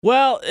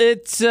Well,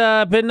 it's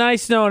been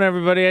nice knowing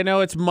everybody. I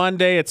know it's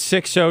Monday. It's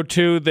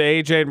 6:02. The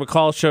AJ and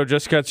McCall Show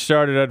just got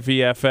started on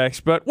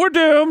VFX, but we're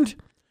doomed.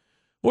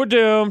 We're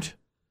doomed.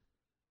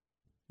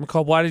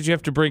 McCall, why did you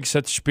have to bring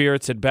such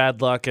spirits and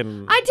bad luck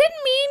and I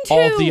didn't mean to.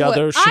 all the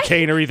other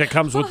chicanery that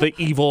comes with the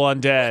evil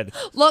undead?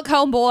 Look,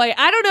 homeboy,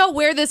 I don't know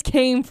where this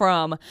came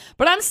from,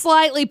 but I'm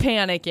slightly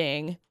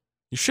panicking.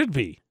 You should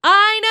be.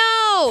 I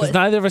know. Because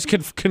neither of us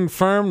could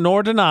confirm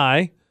nor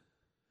deny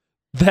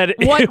that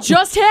what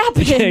just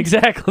happened.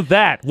 Exactly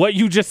that. What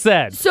you just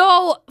said.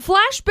 So,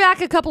 flashback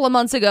a couple of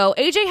months ago,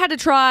 AJ had to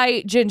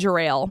try ginger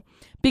ale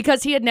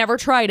because he had never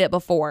tried it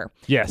before.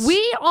 Yes. We,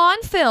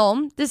 on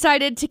film,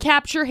 decided to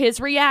capture his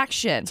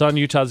reaction. It's on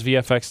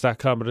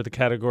utahsvfx.com under the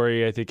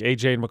category, I think,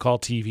 AJ and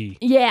McCall TV.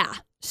 Yeah.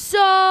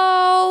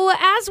 So,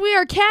 as we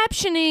are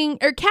capturing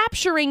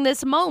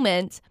this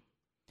moment,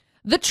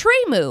 the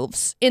tree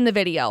moves in the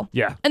video.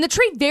 Yeah. And the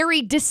tree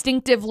very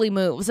distinctively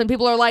moves. And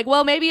people are like,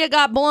 well, maybe it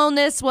got blown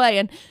this way.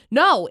 And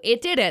no,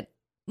 it didn't.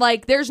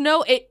 Like,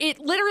 it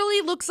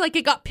literally looks like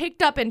it got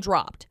picked up and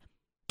dropped.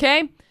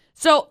 Okay?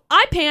 So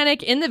I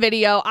panic in the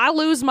video. I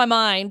lose my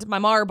mind, my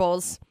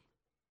marbles.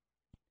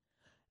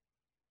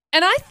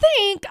 And I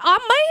think I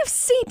may have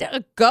seen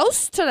a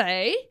ghost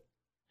today,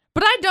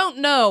 but I don't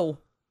know.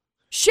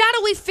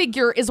 Shadowy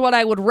figure is what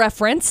I would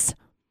reference.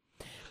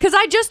 Because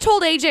I just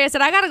told AJ, I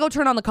said, I got to go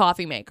turn on the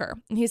coffee maker.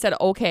 And he said,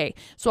 okay.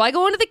 So I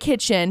go into the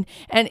kitchen,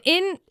 and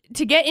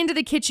to get into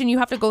the kitchen, you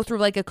have to go through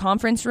like a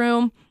conference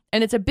room.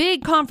 And it's a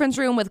big conference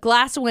room with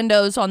glass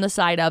windows on the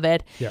side of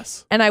it.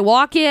 Yes. And I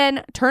walk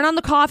in, turn on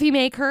the coffee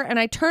maker, and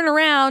I turn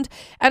around,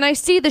 and I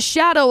see the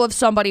shadow of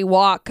somebody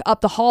walk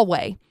up the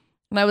hallway.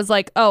 And I was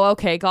like, oh,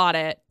 okay, got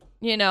it.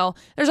 You know,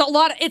 there's a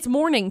lot, it's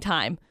morning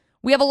time.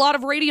 We have a lot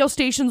of radio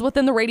stations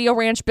within the Radio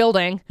Ranch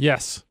building.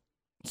 Yes.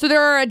 So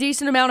there are a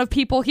decent amount of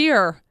people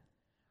here.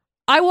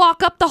 I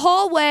walk up the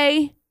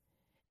hallway.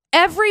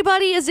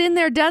 Everybody is in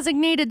their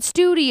designated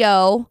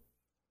studio,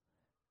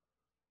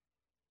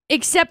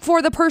 except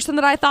for the person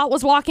that I thought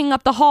was walking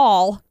up the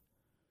hall.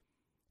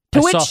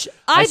 I then saw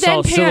a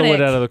silhouette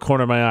panicked. out of the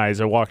corner of my eye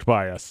as I walked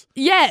by us.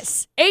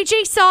 Yes.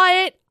 AJ saw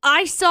it.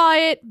 I saw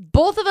it.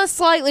 Both of us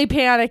slightly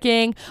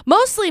panicking.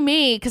 Mostly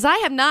me, because I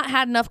have not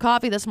had enough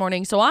coffee this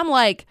morning. So I'm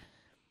like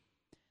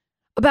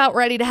about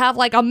ready to have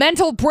like a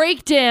mental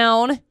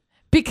breakdown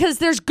because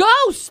there's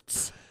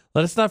ghosts.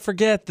 Let us not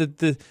forget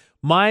that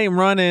my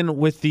run-in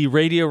with the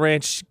Radio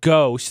Ranch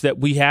ghost that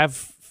we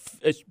have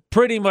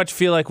pretty much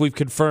feel like we've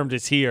confirmed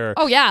is here.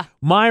 Oh, yeah.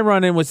 My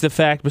run-in was the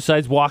fact,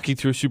 besides walking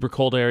through a super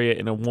cold area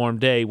in a warm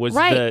day, was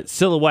the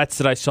silhouettes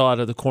that I saw out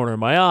of the corner of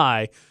my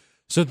eye.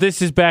 So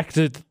this is back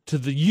to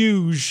the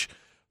huge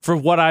for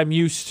what I'm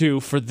used to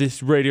for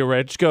this Radio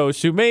Ranch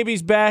ghost, who maybe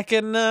is back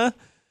and,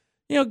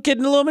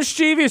 getting a little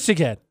mischievous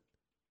again.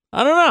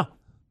 I don't know.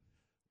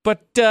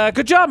 But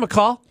good job,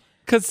 McCall,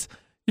 because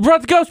you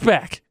brought the ghost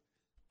back.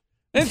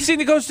 I haven't seen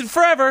the ghost in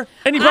forever,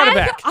 and you brought it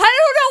back. I don't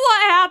know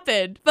what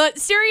happened, but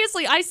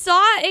seriously, I saw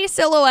a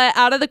silhouette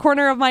out of the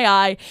corner of my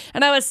eye,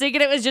 and I was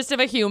thinking it was just of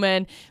a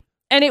human.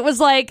 And it was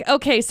like,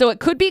 okay, so it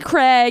could be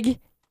Craig,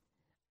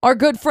 our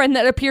good friend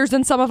that appears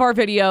in some of our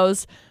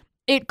videos.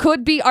 It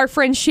could be our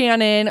friend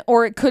Shannon,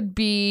 or it could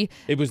be...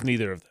 It was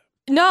neither of them.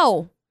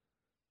 No.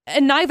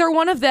 And neither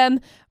one of them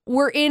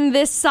were in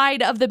this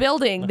side of the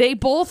building. They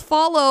both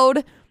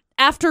followed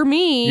after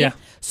me. Yeah.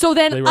 So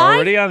then They were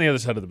already on the other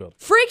side of the building.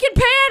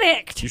 Freaking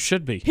panicked. You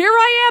should be. Here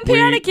I am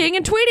panicking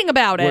and tweeting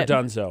about it. We're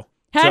done so.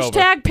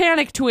 Hashtag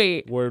panic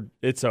tweet.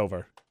 It's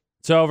over.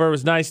 It's over. It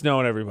was nice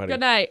knowing everybody. Good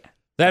night.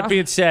 That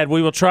being said,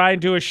 we will try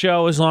and do a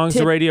show as long as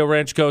the Radio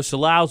Ranch Ghost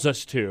allows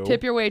us to.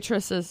 Tip your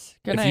waitresses.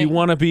 Good night. If you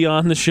want to be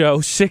on the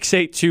show,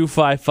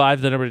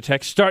 68255, the number to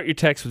text. Start your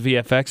text with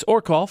VFX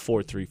or call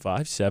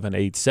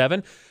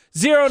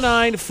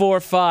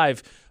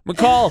 435-787-0945.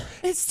 McCall.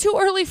 It's too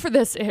early for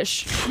this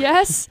ish.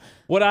 Yes?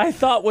 What I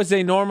thought was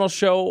a normal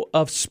show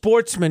of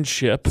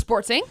sportsmanship.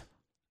 Sportsing?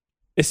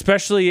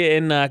 Especially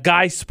in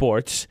guy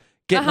sports.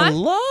 Getting a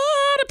lot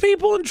of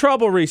people in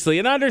trouble recently.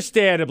 And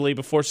understandably,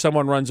 before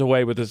someone runs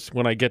away with this,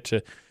 when I get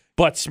to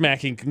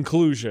butt-smacking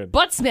conclusion.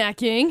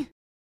 Butt-smacking?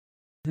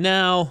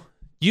 Now,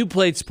 you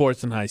played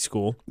sports in high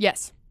school.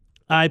 Yes.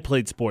 I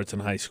played sports in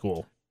high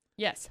school.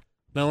 Yes.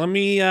 Now, let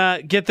me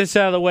get this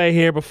out of the way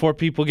here before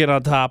people get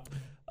on top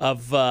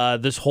of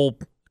this whole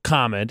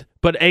comment.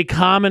 But a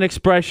common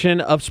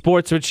expression of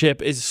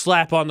sportsmanship is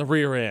slap on the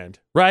rear end,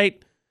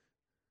 right?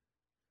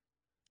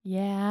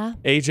 Yeah.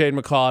 AJ and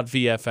McCall at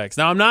VFX.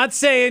 Now, I'm not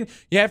saying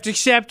you have to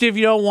accept it if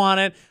you don't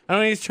want it. I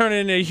don't need to turn it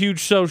into a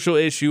huge social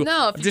issue.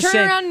 No, if you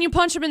turn around and you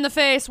punch him in the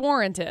face,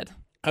 warranted.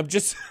 I'm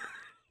just...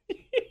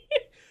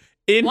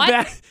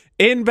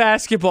 in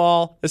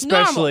basketball,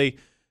 especially,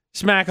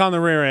 smack on the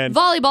rear end.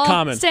 Volleyball,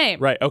 common. Same.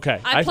 Right, okay.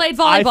 I played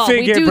volleyball. I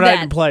figured, we do but that. I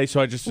didn't play, so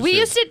I just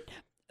assumed.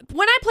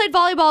 When I played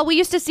volleyball, we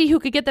used to see who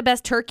could get the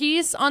best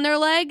turkeys on their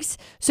legs.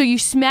 So you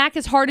smack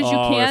as hard as you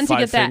can to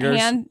get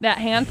that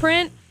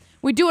handprint.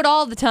 We do it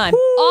all the time. Woo!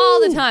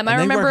 All the time. And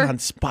I remember they work on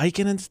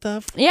spiking and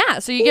stuff. Yeah,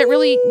 so you get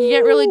really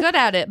good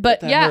at it.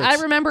 But yeah, hurts.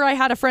 I remember I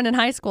had a friend in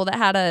high school that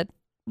had a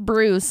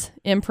bruise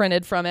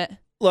imprinted from it.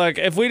 Look,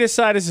 if we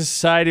decide as a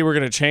society we're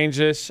going to change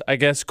this, I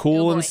guess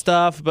cool and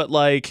stuff. But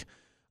like,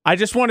 I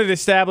just wanted to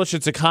establish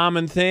it's a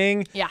common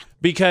thing. Yeah.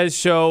 Because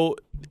so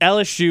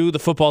LSU, the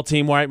football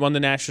team, where I won the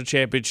national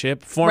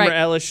championship, former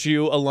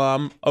LSU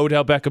alum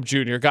Odell Beckham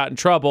Jr. got in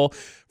trouble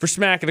for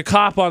smacking a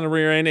cop on the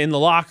rear end in the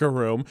locker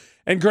room.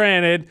 And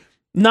granted,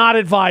 not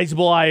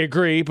advisable, I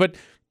agree, but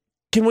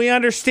can we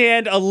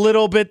understand a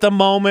little bit the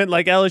moment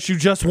like LSU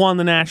just won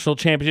the national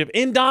championship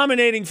in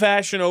dominating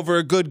fashion over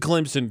a good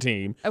Clemson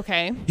team?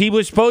 Okay. He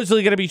was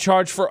supposedly going to be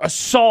charged for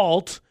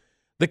assault.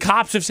 The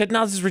cops have said,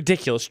 no, this is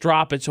ridiculous.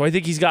 Drop it. So I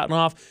think he's gotten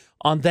off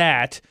on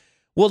that.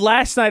 Well,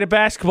 last night, a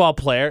basketball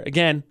player,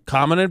 again,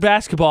 common in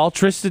basketball,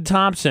 Tristan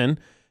Thompson,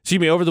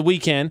 over the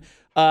weekend,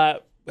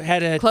 had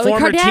a Khloe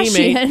former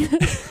Kardashian.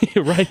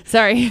 teammate. Right.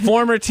 Sorry.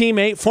 Former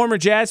teammate, former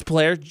Jazz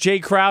player, Jay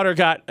Crowder,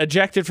 got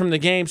ejected from the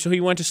game, so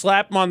he went to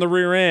slap him on the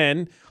rear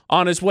end.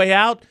 On his way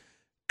out,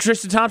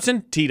 Tristan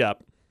Thompson teed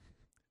up.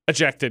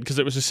 Ejected because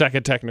it was a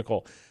second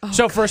technical.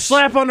 So for a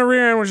slap on the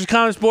rear end, which is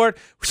common sport,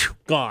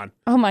 gone.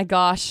 Oh, my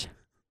gosh.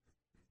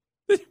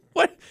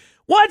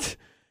 What?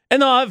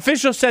 And the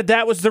official said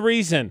that was the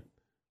reason.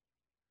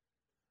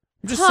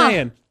 I'm just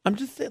saying. I'm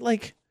just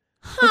like,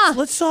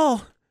 let's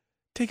all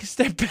take a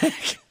step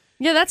back.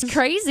 Yeah, that's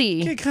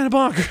crazy. Get kind of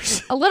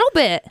bonkers. A little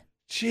bit.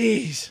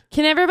 Jeez.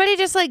 Can everybody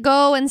just like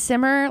go and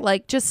simmer?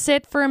 Like just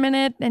sit for a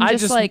minute and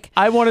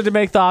I wanted to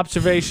make the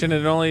observation,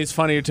 and it only is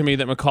funnier to me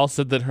that McCall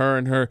said that her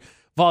and her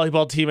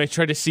volleyball teammates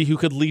tried to see who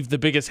could leave the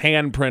biggest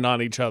handprint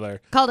on each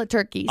other. Called it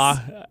turkeys.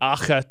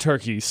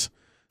 Turkeys.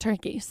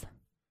 Turkeys.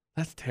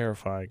 That's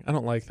terrifying. I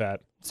don't like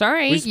that.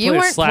 Sorry, we used to you play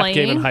weren't a slap playing.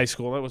 game in high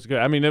school. That was good.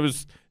 I mean, it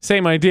was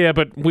same idea,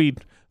 but we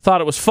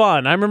thought it was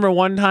fun. I remember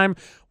one time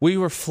we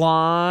were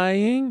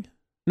flying.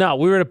 No,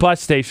 we were at a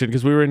bus station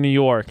because we were in New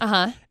York.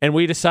 And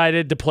we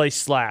decided to play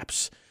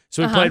slaps.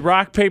 So we played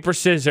rock, paper,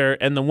 scissors,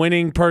 and the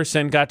winning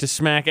person got to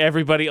smack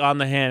everybody on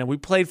the hand. And we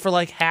played for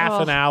like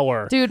half an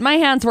hour. Dude, my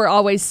hands were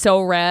always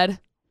so red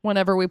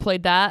whenever we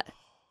played that.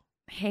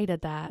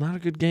 Hated that. Not a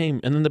good game.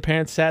 And then the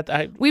parents sat.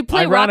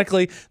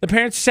 Ironically, the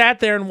parents sat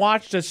there and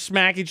watched us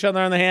smack each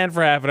other on the hand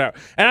for half an hour.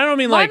 And I don't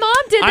mean my mom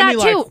did that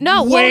too.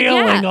 No,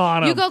 wailing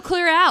on them. You go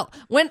clear out.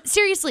 When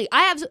seriously,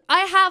 I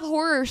have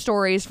horror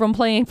stories from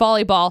playing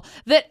volleyball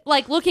that,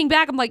 like, looking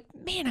back, I'm like,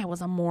 man, I was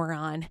a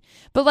moron.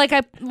 But like,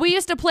 we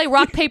used to play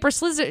rock paper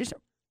scissors.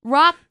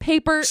 Rock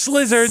paper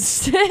scissors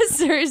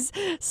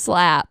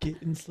slap.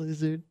 Getting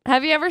slizzard.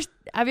 Have you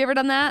ever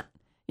done that?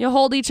 You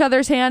hold each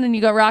other's hand and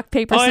you go rock,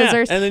 paper,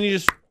 scissors. Yeah. And then you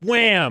just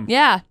wham.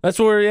 Yeah. That's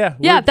where,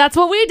 that's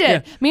what we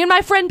did. Yeah. Me and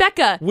my friend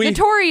Becca,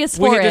 notorious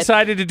for it. We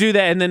decided to do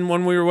that, and then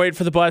when we were waiting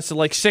for the bus,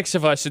 like 6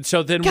 of us, and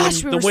so then when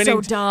we were so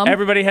dumb.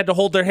 Everybody had to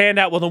hold their hand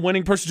out while the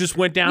winning person just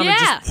went down and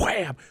just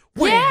wham,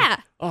 wham. Yeah.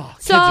 Oh,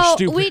 kids are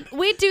stupid.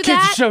 we'd do kids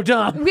that. Kids are so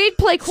dumb. We'd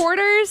play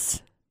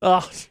quarters.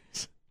 Oh.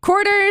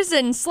 Quarters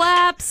and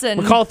slaps and...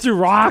 McCall threw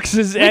rocks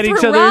at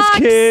each other's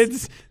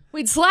kids.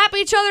 We'd slap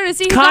each other to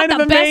see who kind got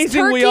the of best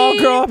amazing turkey. We all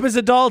grow up as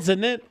adults,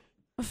 isn't it?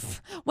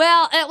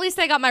 Well, at least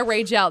I got my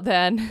rage out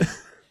then.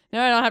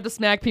 Now I don't have to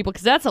smack people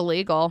because that's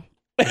illegal.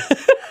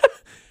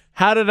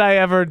 How did I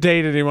ever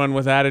date anyone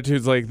with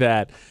attitudes like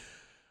that?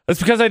 It's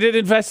because I did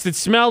invest in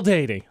smell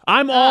dating.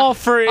 I'm all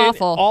for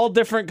all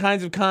different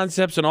kinds of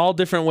concepts and all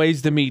different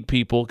ways to meet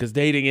people because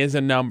dating is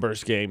a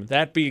numbers game.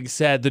 That being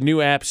said, the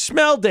new app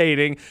Smell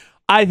Dating,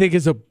 I think,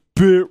 is a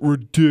bit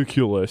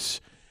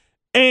ridiculous.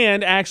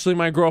 And actually,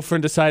 my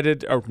girlfriend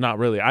decided, or not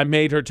really, I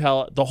made her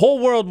tell the whole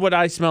world what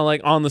I smell like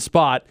on the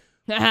spot.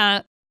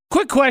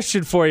 Quick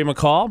question for you,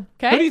 McCall.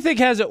 Okay. Who do you think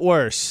has it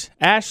worse?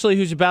 Ashley,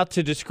 who's about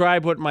to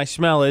describe what my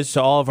smell is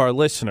to all of our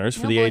listeners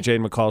for the AJ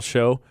and McCall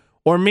show,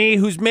 or me,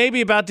 who's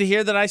maybe about to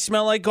hear that I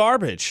smell like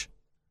garbage?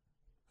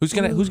 Who's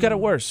got it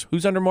worse?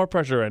 Who's under more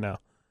pressure right now?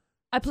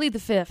 I plead the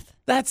fifth.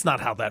 That's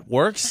not how that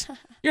works.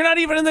 You're not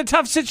even in the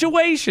tough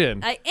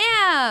situation. I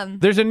am.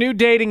 There's a new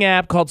dating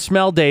app called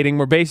Smell Dating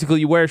where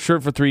basically you wear a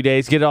shirt for 3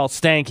 days, get it all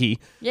stanky,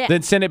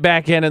 then send it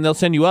back in, and they'll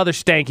send you other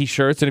stanky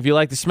shirts. And if you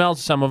like the smell of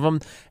some of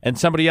them and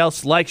somebody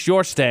else likes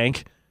your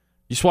stank,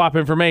 you swap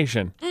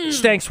information.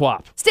 Stank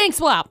swap. Stink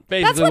swap.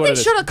 Basically that's what they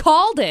should have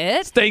called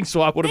it. Stank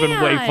swap would have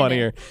been way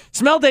funnier.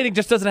 Smell Dating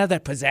just doesn't have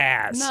that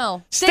pizzazz.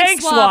 No.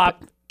 Stank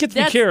swap gets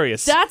me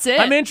curious. That's it.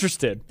 I'm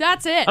interested.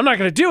 That's it. I'm not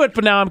going to do it,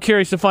 but now I'm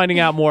curious to finding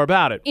out more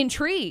about it.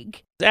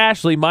 Intrigue.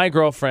 Ashley, my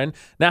girlfriend,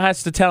 now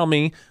has to tell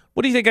me,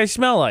 what do you think I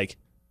smell like?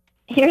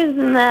 Your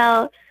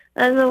smell.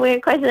 That's a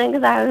weird question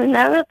because I've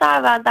never thought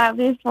about that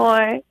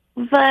before.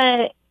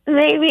 But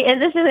maybe,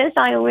 and this is going to sound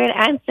like a weird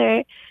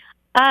answer,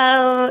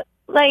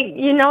 like,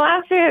 you know,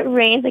 after it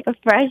rains, like a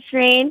fresh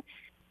rain,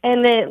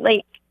 and then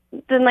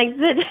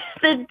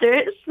the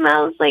dirt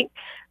smells like,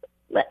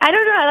 I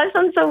don't know, that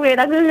sounds so weird.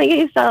 That doesn't make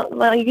you smell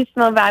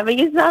bad, but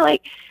you smell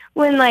like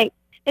when, like,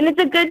 and it's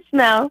a good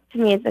smell. To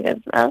me, it's a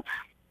good smell.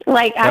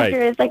 Like,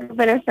 after it's, like, a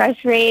bit of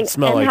fresh rain.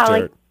 Smell and like how,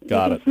 dirt. Like,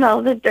 got you it.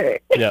 Smell the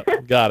dirt.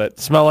 Yep, got it.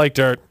 Smell like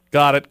dirt.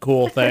 Got it.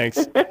 Cool, thanks.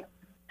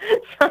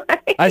 Sorry.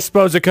 I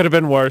suppose it could have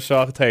been worse, so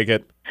I'll take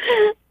it.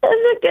 That's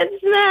a good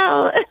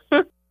smell.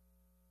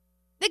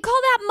 They call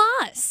that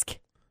Musk.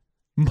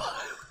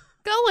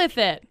 Go with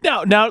it.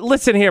 Now,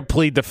 listen here,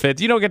 plead the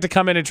fifth. You don't get to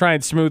come in and try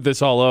and smooth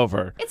this all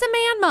over. It's a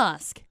man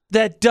Musk.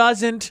 That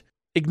doesn't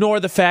ignore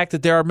the fact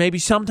that there are maybe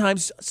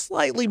sometimes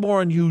slightly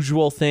more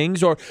unusual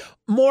things or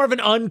more of an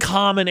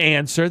uncommon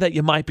answer that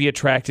you might be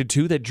attracted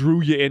to that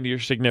drew you into your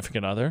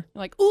significant other.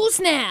 Like, ooh,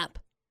 snap.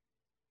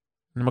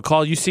 And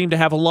McCall, you seem to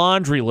have a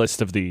laundry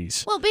list of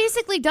these. Well,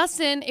 basically,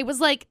 Dustin, it was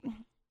like,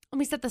 let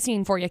me set the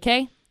scene for you,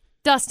 okay?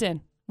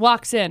 Dustin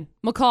walks in.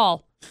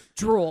 McCall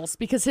drools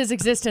because his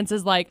existence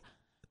is like,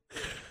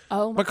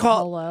 oh, McCall,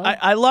 hello.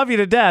 I love you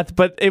to death,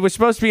 but it was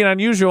supposed to be an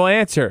unusual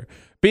answer.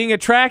 Being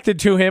attracted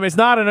to him is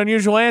not an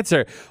unusual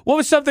answer. What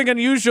was something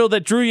unusual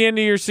that drew you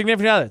into your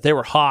significant other? They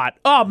were hot.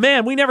 Oh,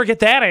 man, we never get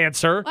that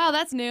answer. Wow,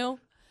 that's new.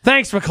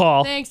 Thanks,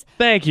 McCall. Thanks.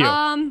 Thank you.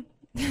 I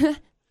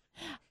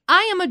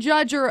am a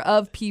judger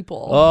of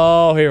people.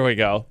 Oh, here we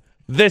go.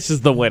 This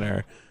is the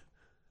winner.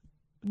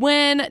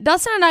 When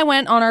Dustin and I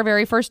went on our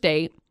very first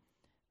date,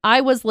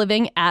 I was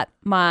living at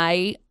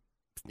my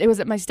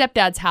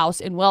stepdad's house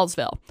in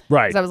Wellsville.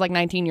 Right. Because I was like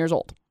 19 years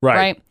old.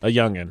 Right. A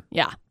youngin'.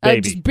 Yeah. Baby. I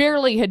just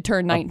barely had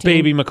turned 19.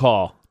 Baby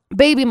McCall.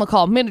 Baby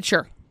McCall,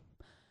 miniature.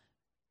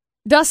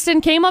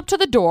 Dustin came up to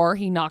the door.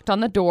 He knocked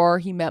on the door.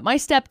 He met my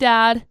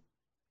stepdad.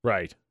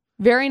 Right.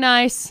 Very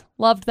nice.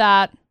 Loved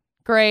that.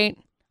 Great.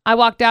 I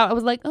walked out. I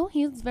was like, oh,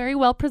 he's very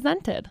well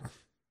presented.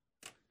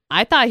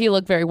 I thought he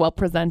looked very well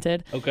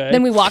presented. Okay.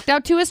 Then we walked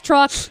out to his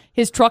truck.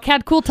 His truck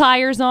had cool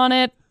tires on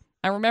it.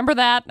 I remember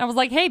that. I was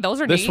like, hey,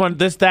 those are neat.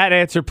 That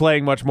answer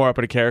playing much more up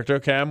in a character.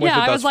 Okay, I'm with you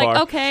thus far. I was like,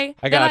 okay.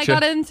 I Then I gotcha.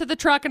 got into the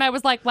truck and I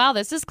was like, wow,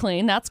 this is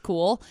clean. That's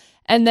cool.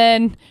 And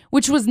then,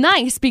 which was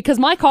nice because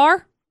my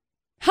car,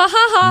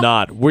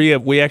 Not. We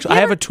actually, I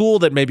have a tool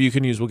that maybe you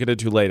can use. We'll get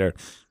into later.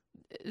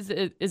 Is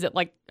it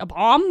like a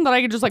bomb that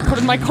I could just like put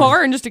in my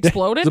car and just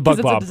explode it? It's a bug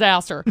Because bomb. it's a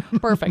disaster.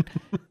 Perfect.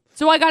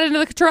 So I got into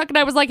the truck and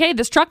I was like, hey,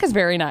 this truck is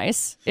very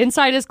nice.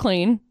 Inside is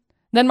clean.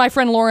 Then my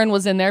friend Lauren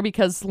was in there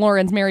because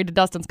Lauren's married to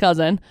Dustin's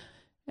cousin.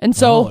 And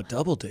so a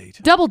double date.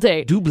 Double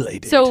date. Double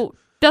date. So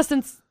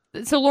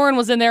Lauren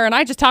was in there and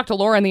I just talked to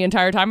Lauren the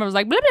entire time. I was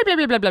like, blah, blah,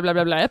 blah, blah, blah, blah,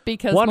 blah, blah,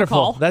 because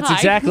Wonderful. McCall, That's hi.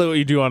 exactly what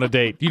you do on a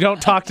date. You don't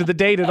talk to the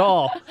date at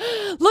all.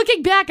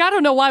 Looking back, I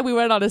don't know why we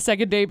went on a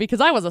second date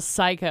because I was a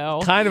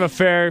psycho. Kind of a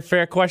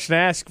fair question to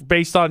ask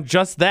based on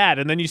just that.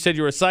 And then you said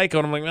you were a psycho,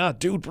 and I'm like, oh,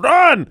 dude,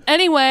 run!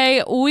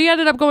 Anyway, we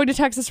ended up going to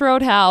Texas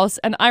Roadhouse,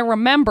 and I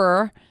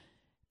remember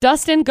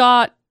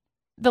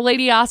the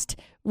lady asked,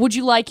 would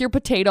you like your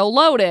potato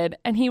loaded?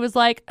 And he was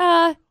like,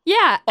 yeah.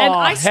 And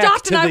I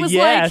stopped and I was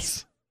like,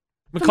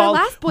 my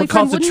last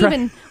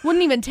boyfriend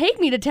wouldn't even take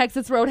me to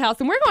Texas Roadhouse,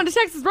 and we're going to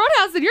Texas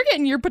Roadhouse, and you're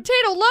getting your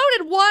potato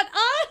loaded. What up?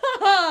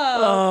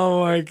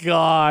 Oh my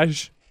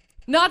gosh!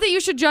 Not that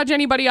you should judge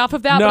anybody off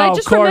of that, No, but I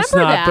just of course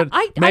remember not.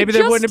 that. But maybe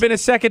there wouldn't have been a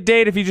second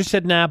date if you just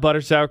said, nah, butter,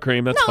 sour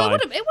cream. That's fine.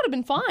 It would have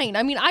been fine.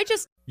 I mean,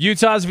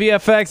 Utah's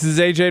VFX. This is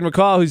AJ and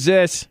McCall. Who's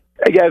this?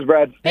 Hey guys,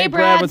 Brad. Hey,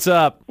 Brad. What's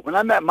up? When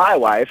I met my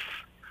wife,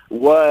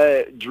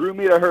 what drew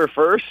me to her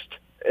first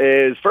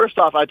is, first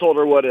off, I told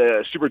her what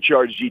a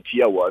supercharged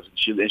GTO was,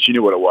 and she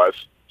knew what it was.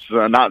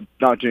 So not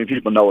too many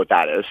people know what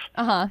that is.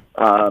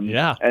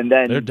 Yeah, and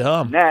then they're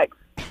dumb. Next,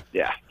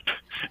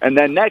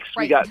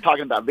 we got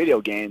talking about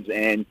video games,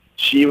 and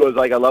she was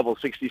like a level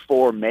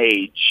 64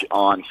 mage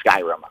on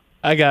Skyrim.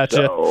 I gotcha.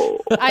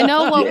 So, I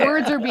know what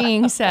words are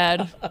being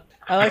said.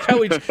 I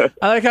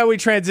like how we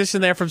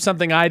transition there from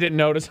something I didn't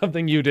know to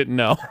something you didn't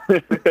know.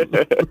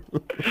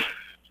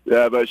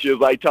 Yeah, but she was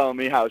like telling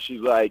me how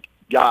she's like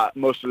got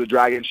most of the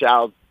dragon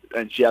shells,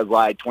 and she has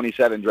like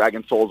 27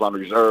 dragon souls on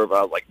reserve.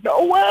 I was like,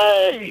 no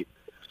way.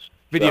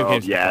 Video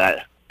games.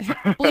 Yeah.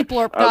 Bleep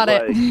blorp got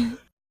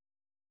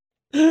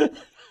it.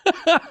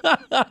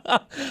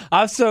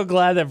 I'm so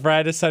glad that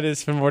Brad decided to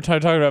spend more time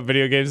talking about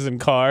video games than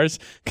cars,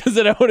 because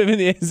then I would have been in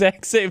the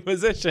exact same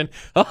position.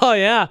 Oh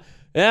yeah,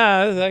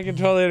 I can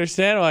totally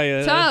understand why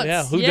you.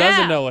 Totes, Who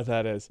doesn't know what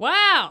that is?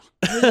 Wow,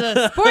 this is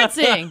a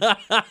sportsing.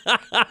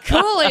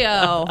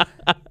 Coolio.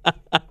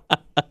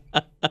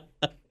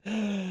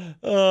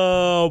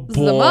 Oh boy, This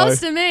is the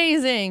most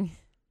amazing.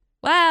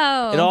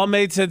 Wow. It all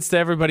made sense to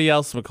everybody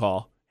else,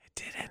 McCall.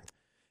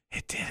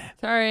 It didn't.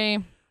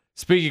 Sorry.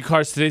 Speaking of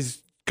cars, today's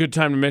a good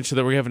time to mention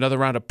that we have another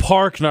round of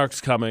Park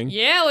Narcs coming.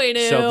 Yeah, we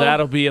do. So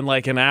that'll be in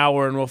like an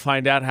hour, and we'll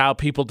find out how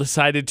people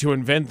decided to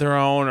invent their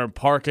own or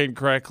park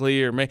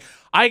incorrectly or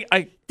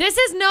This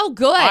is no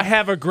good. I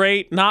have a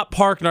great, not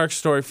Park Narcs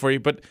story for you,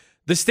 but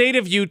the state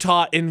of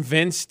Utah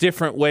invents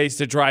different ways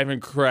to drive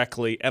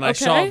incorrectly, and I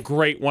saw a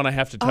great one I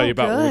have to tell you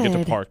about when we get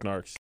to Park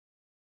Narcs.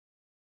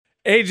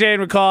 AJ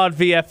and McCall at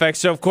VFX.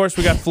 So, of course,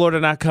 we got Florida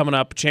Not coming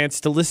up. A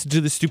chance to listen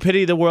to the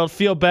stupidity of the world,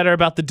 feel better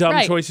about the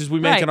dumb choices we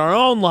make in our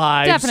own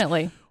lives.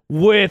 Definitely.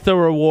 With a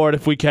reward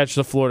if we catch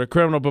the Florida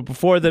criminal. But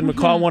before then,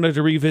 McCall wanted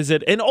to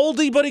revisit an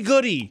oldie but a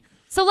goodie.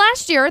 So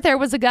last year, there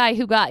was a guy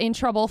who got in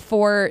trouble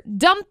for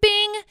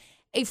dumping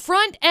a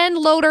front end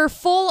loader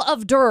full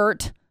of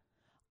dirt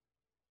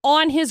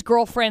on his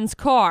girlfriend's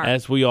car.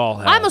 As we all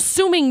have. I'm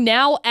assuming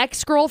now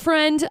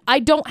ex-girlfriend. I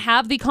don't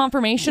have the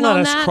confirmation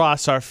on that. Let us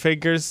cross our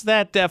fingers.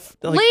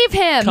 Leave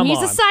him.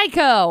 He's a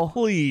psycho.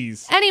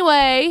 Please.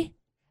 Anyway,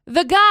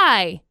 the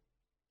guy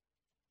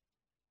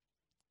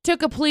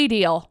took a plea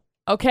deal.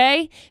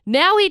 Okay?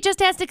 Now he just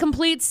has to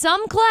complete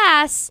some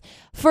class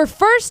for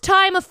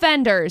first-time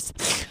offenders.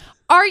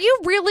 Are you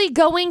really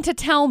going to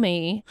tell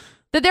me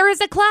that there is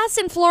a class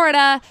in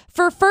Florida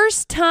for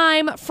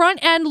first-time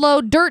front-end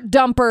load dirt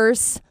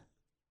dumpers?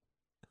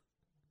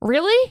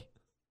 Really?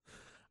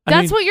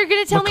 That's what you're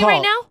going to tell me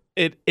right now?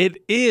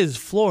 It is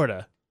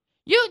Florida.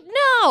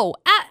 No.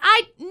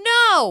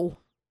 No.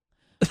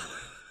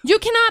 You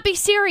cannot be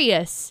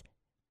serious.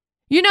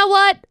 You know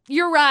what?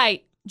 You're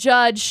right,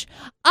 Judge.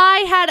 I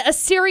had a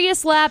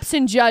serious lapse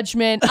in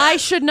judgment. I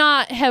should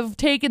not have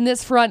taken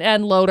this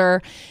front-end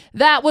loader.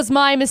 That was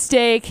my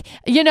mistake.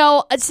 You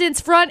know,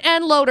 since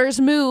front-end loaders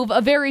move a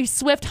very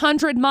swift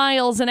 100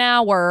 miles an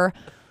hour,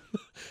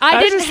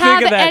 I didn't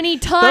have any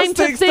time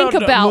to think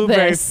about move this.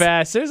 Very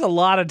fast. There's a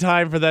lot of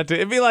time for that.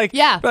 It'd be like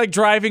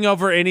driving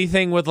over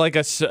anything with like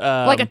a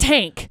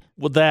tank.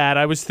 With that,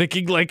 I was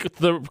thinking like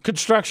the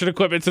construction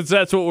equipment, since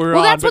that's what we're on.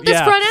 Well, that's what this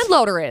front-end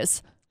loader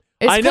is.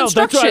 I know,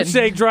 that's what I'm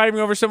saying,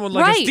 driving over someone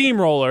like a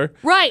steamroller.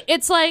 Right.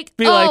 It's like,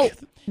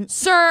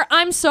 sir,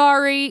 I'm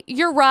sorry.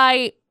 You're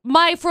right.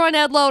 My front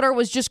end loader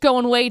was just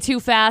going way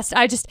too fast.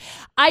 I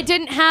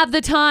didn't have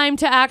the time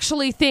to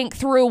actually think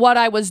through what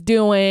I was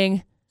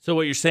doing. So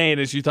what you're saying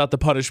is you thought the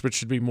punishment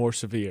should be more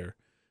severe.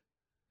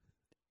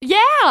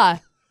 Yeah.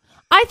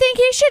 I think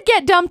he should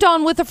get dumped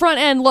on with a front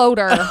end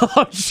loader.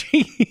 Oh,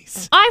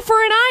 jeez. Eye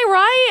for an eye,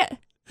 right?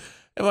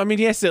 Well, I mean,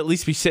 he has to at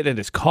least be sitting in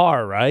his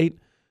car, right?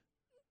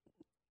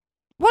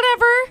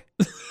 Whatever.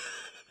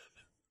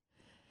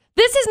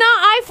 This is not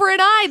eye for an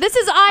eye. This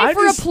is eye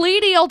for a plea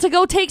deal to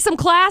go take some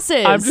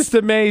classes. I'm just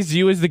amazed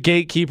you, as the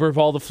gatekeeper of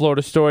all the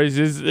Florida stories,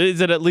 is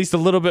it at least a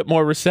little bit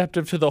more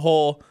receptive to the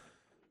whole,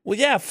 well,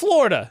 yeah,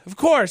 Florida. Of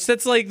course.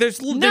 That's like, there's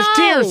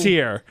tears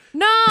here.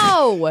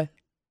 No.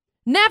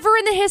 Never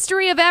in the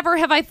history of ever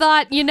have I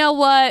thought, you know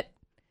what?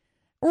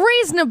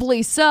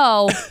 Reasonably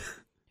so.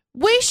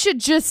 We should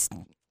just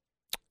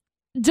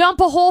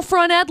dump a whole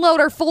front end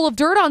loader full of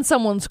dirt on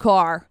someone's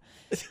car.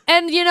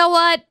 And you know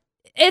what?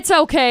 It's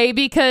okay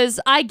because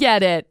I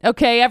get it.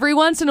 Okay, every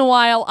once in a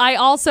while, I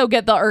also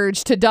get the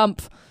urge to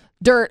dump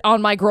dirt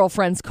on my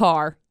girlfriend's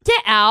car.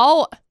 Get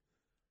out.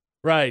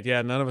 Right,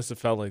 yeah, none of us have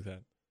felt like that.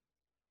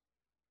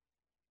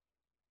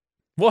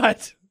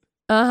 What?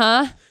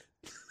 Uh-huh.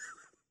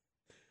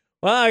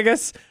 Well, I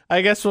guess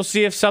we'll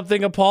see if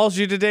something appalls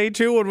you today,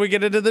 too, when we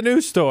get into the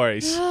news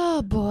stories.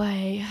 Oh,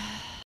 boy.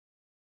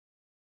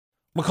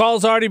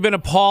 McCall's already been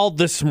appalled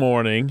this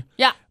morning.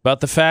 Yeah. About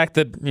the fact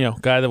that,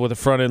 guy that with a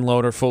front-end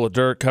loader full of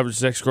dirt covers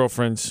his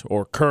ex-girlfriend's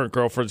or current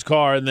girlfriend's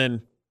car, and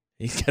then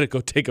he's got to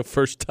go take a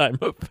first-time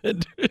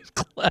offender's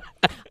class.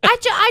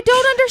 I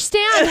don't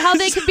understand how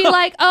they could be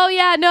like, oh,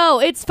 yeah, no,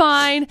 it's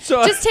fine.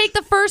 Just take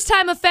the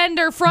first-time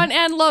offender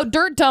front-end load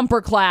dirt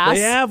dumper class.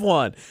 They have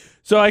one.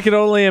 So I can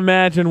only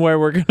imagine where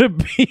we're going to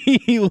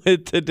be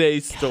with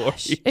today's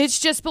story. It's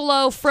just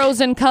below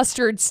frozen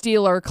custard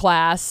stealer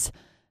class.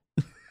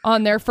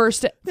 On their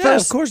first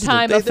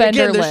time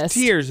offender there's list.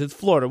 Tears. It's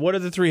Florida. What are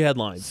the three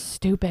headlines?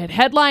 Stupid.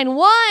 Headline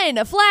 1.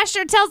 A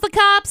flasher tells the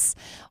cops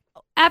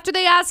after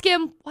they ask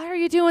him, why are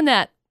you doing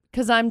that?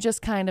 Because I'm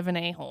just kind of an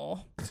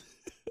a-hole.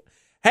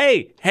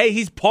 Hey,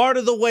 he's part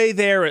of the way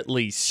there at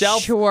least.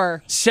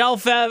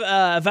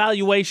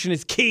 Self-evaluation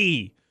is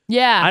key.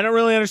 Yeah. I don't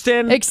really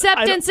understand.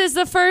 Acceptance is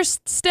the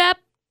first step.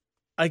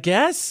 I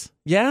guess.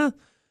 Yeah.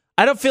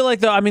 I don't feel like,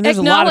 though, I mean, there's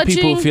a lot of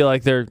people who feel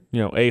like they're,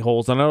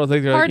 a-holes, and I don't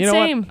think they're like,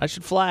 what? I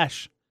should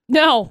flash.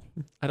 No.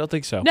 I don't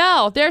think so.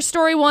 No. There's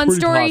story 1.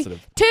 Pretty story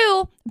positive.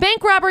 2.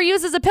 Bank robber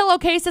uses a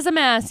pillowcase as a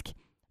mask,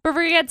 but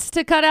forgets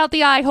to cut out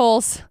the eye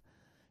holes.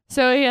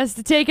 So he has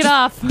to take it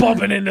off.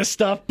 Bumping into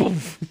stuff.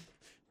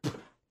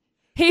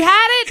 He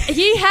had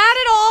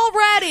it all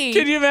ready.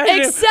 Can you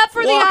imagine? Except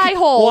for the eye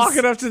holes.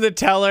 Walking up to the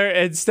teller,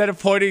 instead of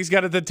pointing his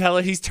gun at the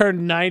teller, he's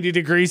turned 90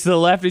 degrees to the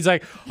left. He's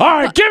like, all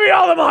right, give me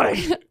all the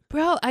money.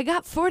 Bro, I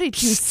got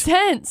 42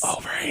 cents.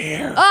 Over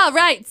here. Oh,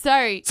 right.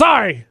 Sorry.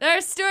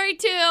 There's story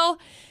 2.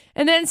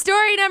 And then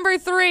story number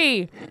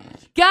 3.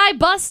 Guy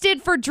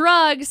busted for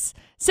drugs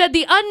said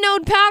the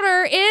unknown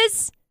powder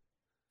is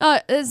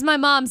my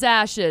mom's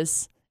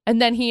ashes.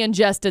 And then he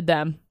ingested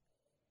them.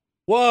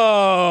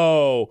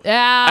 Whoa.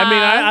 Yeah. I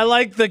mean, I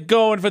like the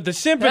going for the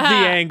sympathy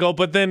angle,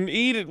 but then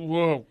eat it.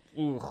 Whoa.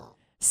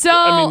 So,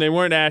 I mean, they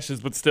weren't ashes,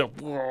 but still.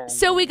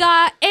 So we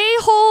got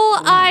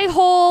a-hole,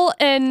 eye-hole,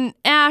 and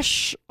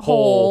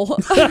ash-hole.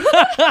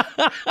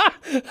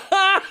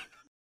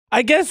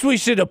 I guess we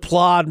should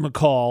applaud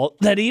McCall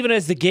that even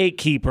as the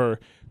gatekeeper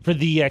for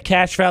the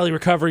Cache Valley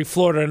Recovery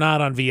Florida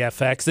Not on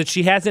VFX, that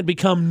she hasn't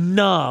become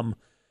numb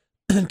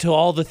to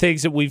all the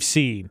things that we've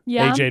seen.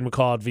 Yeah. AJ and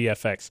McCall at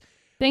VFX.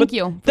 Thank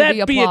you for the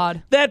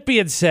applaud. That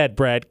being said,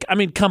 Brad, I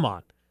mean, come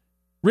on.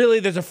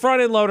 Really, there's a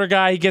front-end loader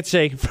guy. He gets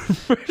a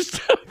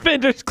first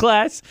offender's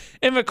class.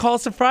 And McCall,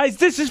 surprise,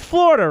 this is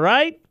Florida,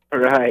 right?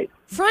 Right.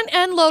 Front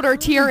end loader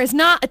tier is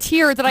not a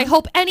tier that I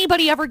hope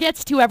anybody ever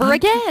gets to ever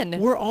again.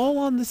 We're all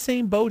on the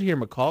same boat here,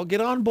 McCall.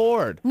 Get on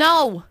board.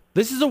 No.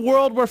 This is a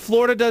world where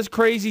Florida does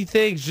crazy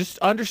things. Just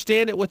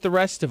understand it with the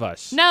rest of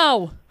us.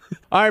 No.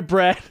 All right,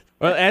 Brad.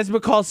 Well, as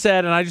McCall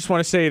said, and I just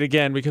want to say it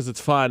again because it's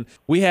fun,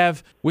 we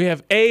have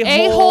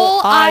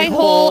a-hole,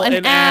 eye-hole,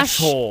 and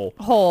ash-hole.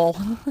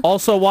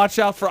 Also, watch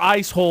out for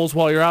ice holes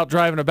while you're out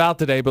driving about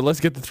today, but let's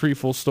get the 3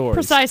 full stories.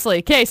 Precisely.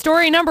 Okay,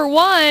 story number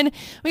 1.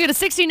 We got a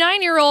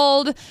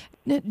 69-year-old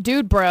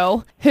dude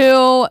bro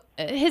who,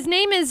 his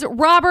name is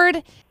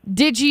Robert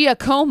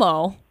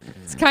DiGiacomo.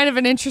 It's kind of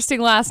an interesting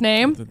last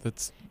name.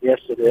 Yes,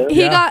 it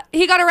is.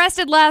 He got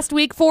arrested last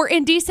week for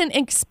indecent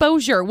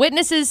exposure.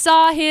 Witnesses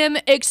saw him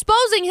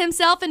exposing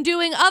himself and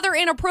doing other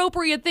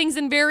inappropriate things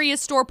in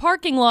various store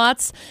parking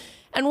lots.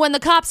 And when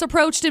the cops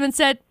approached him and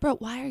said, "Bro,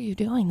 why are you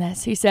doing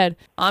this?" He said,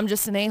 "I'm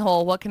just an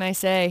a-hole. What can I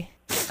say?"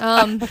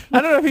 I don't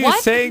know if he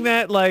was saying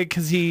that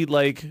because he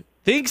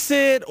thinks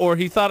it, or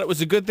he thought it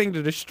was a good thing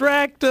to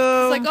distract him.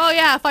 It's like, oh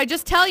yeah, if I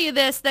just tell you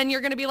this, then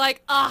you're gonna be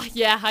like,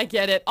 yeah, I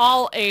get it.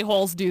 All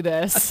a-holes do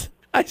this.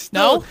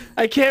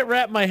 I can't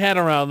wrap my head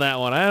around that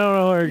one. I don't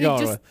know where you're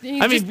going with.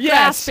 I mean,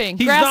 yes, he's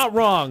not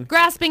wrong.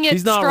 Grasping at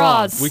he's not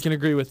straws. Wrong. We can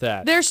agree with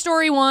that. There's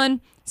story 1.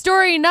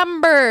 Story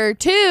number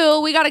 2,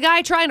 we got a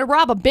guy trying to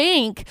rob a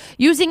bank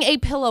using a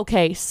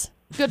pillowcase.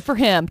 Good for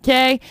him,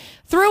 okay?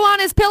 Threw on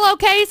his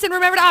pillowcase and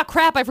remembered,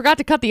 crap, I forgot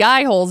to cut the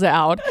eye holes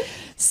out.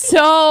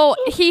 So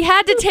he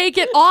had to take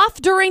it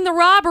off during the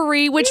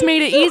robbery, which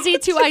made it easy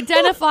to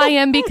identify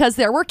him because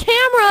there were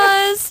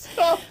cameras.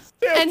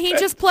 And he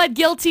just pled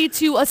guilty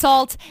to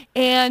assault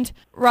and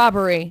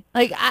robbery.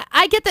 Like,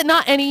 I get that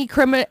not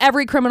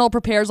every criminal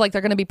prepares like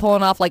they're going to be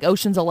pulling off like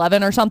Ocean's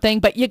 11 or something,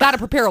 but you got to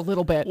prepare a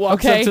little bit.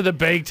 Walks up to the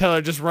bank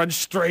teller, just runs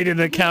straight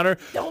into the counter.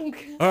 All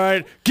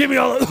right, give me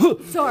all.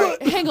 Sorry,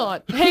 hang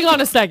on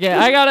a second.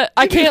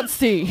 I can't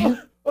see.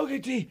 Okay,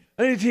 T,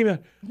 I need a team out.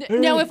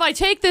 Now, if I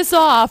take this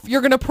off,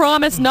 you're going to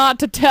promise not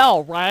to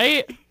tell,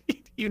 right?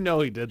 You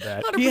know he did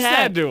that. 100%. He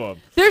had to him.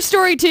 There's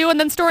story 2, and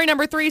then story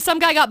number 3. Some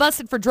guy got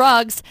busted for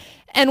drugs,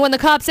 and when the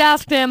cops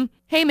asked him,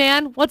 "Hey,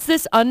 man, what's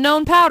this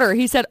unknown powder?"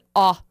 He said,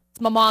 "It's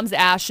my mom's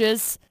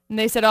ashes." And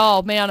they said,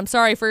 "Oh, man, I'm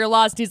sorry for your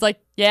loss." And he's like,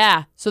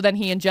 "Yeah." So then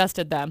he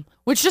ingested them,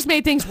 which just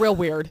made things real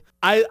weird.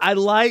 I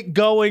like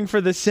going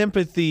for the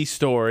sympathy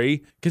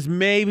story because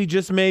maybe,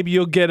 just maybe,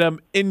 you'll get him.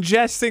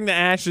 Ingesting the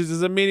ashes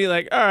is immediately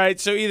like, all right,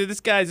 so either this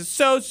guy's a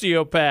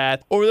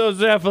sociopath or those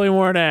definitely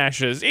weren't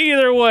ashes.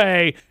 Either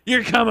way,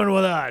 you're coming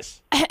with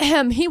us.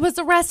 He was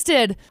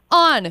arrested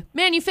on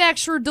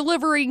manufacturer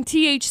delivering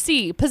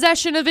THC,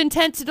 possession of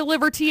intent to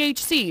deliver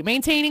THC,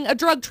 maintaining a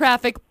drug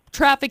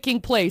trafficking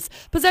place,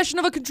 possession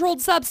of a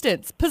controlled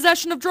substance,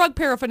 possession of drug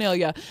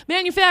paraphernalia,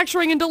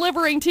 manufacturing and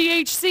delivering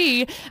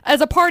THC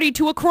as a party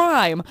to a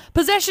crime,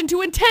 possession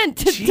to intent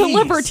to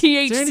deliver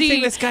THC. Is there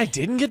anything this guy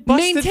didn't get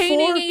busted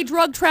maintaining for? a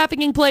drug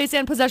trafficking place,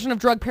 and possession of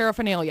drug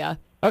paraphernalia.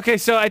 Okay,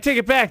 so I take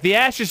it back. The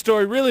ashes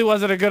story really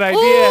wasn't a good idea.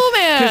 Oh,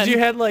 man. Because you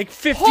had like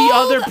 50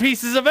 other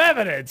pieces of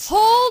evidence.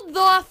 Hold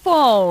the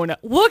phone.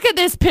 Look at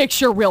this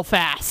picture real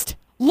fast.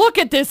 Look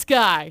at this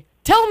guy.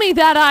 Tell me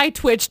that eye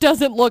twitch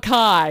doesn't look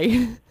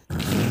high.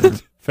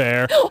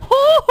 Fair.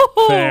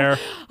 Fair.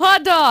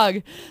 Hot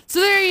dog.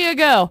 So there you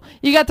go.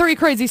 You got 3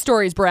 crazy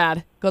stories,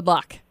 Brad. Good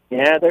luck.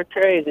 Yeah, they're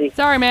crazy.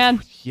 Sorry,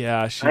 man.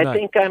 Yeah, I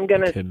think I'm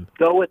going to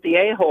go with the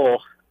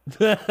a-hole.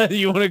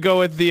 You want to go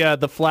with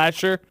the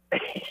flasher?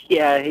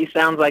 Yeah, he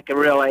sounds like a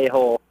real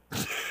a-hole.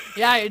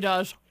 Yeah, he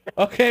does.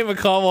 Okay,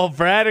 McCall. Well,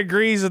 Brad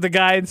agrees with the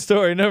guy in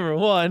story number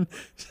 1.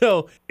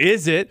 So,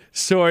 is it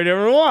story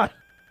number 1?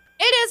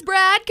 It is,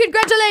 Brad.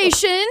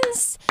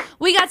 Congratulations.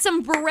 We got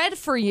some bread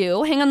for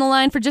you. Hang on the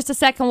line for just a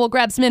second. We'll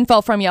grab some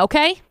info from you,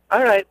 okay?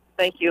 All right.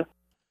 Thank you.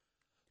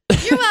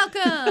 You're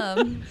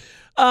welcome.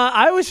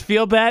 I always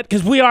feel bad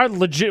because we are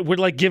legit. We're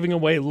like giving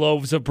away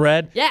loaves of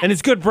bread, yeah, and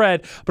it's good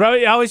bread. But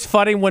it's always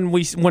funny when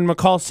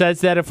McCall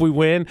says that if we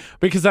win,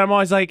 because I'm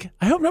always like,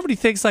 I hope nobody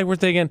thinks like we're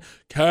thinking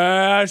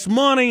cash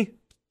money,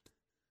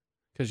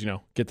 because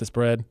get this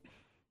bread.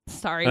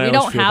 Sorry, we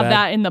don't have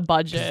that in the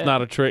budget. It's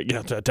not a trick.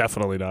 Yeah,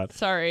 definitely not.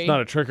 Sorry, it's not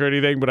a trick or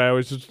anything. But I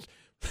always just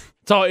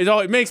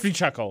it makes me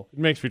chuckle. It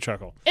makes me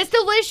chuckle. It's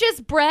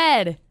delicious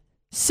bread,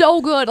 so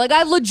good. Like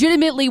I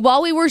legitimately,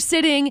 while we were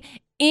sitting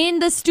in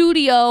the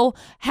studio,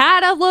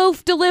 had a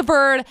loaf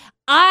delivered.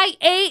 I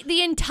ate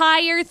the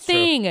entire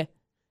thing.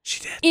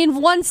 She did.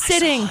 In one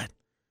sitting.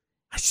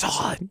 I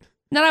saw it.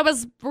 Then I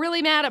was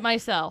really mad at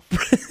myself.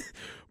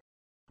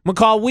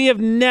 McCall, we have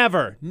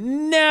never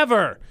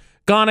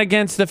gone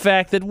against the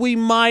fact that we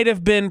might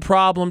have been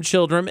problem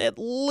children at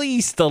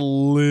least a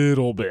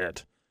little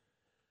bit.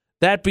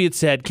 That being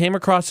said, came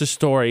across a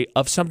story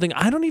of something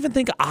I don't even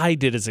think I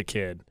did as a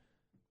kid.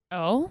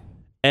 Oh?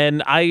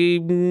 And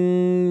I'm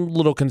a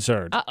little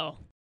concerned. Uh-oh.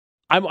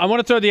 I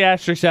want to throw the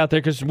asterisks out there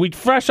because we,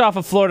 fresh off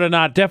of Florida,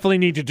 definitely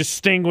need to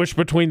distinguish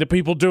between the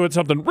people doing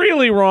something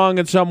really wrong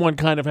and someone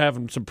kind of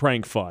having some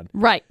prank fun.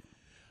 Right.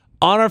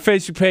 On our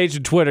Facebook page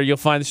and Twitter, you'll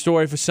find the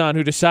story of a son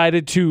who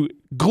decided to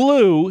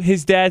glue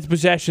his dad's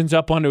possessions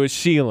up onto his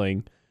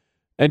ceiling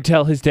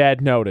until his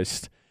dad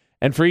noticed.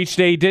 And for each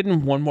day he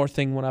didn't, one more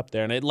thing went up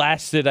there. And it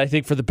lasted, I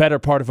think, for the better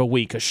part of a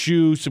week. A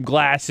shoe, some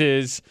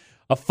glasses,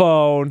 a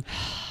phone.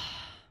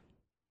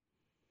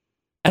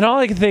 And all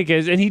I can think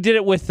is, and he did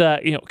it with,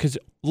 because a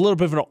little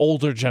bit of an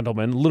older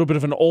gentleman, a little bit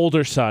of an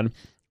older son,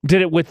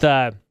 did it with,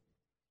 what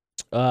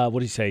do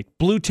you say,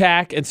 blue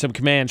tack and some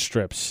command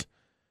strips.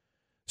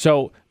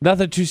 So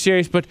nothing too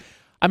serious. But,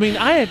 I mean,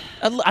 I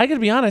got to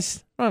be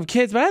honest, I don't have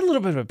kids, but I had a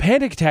little bit of a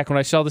panic attack when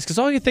I saw this because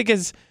all you think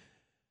is,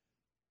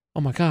 oh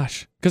my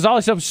gosh. Because all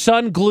I saw was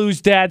son glues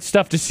dad's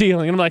stuff to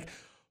ceiling. And I'm like,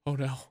 oh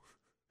no.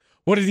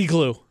 What did he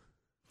glue?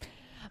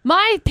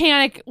 My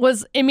panic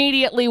was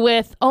immediately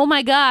with, oh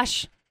my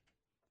gosh.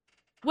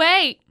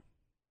 Wait.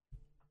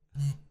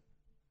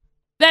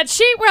 That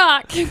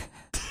sheetrock.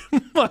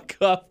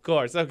 Of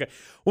course. Okay.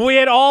 Well, we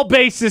had all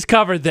bases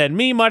covered then.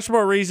 Me, much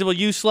more reasonable.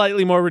 You,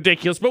 slightly more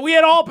ridiculous. But we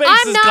had all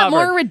bases covered. I'm not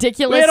more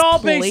ridiculous, We had all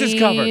please. bases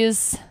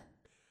covered.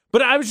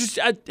 But I was just,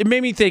 it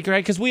made me think,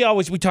 right? Because we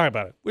talk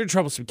about it. We're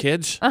troublesome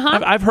kids. Uh-huh.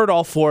 I've heard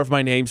all 4 of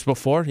my names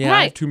before. Yeah, I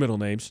Right. have 2 middle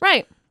names.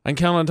 Right. I can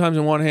count on times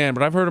in one hand,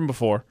 but I've heard them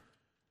before.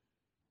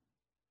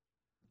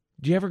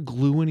 Do you ever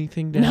glue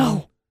anything down?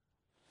 No.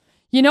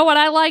 You know what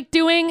I like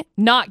doing?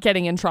 Not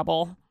getting in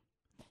trouble.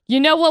 You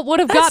know what would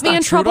have got me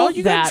in trouble?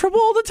 You got in trouble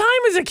all the time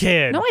as a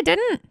kid. No, I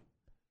didn't.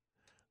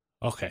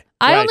 Okay.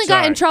 I only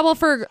got in trouble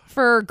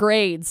for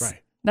grades.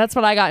 Right. That's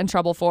what I got in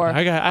trouble for.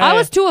 I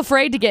was too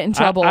afraid to get in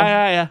trouble.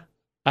 I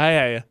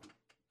got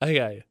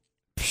you.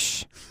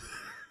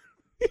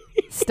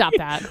 Stop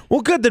that.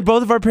 Well, good. Then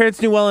both of our parents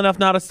knew well enough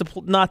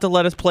not to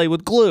let us play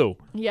with glue.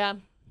 Yeah.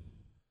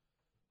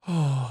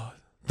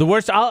 The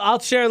worst, I'll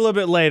share a little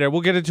bit later.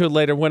 We'll get into it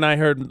later when I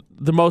heard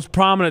the most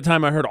prominent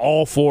time I heard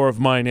all 4 of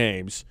my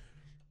names.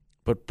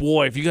 But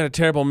boy, if you got a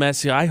terrible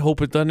mess, I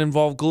hope it doesn't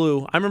involve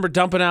glue. I remember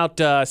dumping out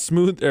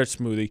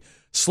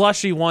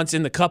slushy once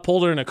in the cup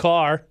holder in a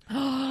car.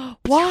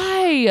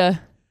 Why?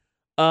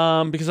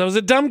 Because I was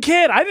a dumb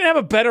kid. I didn't have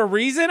a better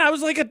reason. I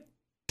was like a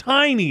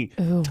tiny.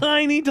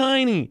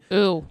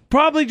 Ooh.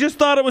 Probably just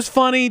thought it was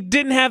funny.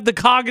 Didn't have the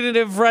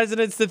cognitive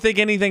resonance to think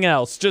anything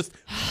else. Just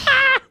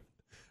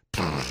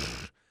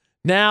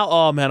now,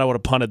 oh man, I would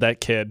have punted that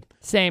kid.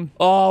 Same.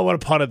 Oh, I would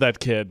have punted that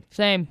kid.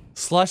 Same.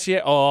 Slushy.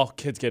 Oh,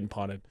 kid's getting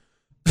punted.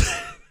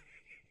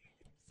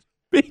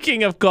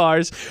 Speaking of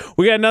cars,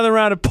 we got another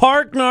round of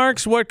Park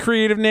Narcs. What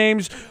creative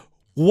names?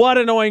 What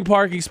annoying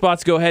parking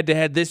spots go head to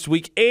head this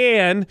week?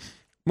 And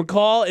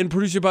McCall and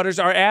producer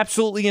Butterz are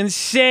absolutely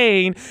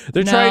insane.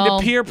 They're trying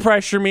to peer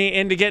pressure me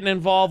into getting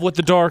involved with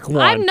the dark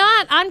one. I'm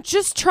not. I'm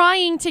just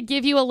trying to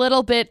give you a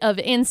little bit of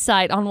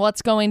insight on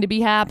what's going to be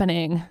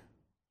happening.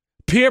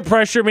 Peer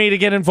pressure me to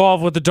get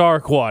involved with the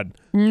dark one.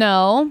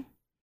 No.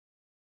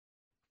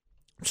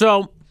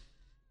 So,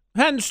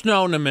 hadn't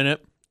snowed in a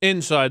minute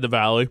inside the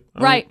valley.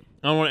 Right.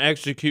 I want to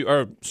execute,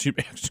 or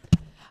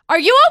Are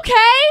you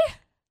okay?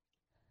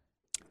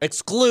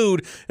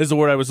 Exclude is the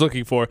word I was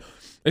looking for.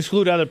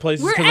 Exclude other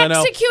places. We're I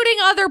know executing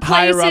other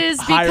places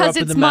because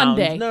it's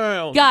Monday.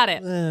 No. Got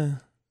it.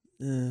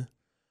 You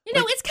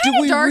know, it's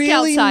kind of dark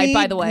outside,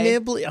 by the way.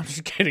 I'm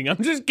just kidding. How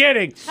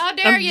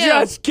dare you?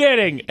 I'm just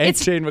kidding.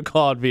 AJ and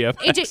McCall at VFX.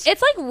 AJ,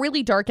 it's like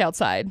really dark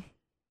outside.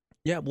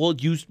 Yeah, well,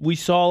 we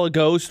saw a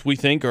ghost, we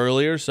think,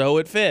 earlier, so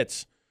it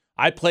fits.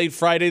 I played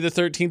Friday the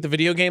 13th, the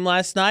video game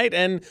last night,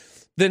 and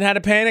then had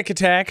a panic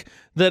attack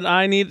that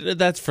I need.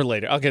 That's for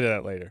later. I'll get to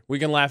that later. We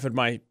can laugh at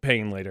my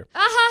pain later.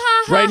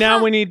 Right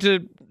now, we need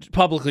to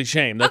publicly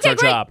shame. That's our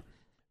job.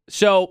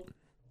 So,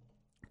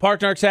 Park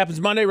Narcs happens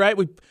Monday, right?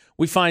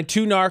 We find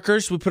 2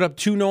 narkers. We put up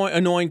 2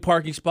 annoying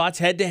parking spots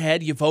head to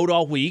head. You vote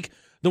all week.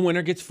 The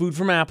winner gets food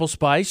from Apple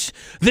Spice.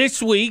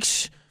 This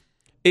week's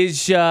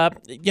is,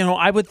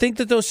 I would think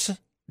that those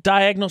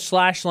diagonal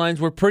slash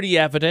lines were pretty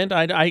evident.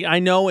 I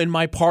know in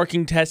my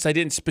parking tests I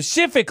didn't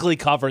specifically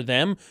cover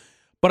them,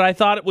 but I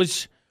thought it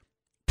was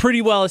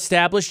pretty well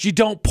established. You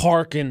don't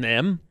park in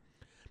them.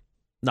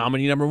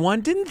 Nominee number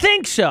 1 didn't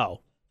think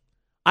so.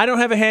 I don't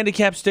have a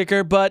handicap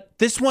sticker, but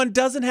this one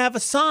doesn't have a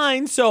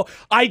sign, so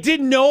I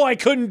didn't know I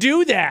couldn't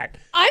do that.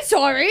 I'm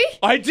sorry.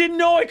 I didn't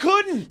know I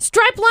couldn't.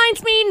 Stripe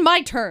lines mean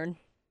my turn.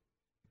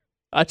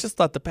 I just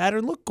thought the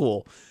pattern looked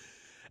cool.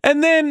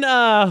 And then,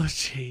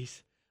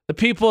 the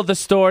people at the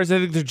stores, I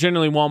think they're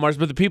generally Walmarts,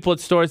 but the people at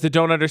stores that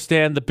don't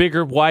understand the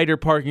bigger, wider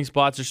parking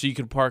spots are so you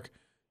can park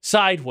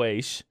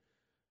sideways,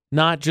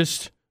 not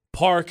just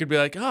park and be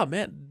like, oh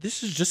man,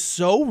 this is just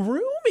so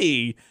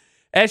roomy.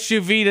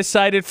 SUV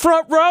decided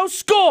front row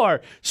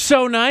score.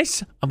 So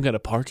nice. I'm going to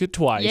park it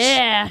twice.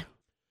 Yeah.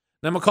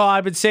 Now, McCall,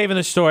 I've been saving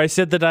the story. I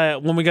said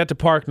that when we got to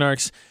Park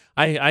Narcs,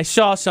 I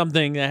saw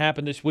something that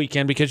happened this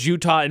weekend because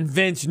Utah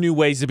invents new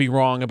ways to be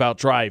wrong about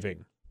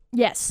driving.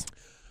 Yes.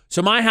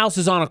 So my house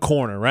is on a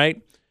corner, right?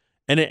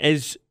 And it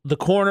is the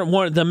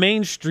corner, the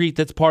main street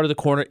that's part of the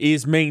corner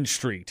is Main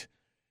Street.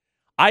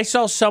 I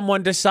saw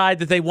someone decide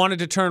that they wanted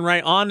to turn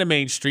right onto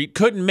Main Street,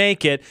 couldn't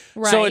make it.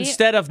 Right. So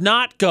instead of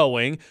not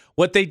going,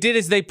 what they did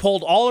is they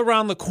pulled all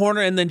around the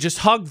corner and then just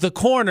hugged the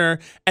corner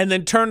and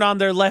then turned on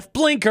their left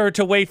blinker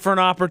to wait for an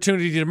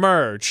opportunity to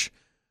merge.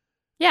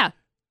 Yeah.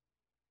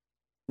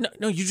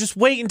 No, you just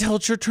wait until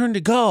it's your turn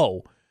to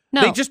go.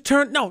 No. They just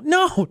turn. No,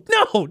 don't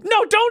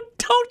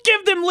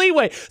give them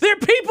leeway. There are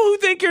people who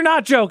think you're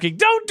not joking.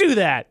 Don't do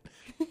that.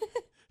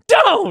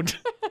 Don't.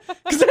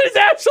 Because that is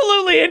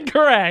absolutely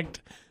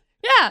incorrect.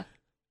 Yeah.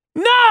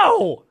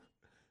 No.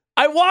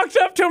 I walked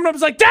up to him and I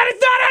was like, that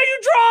is not how you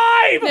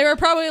drive. They were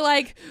probably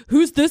like,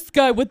 who's this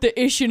guy with the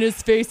ish in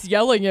his face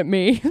yelling at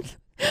me?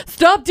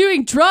 Stop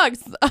doing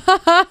drugs.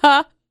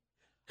 I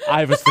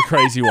was the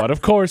crazy one.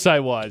 Of course I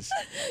was.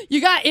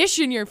 You got ish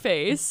in your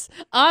face.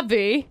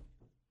 Abby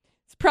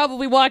is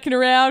probably walking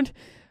around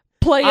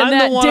playing I'm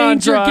that the one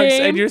danger on drugs,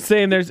 game. and you're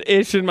saying there's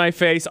ish in my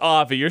face,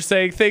 Avi. You're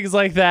saying things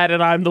like that,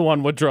 and I'm the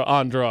one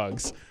on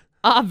drugs.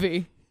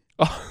 Avi.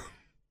 Oh.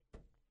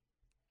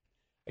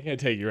 I can't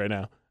take you right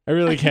now. I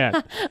really can't.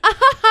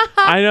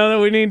 I know that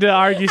we need to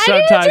argue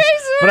sometimes,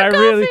 but I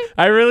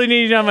really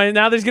need you on my.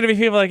 Now there's gonna be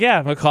people like,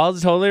 yeah,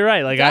 McCall's totally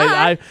right. Like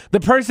I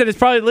the person is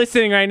probably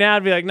listening right now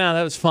and be like, no,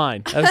 that was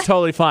fine. That was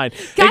totally fine.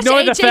 Gosh,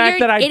 Ignore the AJ, fact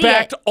you're that I an idiot.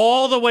 backed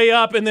all the way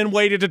up and then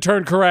waited to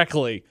turn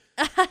correctly.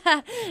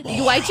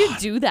 Why'd you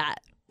do that?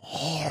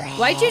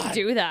 Why'd you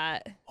do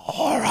that?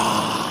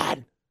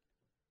 Moron.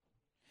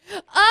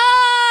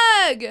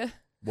 Ugh!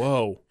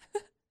 Whoa.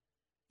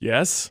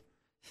 Yes?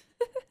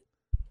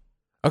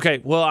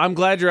 Okay, well, I'm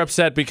glad you're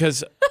upset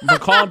because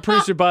McCall and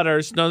producer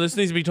Butterz, no, this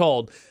needs to be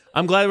told.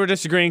 I'm glad we're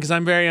disagreeing because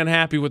I'm very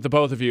unhappy with the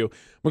both of you.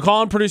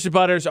 McCall and producer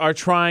Butterz are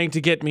trying to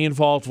get me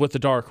involved with the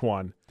Dark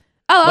One.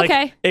 Oh, Like,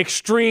 okay.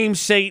 extreme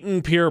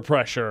Satan peer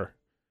pressure.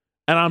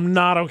 And I'm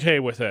not okay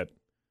with it.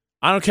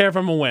 I don't care if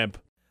I'm a wimp.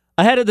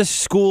 Ahead of the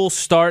school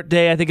start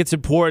day, I think it's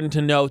important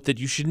to note that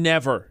you should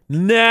never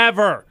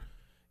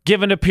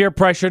give in to peer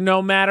pressure,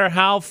 no matter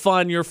how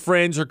fun your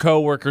friends or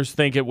coworkers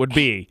think it would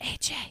be.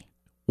 AJ,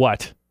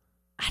 What?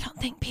 I don't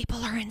think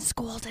people are in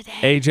school today.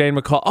 AJ and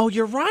McCall. Oh,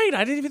 you're right.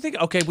 I didn't even think.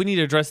 Okay, we need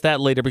to address that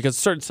later because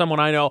someone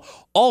I know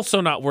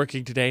also not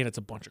working today, and it's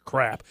a bunch of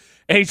crap.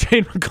 AJ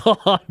and McCall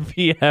on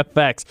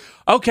VFX.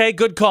 Okay,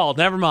 good call.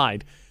 Never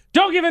mind.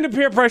 Don't give in to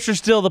peer pressure.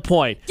 Still the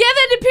point. Give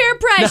in to peer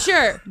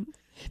pressure.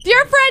 If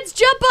your friends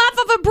jump off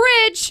of a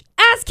bridge,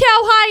 ask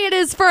how high it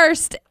is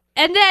first,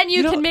 and then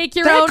you can make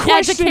your own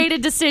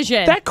educated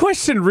decision. That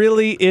question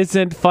really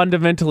isn't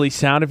fundamentally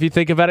sound if you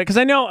think about it. Because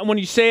I know when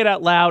you say it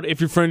out loud,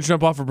 if your friends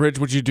jump off a bridge,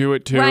 would you do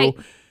it too? Right.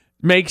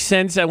 Makes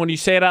sense when you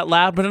say it out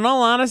loud. But in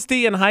all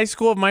honesty, in high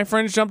school, if my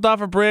friends jumped off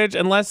a bridge,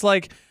 unless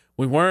like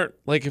we weren't,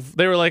 like if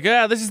they were like,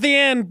 yeah, this is the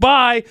end,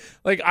 bye.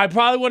 Like I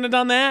probably wouldn't have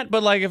done that.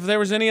 But like if there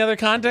was any other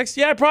context,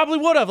 yeah, I probably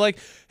would have. Like,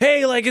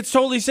 hey, like it's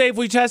totally safe.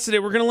 We tested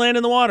it. We're going to land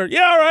in the water.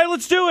 Yeah, all right,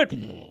 let's do it.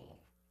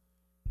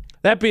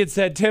 That being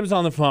said, Tim's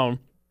on the phone.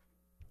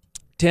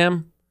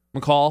 Tim,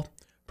 McCall,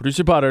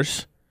 producer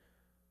Butterz,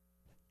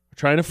 are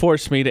trying to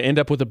force me to end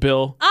up with a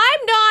bill. I'm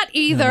not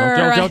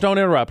either. No, don't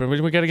interrupt.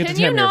 We got to get to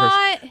Tim here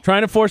first.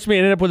 Trying to force me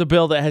to end up with a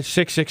bill that has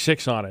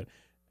 666 on it.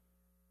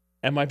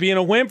 Am I being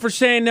a wimp for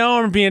saying no,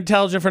 or am I being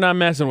intelligent for not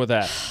messing with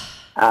that?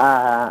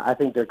 I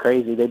think they're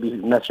crazy. They be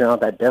messing around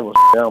with that devil.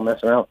 They don't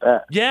mess around with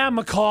that. Yeah,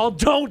 McCall,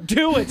 don't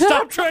do it.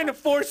 Stop trying to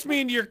force me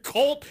into your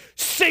cult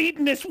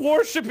Satanist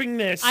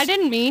worshipingness. I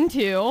didn't mean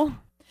to.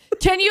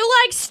 Can you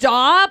like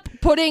stop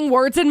putting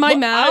words in my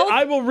mouth?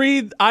 I will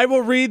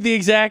read the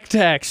exact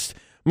text.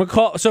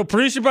 McCall. So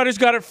producer Butterz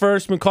got it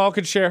first. McCall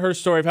could share her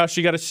story of how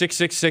she got a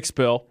 666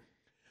 bill.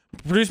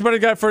 Producer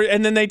Butterz got it first,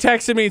 and then they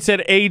texted me and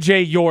said,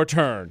 "AJ, your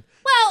turn."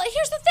 Well,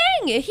 here's the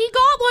thing. He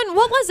got one.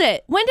 What was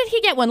it? When did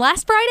he get one?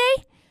 Last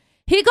Friday?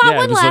 He got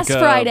one last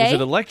Friday. Was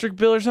it electric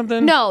bill or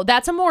something? No,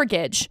 that's a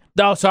mortgage.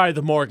 Oh, sorry,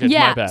 the mortgage.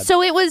 Yeah. My bad.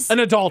 So it was an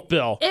adult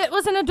bill. It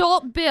was an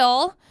adult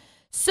bill.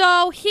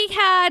 So he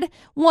had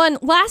one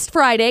last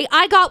Friday.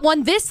 I got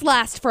one this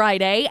last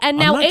Friday, and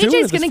now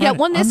AJ's going to get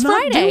one this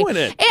Friday. Doing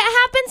it.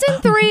 It happens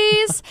in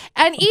threes,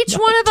 and each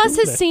one of us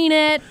has seen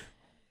it.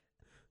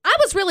 I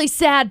was really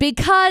sad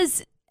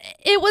because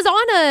it was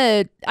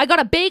I got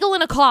a bagel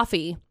and a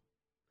coffee.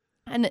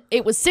 And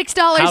it was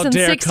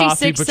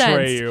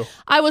 $6.66.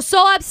 I was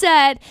so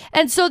upset.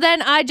 And so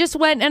then I just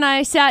went and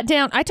I sat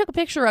down. I took a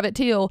picture of it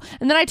too.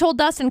 And then I told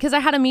Dustin, because I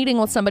had a meeting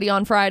with somebody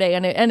on Friday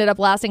and it ended up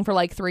lasting for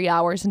like 3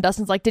 hours. And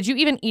Dustin's like, did you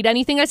even eat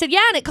anything? I said,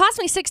 yeah, and it cost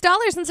me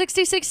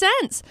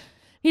 $6.66.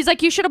 He's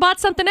like, you should have bought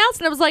something else.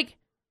 And I was like,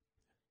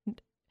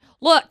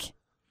 look,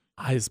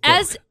 as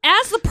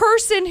the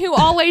person who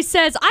always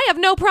says, I have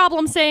no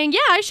problem saying, yeah,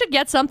 I should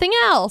get something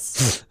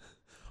else.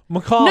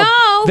 McCall,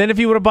 no. Then if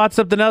you would have bought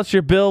something else,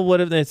 your bill would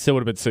have been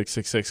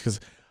 666 because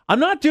I'm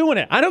not doing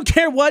it. I don't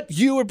care what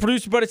you or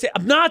producer Butterz say.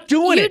 I'm not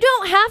doing it. You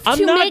don't have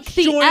to make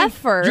the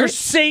effort. Your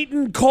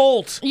Satan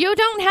cult. You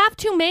don't have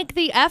to make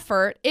the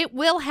effort. It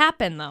will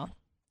happen though.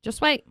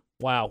 Just wait.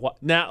 Wow.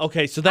 Now,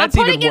 okay, so that's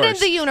even worse. I'm putting it in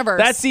the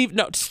universe. That's even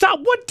no.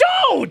 Stop. What?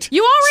 Don't. We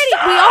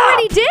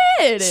already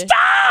did.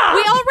 Stop.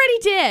 We already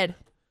did.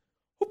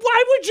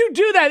 Why would you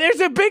do that? There's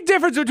a big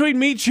difference between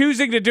me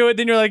choosing to do it,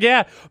 then you're like,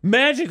 yeah,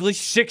 magically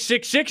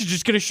 666 is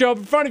just going to show up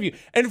in front of you.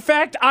 In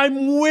fact,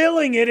 I'm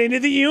willing it into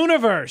the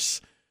universe.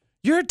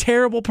 You're a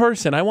terrible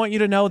person. I want you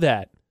to know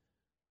that.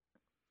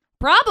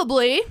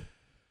 Probably.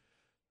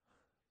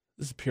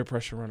 This is peer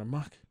pressure run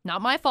amok.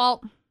 Not my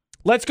fault.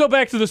 Let's go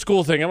back to the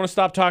school thing. I want to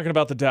stop talking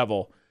about the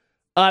devil.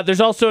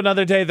 There's also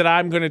another day that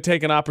I'm going to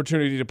take an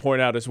opportunity to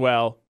point out as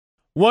well.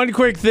 One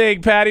quick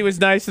thing, Patty was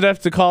nice enough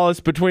to call us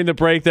between the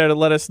break there to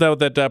let us know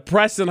that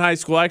Preston High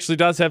School actually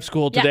does have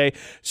school today.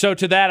 So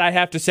to that, I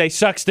have to say,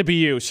 sucks to be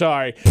you.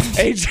 Sorry.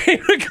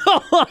 AJ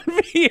McCall on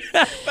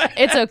VFX.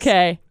 It's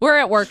okay. We're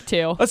at work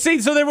too. Let's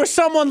see. So there was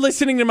someone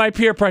listening to my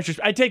peer pressure.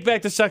 I take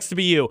back the sucks to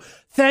be you.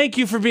 Thank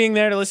you for being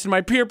there to listen to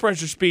my peer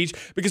pressure speech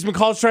because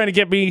McCall's trying to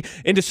get me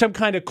into some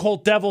kind of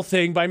cult devil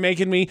thing by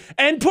making me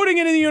and putting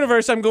it in the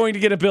universe. I'm going to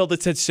get a bill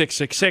that said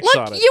 666 Look,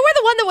 on it. you were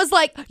the one that was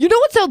like, you know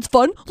what sounds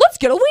fun? Let's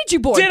get a Ouija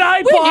board. Did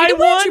I We buy need a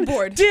one? Ouija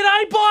board. Did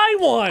I buy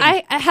one?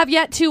 I have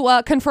yet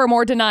to confirm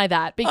or deny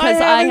that because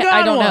I haven't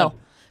I don't got know. one.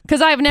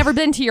 Because I've never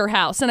been to your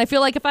house, and I feel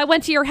like if I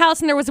went to your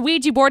house and there was a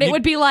Ouija board, it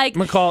would be like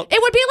McCall. It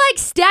would be like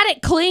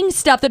static cling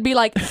stuff that'd be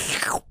like.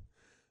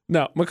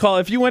 No, McCall,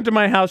 if you went to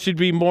my house, you'd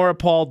be more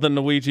appalled than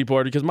the Ouija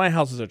board because my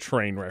house is a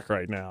train wreck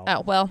right now.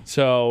 Oh well.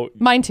 So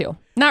Mine too.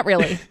 Not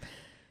really.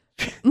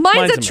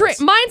 Mine's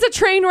a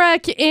train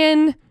wreck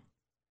in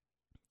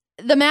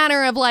the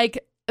manner of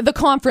like the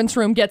conference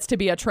room gets to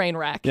be a train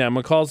wreck. yeah,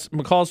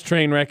 McCall's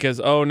train wreck is,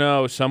 oh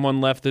no,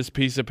 someone left this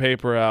piece of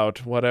paper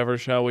out. Whatever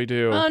shall we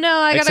do? Oh no,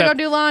 I gotta go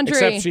do laundry.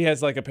 Except she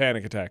has like a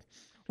panic attack.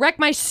 Wreck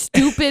my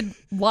stupid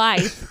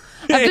life.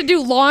 I have to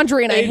do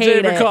laundry and I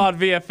hate AJ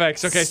McCall it. at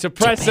VFX. Okay, so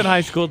Preston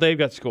High School, they've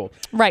got school.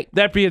 Right.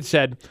 That being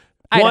said,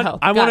 Idaho.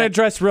 I Got want to it.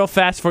 address real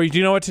fast for you. Do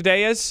you know what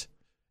today is?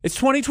 It's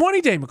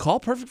 2020 Day,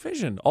 McCall. Perfect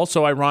vision.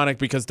 Also ironic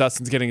because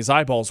Dustin's getting his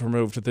eyeballs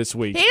removed this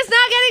week. He's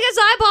not getting his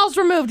eyeballs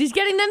removed. He's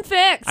getting them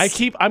fixed.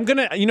 you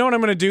know what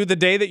I'm going to do the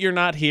day that you're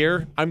not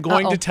here? I'm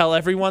going to tell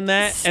everyone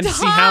that and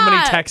see how many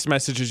Stop. text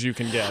messages you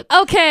can get.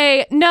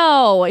 Okay,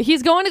 no.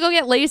 He's going to go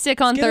get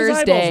LASIK on Get his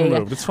Thursday. eyeballs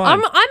removed. It's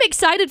fine. I'm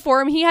excited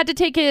for him. He had to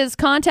take his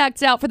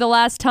contacts out for the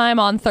last time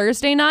on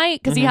Thursday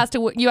night because you have to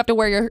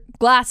wear your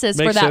glasses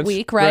for Makes that sense.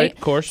 week, right? Of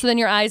course. So then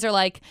your eyes are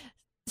like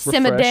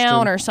simmered Refreshed down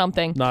and or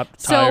something. Not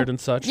tired and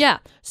such. Yeah.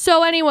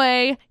 So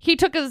anyway, he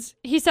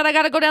said, I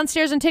got to go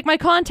downstairs and take my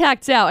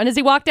contacts out. And as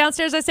he walked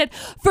downstairs, I said,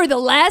 for the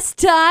last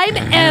time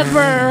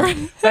ever.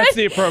 That's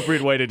the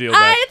appropriate way to deal with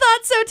that. I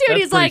thought so too. That's And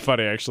he's pretty like,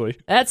 funny, actually.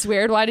 that's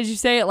weird. Why did you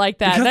say it like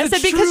that? Because And I it's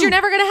said, because true. you're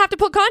never going to have to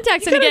put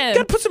contacts in again.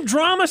 Gotta put some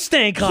drama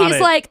stank on it. He's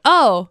like,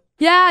 oh,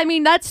 yeah, I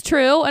mean, that's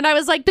true. And I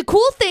was like, the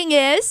cool thing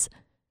is,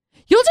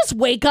 you'll just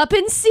wake up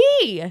and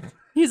see.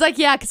 He's like,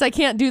 yeah, because I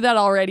can't do that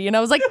already. And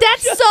I was like,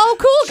 that's so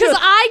cool because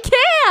I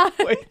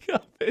can. wake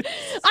up and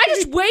I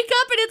just wake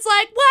up and it's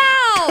like,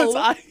 wow.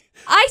 'Cause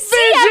I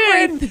see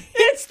Vision! everything.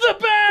 It's the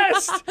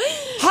best!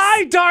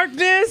 Hi,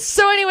 darkness!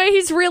 So anyway,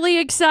 he's really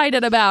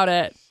excited about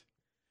it.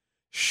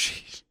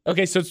 Sheesh.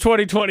 Okay, so it's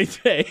 2020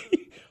 Day.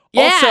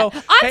 Yeah,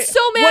 Also, I'm so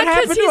what mad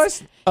happened to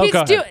because us? Oh,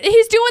 go ahead.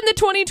 he's doing the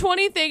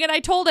 2020 thing, and I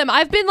told him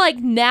I've been like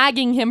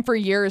nagging him for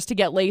years to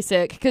get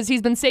LASIK because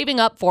he's been saving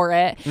up for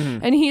it,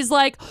 and he's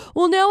like,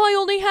 "Well, now I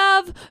only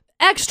have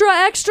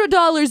extra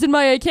dollars in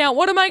my account.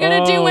 What am I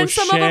gonna do when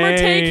some of them are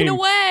taken shame.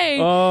 away?"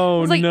 Oh,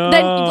 I was like, no.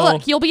 then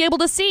look, you'll be able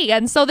to see.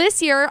 And so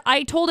this year,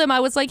 I told him, I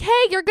was like,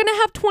 hey, you're gonna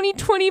have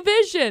 2020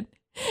 vision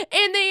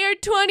in the year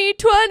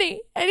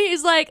 2020, and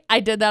he's like, I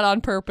did that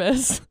on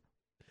purpose.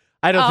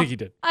 I don't think he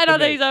did. I don't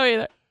Okay. think so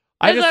either.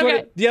 I It's just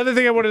okay. the other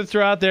thing I wanted to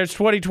throw out there is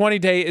 2020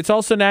 Day. It's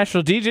also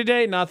National DJ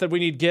Day. Not that we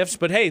need gifts,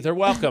 but hey, they're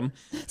welcome.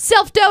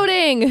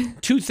 Self-doting.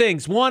 Two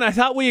things. One, I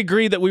thought we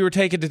agreed that we were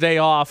taking today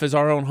off as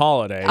our own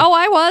holiday. Oh,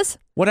 I was.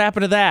 What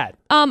happened to that?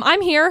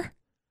 I'm here.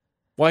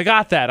 Well, I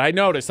got that. I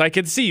noticed. I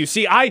can see you.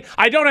 See, I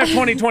don't have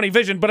 2020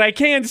 vision, but I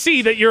can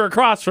see that you're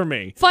across from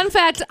me. Fun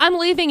fact, I'm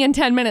leaving in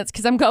 10 minutes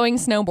because I'm going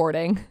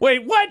snowboarding.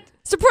 Wait, what?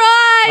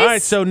 Surprise! All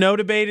right, so no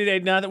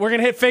debated. Now we're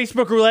gonna hit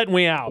Facebook roulette and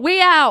we out.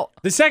 We out.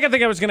 The second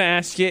thing I was gonna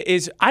ask you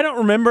is I don't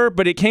remember,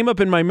 but it came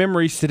up in my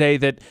memories today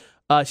that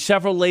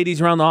several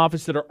ladies around the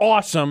office that are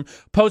awesome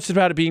posted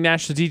about it being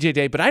National DJ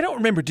Day, but I don't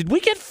remember. Did we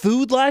get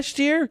food last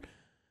year?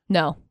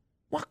 No.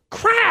 What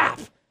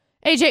crap?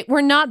 AJ, we're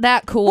not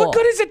that cool. What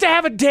good is it to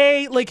have a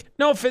day? Like,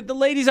 no, if the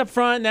ladies up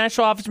front,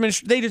 National Office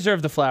Ministry, they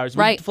deserve the flowers.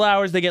 We Right. get the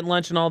flowers, they get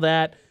lunch and all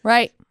that.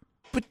 Right.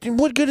 But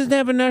what good is it to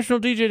have a National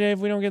DJ Day if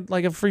we don't get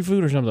like a free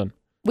food or something?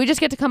 We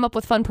just get to come up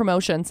with fun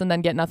promotions and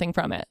then get nothing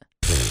from it.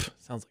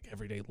 Sounds like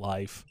everyday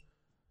life.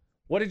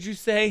 What did you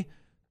say?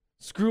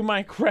 Screw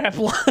my crap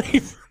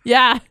life.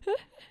 Yeah.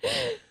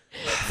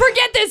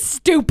 Forget this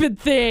stupid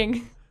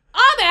thing.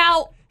 I'm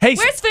out. Hey,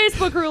 Where's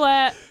Facebook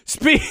roulette?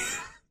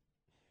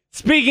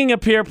 Speaking of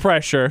peer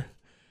pressure,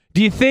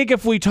 do you think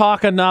if we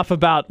talk enough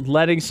about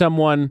letting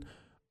someone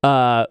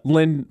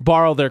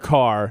borrow their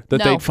car that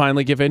No. they'd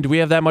finally give in? Do we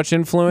have that much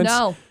influence?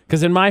 No.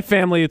 Because in my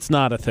family, it's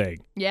not a thing.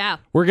 Yeah.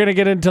 We're going to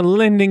get into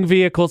lending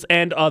vehicles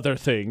and other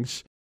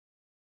things.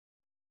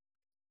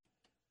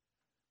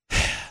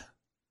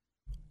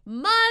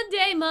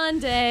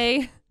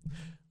 Monday.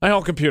 My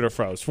whole computer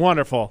froze.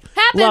 Wonderful.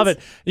 Happens. Love it.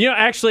 You know,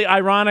 actually,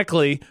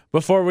 ironically,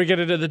 before we get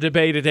into the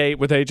debate today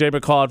with AJ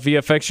McCall at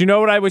VFX, you know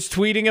what I was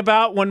tweeting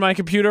about when my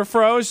computer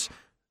froze?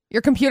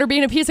 Your computer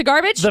being a piece of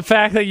garbage? The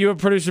fact that you and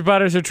producer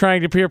Butterz are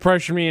trying to peer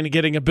pressure me into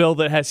getting a bill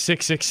that has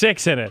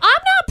 666 in it.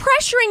 I'm not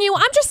pressuring you.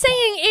 I'm just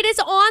saying it is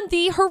on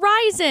the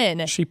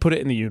horizon. She put it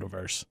in the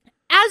universe.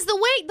 As the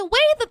way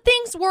that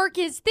things work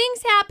is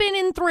things happen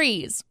in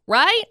threes,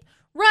 right?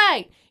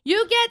 Right.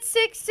 You get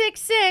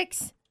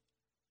 666.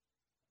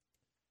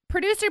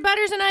 Producer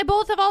Butterz and I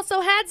both have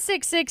also had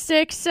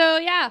 666, so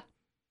yeah.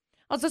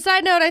 Also,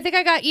 side note, I think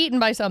I got eaten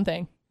by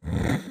something.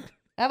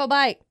 Have a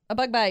bite. A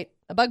bug bite.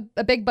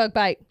 A big bug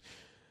bite.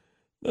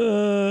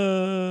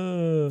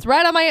 It's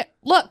right on my,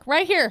 look,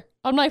 right here,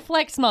 on my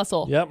flex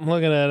muscle. Yep, I'm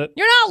looking at it.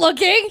 You're not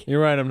looking.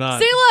 You're right, I'm not.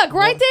 See, look,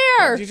 right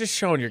there. You're just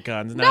showing your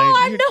guns. No,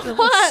 I'm not. You're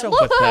so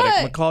Look.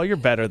 pathetic, McCall. You're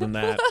better than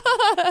that.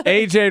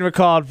 AJ and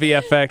McCall at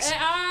VFX. It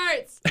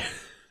hurts.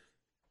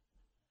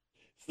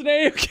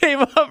 Scenario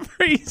came up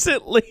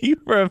recently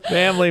for a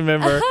family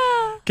member.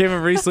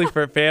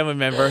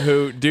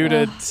 Who, due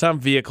to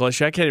some vehicle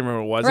issue, I can't even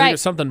remember what it was. I think it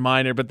was something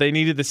minor, but they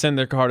needed to send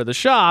their car to the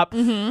shop,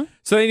 so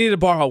they needed to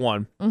borrow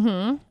one.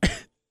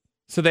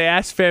 So they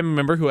asked a family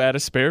member who had a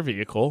spare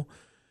vehicle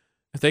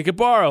if they could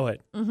borrow it.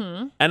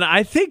 And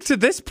I think to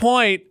this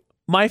point,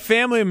 my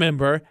family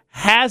member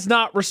has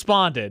not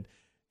responded.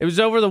 It was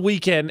over the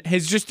weekend,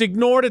 has just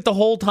ignored it the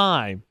whole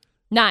time.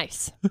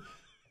 Nice.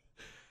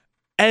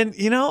 And,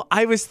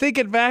 I was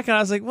thinking back and I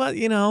was like, well,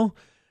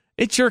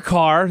 it's your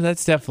car.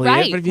 That's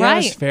definitely it. But if you have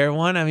a spare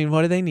one, I mean,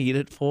 what do they need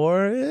it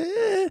for?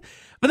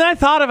 But then I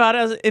thought about it.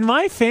 I was, in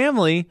my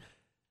family,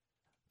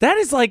 that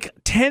is like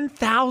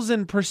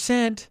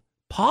 10,000%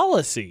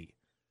 policy.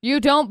 You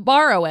don't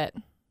borrow it.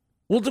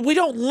 Well, we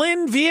don't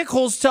lend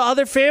vehicles to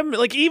other family,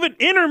 like even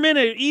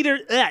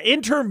intermediate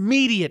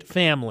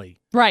family.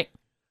 Right.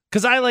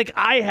 Because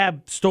I have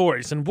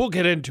stories, and we'll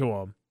get into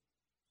them.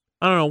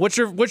 I don't know. What's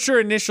your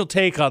initial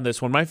take on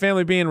this one? My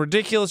family being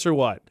ridiculous or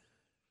what?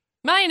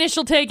 My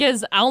initial take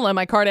is I don't lend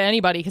my car to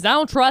anybody because I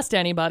don't trust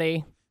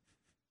anybody.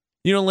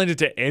 You don't lend it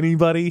to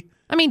anybody?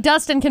 I mean,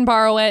 Dustin can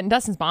borrow it, and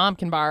Dustin's mom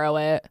can borrow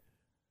it.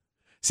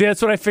 See,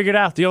 that's what I figured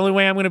out. The only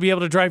way I'm going to be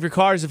able to drive your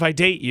car is if I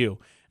date you.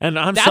 And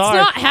I'm That's sorry,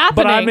 not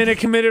happening. but I'm in a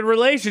committed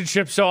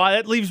relationship, so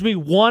that leaves me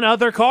one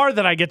other car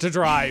that I get to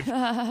drive.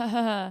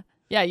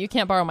 Yeah, you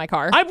can't borrow my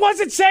car. I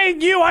wasn't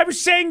saying you. I was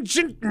saying...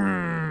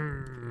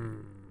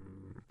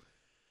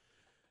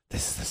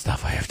 This is the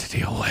stuff I have to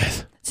deal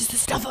with. This is the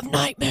stuff of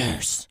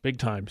nightmares. Big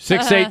time.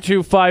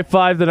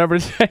 68255, the number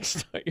to text.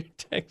 Start your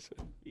text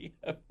with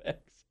VFX.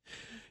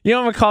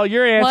 McCall,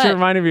 your answer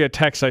reminded me of a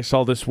text I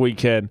saw this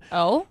weekend.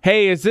 Oh?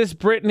 Hey, is this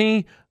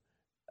Brittany?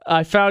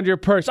 I found your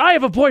purse. I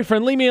have a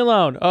boyfriend. Leave me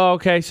alone. Oh,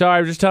 okay. Sorry. I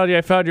was just telling you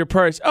I found your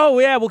purse. Oh,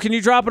 yeah. Well, can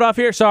you drop it off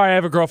here? Sorry, I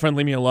have a girlfriend.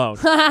 Leave me alone.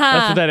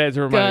 That's what that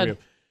answer reminded me of.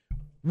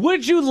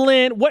 Would you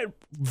lend what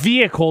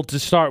vehicle to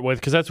start with?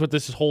 Because that's what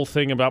this whole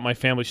thing about my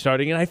family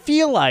starting. And I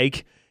feel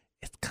like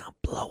it's going to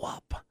blow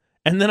up.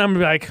 And then I'm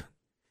like,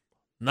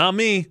 not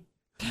me.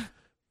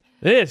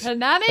 It is.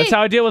 Not me. That's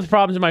how I deal with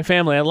problems in my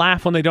family. I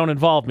laugh when they don't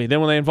involve me. Then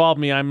when they involve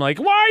me, I'm like,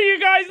 why are you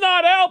guys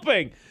not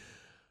helping?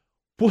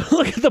 Well,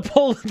 look at the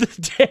poll of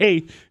the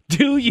day.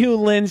 Do you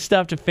lend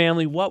stuff to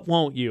family? What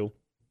won't you?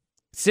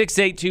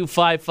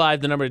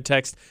 68255, the number to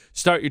text.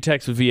 Start your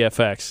text with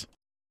VFX.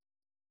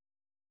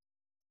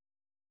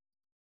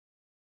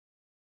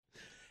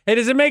 Hey,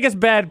 does it make us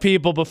bad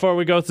people before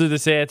we go through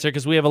this answer?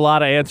 Because we have a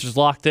lot of answers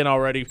locked in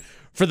already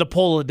for the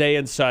poll of the day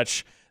and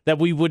such, that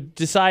we would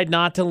decide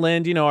not to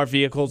lend, our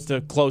vehicles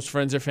to close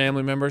friends or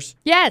family members?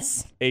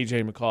 Yes.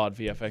 AJ McCall at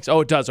VFX.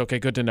 Oh, it does. Okay,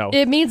 good to know.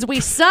 It means we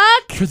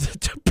suck. For the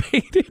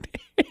debated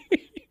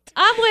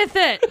I'm with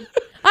it.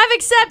 I've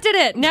accepted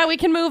it. Now we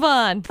can move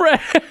on.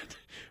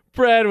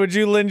 Brad, would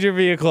you lend your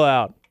vehicle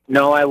out?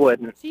 No, I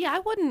wouldn't. See, I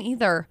wouldn't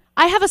either.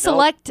 I have a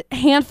select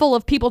handful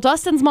of people.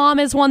 Dustin's mom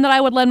is one that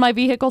I would lend my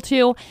vehicle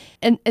to,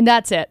 and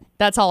that's it.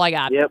 That's all I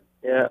got. Yep.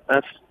 Yeah,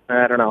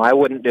 I don't know. I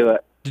wouldn't do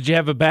it. Did you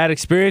have a bad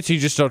experience or you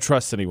just don't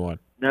trust anyone?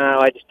 No,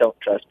 I just don't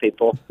trust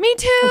people. Me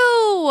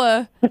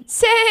too.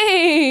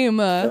 Same.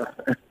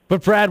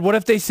 But Brad, what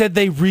if they said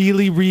they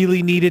really,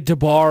 really needed to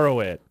borrow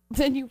it?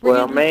 Then you really...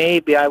 Well,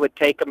 maybe I would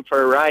take them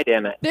for a ride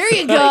in it. There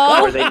you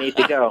go. Where they need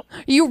to go.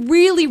 You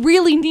really,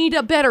 really need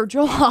a better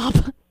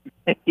job.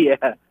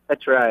 Yeah,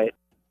 that's right.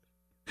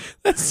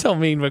 That's so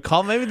mean,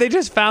 McCall. Maybe they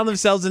just found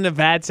themselves in a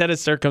bad set of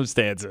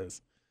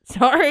circumstances.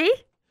 Sorry?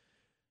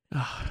 Okay.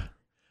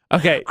 I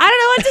don't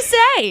know what to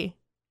say.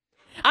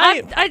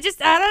 I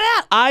don't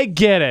know. I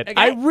get it.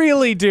 Okay. I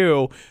really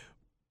do.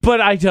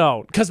 But I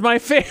don't. Because my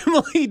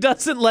family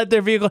doesn't let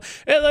their vehicle...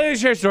 Let me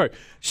share a story.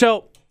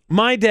 So,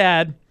 my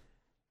dad,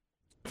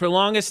 for the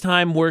longest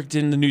time, worked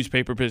in the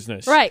newspaper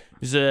business. Right.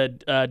 He's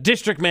a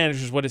district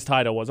manager is what his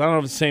title was. I don't know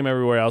if it's the same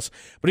everywhere else.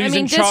 But he was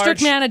in charge...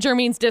 district manager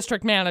means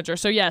district manager.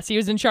 So, yes, he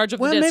was in charge of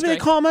the district. Maybe they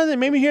call him...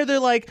 Maybe here they're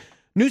like,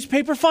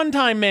 newspaper fun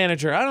time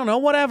manager. I don't know.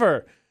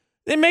 Whatever.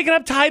 They're making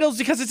up titles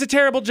because it's a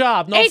terrible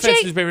job. No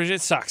offense, newspapers.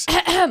 It sucks.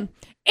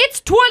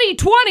 It's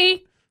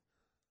 2020.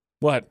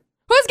 What?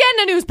 Who's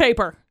getting a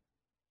newspaper?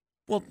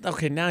 Well,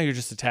 okay, now you're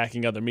just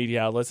attacking other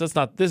media outlets. This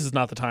is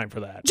not the time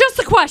for that. Just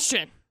a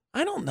question.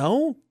 I don't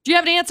know. Do you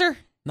have an answer?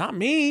 Not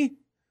me.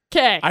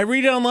 Okay. I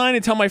read it online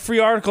until my free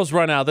articles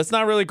run out. That's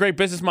not really a great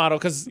business model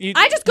because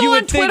I just go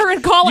on Twitter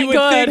and call it good. You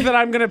would think that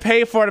I'm going to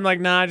pay for it. I'm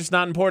like, nah, it's just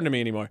not important to me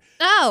anymore.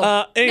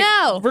 No.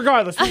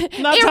 Regardless.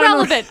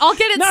 Irrelevant. I'll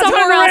get it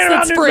somewhere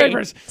else that's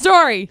free.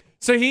 Sorry.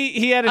 So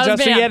he had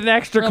an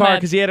extra car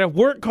because he had a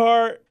work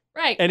car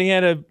and he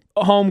had a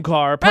home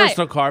car, a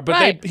personal car,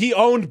 but he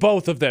owned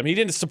both of them. He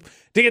didn't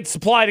get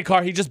supplied a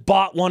car. He just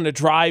bought one to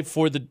drive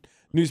for the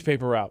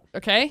newspaper route.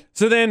 Okay.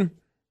 So then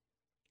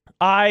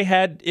I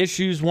had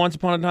issues once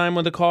upon a time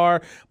with the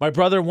car. My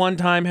brother one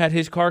time had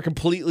his car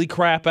completely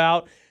crap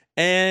out,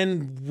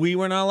 and we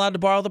were not allowed to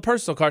borrow the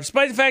personal car,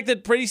 despite the fact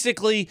that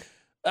basically,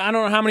 I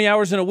don't know how many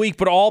hours in a week,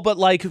 but all but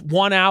like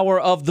 1 hour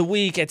of the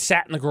week, it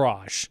sat in the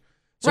garage.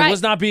 So it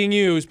was not being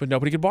used, but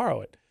nobody could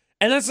borrow it.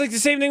 And that's like the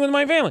same thing with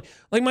my family.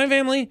 Like my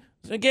family,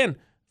 again,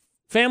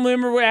 family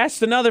member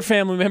asked another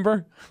family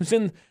member who's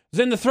in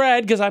the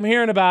thread because I'm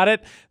hearing about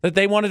it, that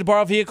they wanted to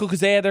borrow a vehicle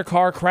because they had their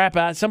car crap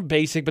out, some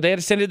basic, but they had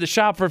to send it to the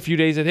shop for a few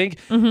days, I think.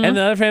 Mm-hmm. And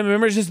the other family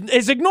member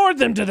has ignored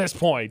them to this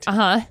point.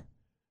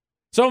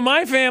 So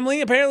my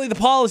family, apparently the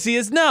policy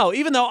is no,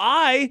 even though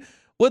I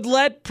would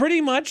let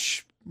pretty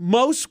much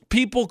most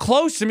people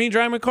close to me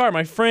drive my car.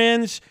 My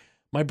friends,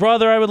 my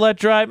brother I would let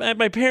drive.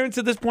 My parents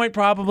at this point,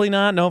 probably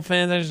not. No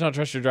offense, I just don't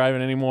trust your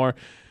driving anymore.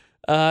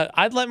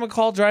 I'd let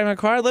McCall drive my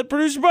car. I'd let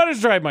producer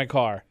Butterz drive my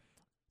car.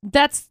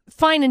 That's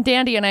fine and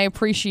dandy, and I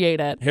appreciate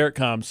it. Here it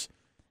comes.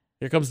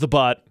 Here comes the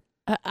butt.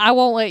 I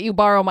won't let you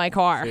borrow my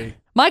car. See?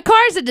 My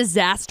car is a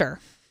disaster.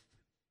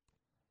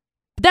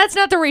 But that's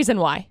not the reason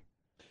why.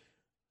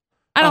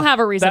 I don't have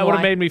a reason why. That would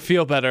have made me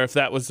feel better if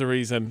that was the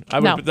reason. I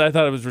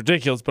thought it was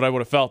ridiculous, but I would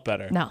have felt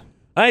better. No.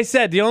 I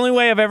said, the only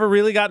way I've ever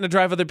really gotten to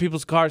drive other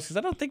people's cars, because I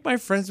don't think my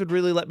friends would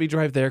really let me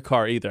drive their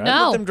car either. No.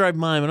 I let them drive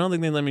mine, but I don't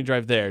think they let me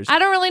drive theirs. I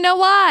don't really know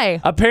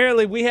why.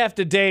 Apparently, we have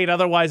to date,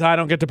 otherwise I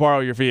don't get to borrow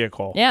your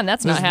vehicle. Yeah, and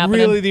that's not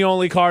happening. Really the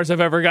only cars I've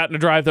ever gotten to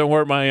drive that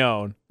weren't my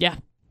own. Yeah,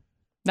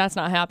 that's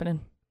not happening.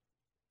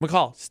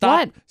 McCall,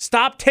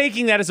 stop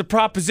taking that as a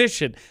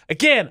proposition.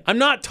 Again, I'm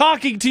not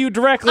talking to you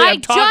directly. I'm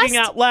talking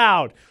out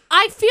loud.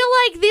 I feel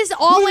like this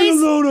always...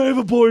 Leave alone, I have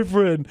a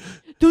boyfriend.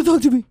 Don't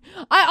talk to me.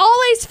 I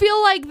always feel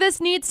like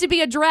this needs to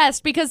be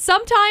addressed because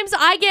sometimes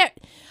I get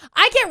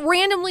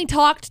randomly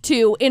talked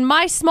to in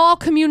my small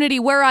community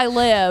where I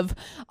live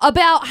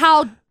about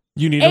how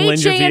you need to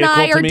lend your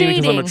vehicle to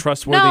me because I'm a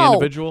trustworthy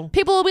individual.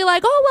 People will be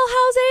like, "Oh, well,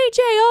 how's AJ?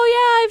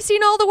 Oh, yeah, I've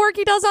seen all the work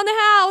he does on the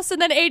house." And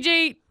then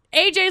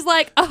AJ's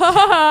like,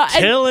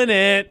 killing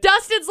it.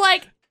 Dustin's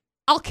like,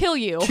 "I'll kill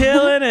you."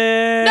 Killing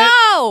it.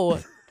 No.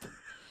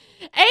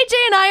 AJ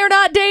and I are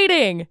not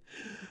dating.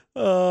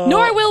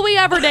 Nor will we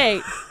ever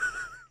date.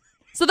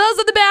 So those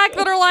in the back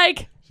that are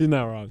like, she's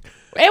not wrong.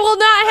 It will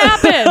not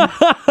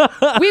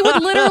happen. We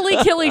would literally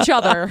kill each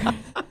other.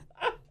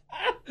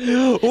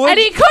 And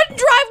he couldn't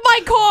drive my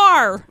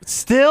car.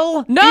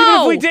 Still? No.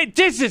 Even if we did,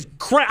 this is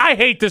I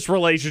hate this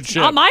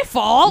relationship. Not my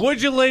fault.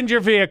 Would you lend your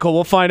vehicle?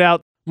 We'll find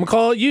out.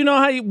 McCall, you know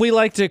how we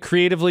like to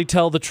creatively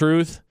tell the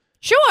truth?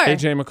 Sure.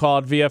 AJ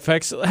McCall at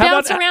VFX.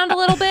 Bounce around a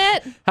little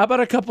bit. How about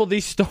a couple of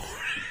these stories?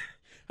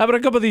 How about a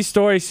couple of these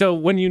stories? So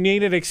when you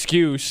need an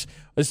excuse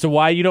as to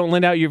why you don't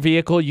lend out your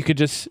vehicle, you could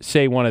just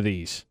say one of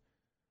these.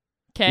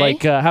 Okay.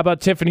 Like, how about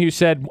Tiffany, who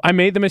said, I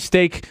made the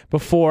mistake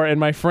before and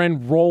my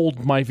friend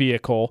rolled my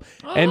vehicle.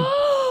 And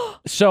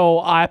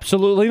so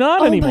absolutely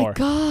not anymore.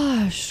 Oh,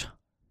 my gosh.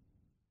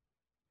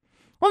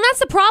 Well, that's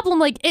the problem.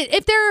 Like,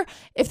 if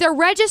they're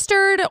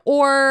registered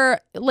or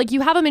like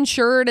you have them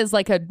insured as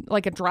like a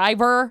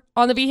driver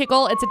on the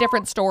vehicle, it's a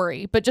different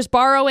story. But just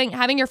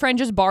having your friend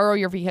just borrow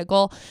your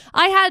vehicle.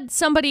 I had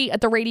somebody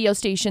at the radio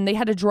station. They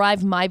had to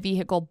drive my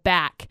vehicle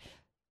back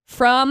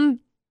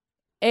from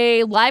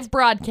a live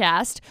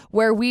broadcast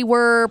where we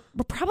were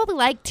probably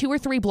like 2 or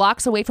 3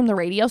 blocks away from the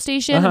radio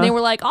station. And they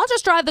were like, I'll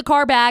just drive the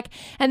car back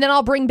and then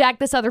I'll bring back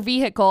this other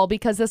vehicle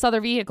because this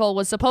other vehicle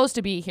was supposed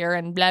to be here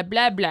and blah,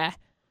 blah, blah.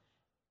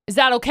 Is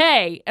that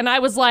okay? And I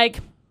was like,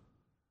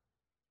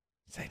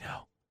 say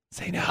no.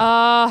 Say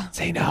no.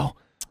 Say no.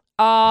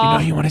 You know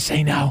you want to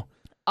say no.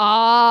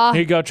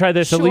 Here you go. Try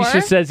this. Sure.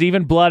 Alicia says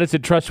even blood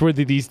isn't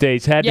trustworthy these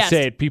days. Had to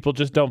say it. People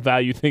just don't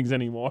value things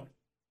anymore.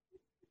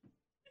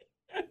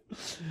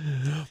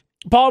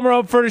 Palmer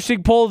Home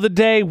Furnishing poll of the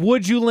day.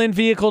 Would you lend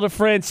vehicle to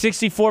friends?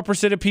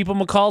 64% of people,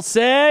 McCall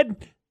said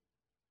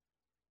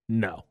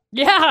no.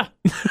 Yeah.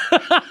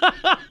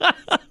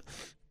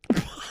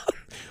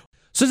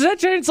 So does that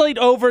translate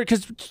over,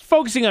 because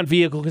focusing on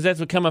vehicle, because that's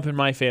what come up in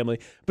my family,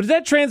 but does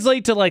that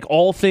translate to like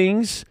all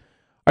things?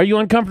 Are you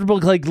uncomfortable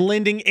like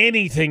lending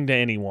anything to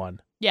anyone?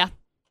 Yeah.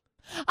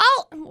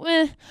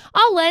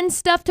 I'll lend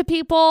stuff to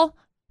people,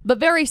 but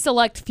very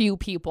select few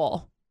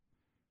people.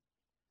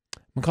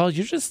 McCall,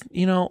 you're just,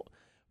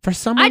 for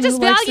someone I just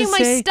who likes value to my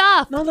say,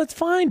 stuff. No, that's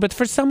fine. But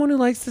for someone who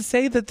likes to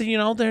say that,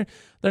 they're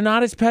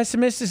not as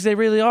pessimistic as they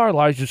really are,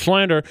 lies and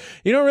slander,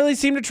 you don't really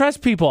seem to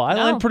trust people. I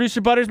lent producer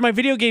Butterz my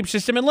video game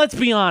system, and let's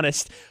be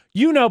honest,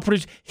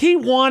 producer, he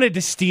wanted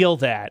to steal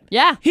that.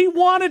 Yeah. He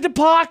wanted to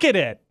pocket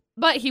it.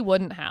 But he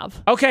wouldn't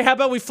have. Okay, how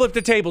about we flip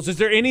the tables? Is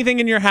there anything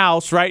in your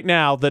house right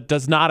now that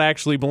does not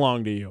actually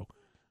belong to you?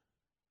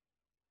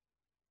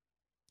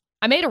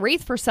 I made a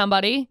wreath for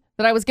somebody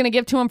that I was going to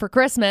give to him for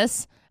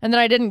Christmas, and then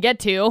I didn't get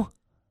to.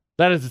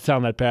 That doesn't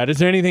sound that bad. Is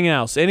there anything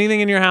else?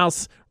 Anything in your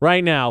house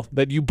right now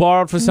that you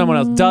borrowed from someone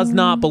else does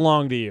not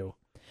belong to you?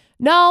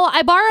 No,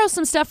 I borrow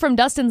some stuff from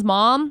Dustin's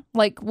mom.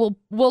 Like,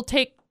 we'll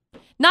take,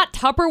 not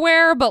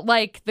Tupperware, but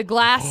like the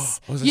glass.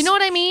 You know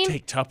what I mean?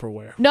 Take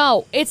Tupperware.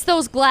 No, it's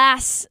those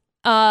glass,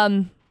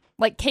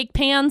 like cake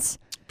pans.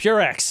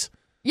 Purex.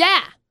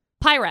 Yeah,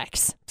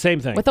 Pyrex. Same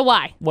thing. With a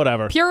Y.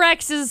 Whatever.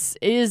 Purex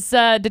is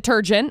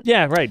detergent.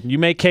 Yeah, right. You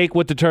make cake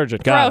with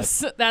detergent.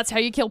 Gross. That's how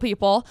you kill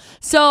people.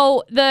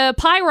 So the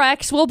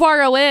Pyrex, we'll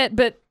borrow it,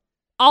 but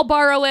I'll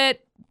borrow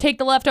it, take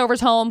the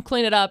leftovers home,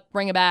 clean it up,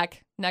 bring it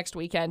back next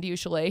weekend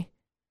usually.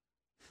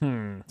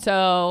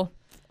 So.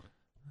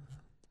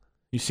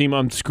 You seem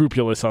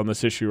unscrupulous on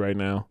this issue right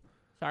now.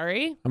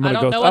 Sorry? I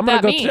don't know what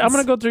that means. I'm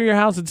going to go through your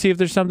house and see if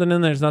there's something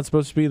in there that's not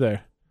supposed to be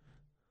there.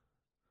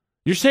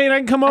 You're saying I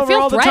can come over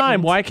all the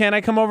time. Why can't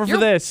I come over for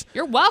this?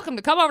 You're welcome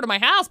to come over to my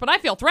house, but I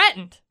feel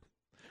threatened.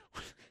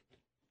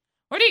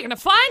 What are you going to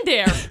find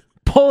there?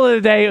 Poll of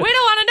the day. We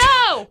don't want to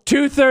know.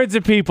 2/3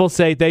 of people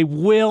say they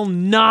will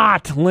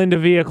not lend a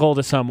vehicle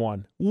to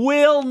someone.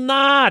 Will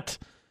not.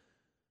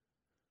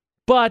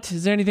 But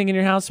is there anything in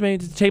your house,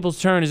 maybe the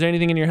table's turn, is there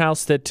anything in your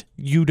house that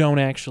you don't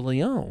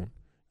actually own?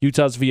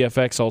 Utah's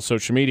VFX, all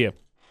social media.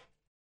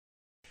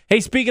 Hey,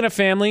 speaking of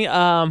family,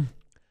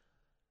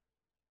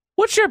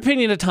 what's your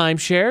opinion of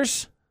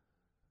timeshares?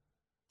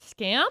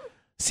 Scam?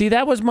 See,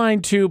 that was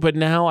mine too, but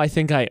now I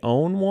think I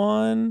own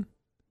one,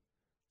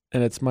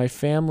 and it's my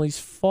family's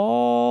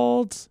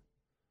fault.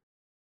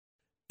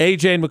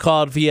 AJ and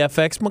McCall at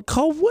VFX.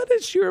 McCall, what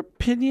is your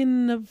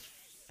opinion of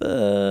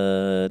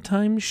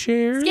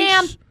timeshares?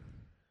 Scam.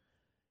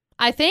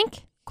 I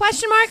think?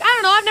 Question mark? I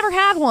don't know. I've never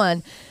had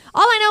one.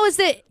 All I know is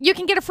that you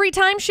can get a free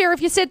timeshare if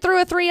you sit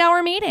through a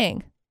 3-hour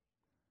meeting.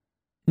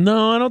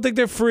 No, I don't think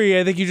they're free.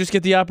 I think you just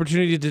get the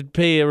opportunity to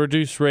pay a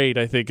reduced rate,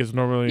 I think, is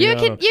normally... You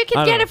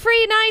can get a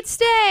free night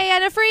stay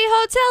and a free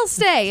hotel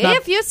stay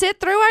if you sit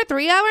through our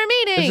 3-hour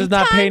meeting. This is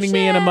not painting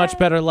me in a much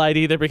better light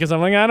either, because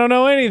I'm like, I don't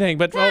know anything.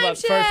 But hold on.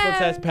 First,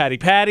 let's ask Patty.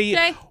 Patty,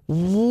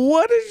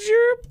 what is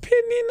your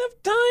opinion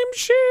of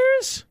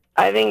timeshares?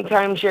 I think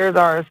timeshares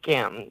are a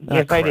scam.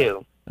 Yes, I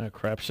do. Oh,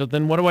 crap. So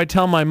then what do I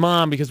tell my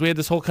mom? Because we had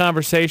this whole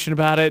conversation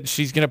about it.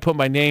 She's going to put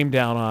my name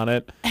down on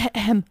it.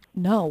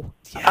 No.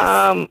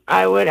 Yes.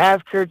 I would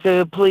ask her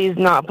to please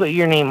not put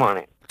your name on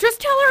it.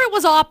 Just tell her it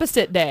was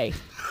opposite day.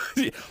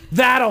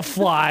 That'll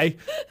fly.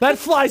 That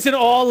flies in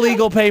all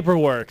legal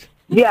paperwork.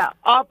 Yeah,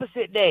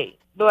 opposite day.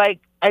 Like,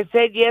 I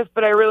said yes,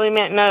 but I really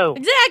meant no.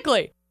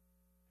 Exactly.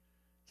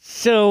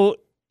 So,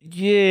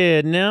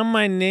 yeah, now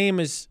my name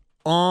is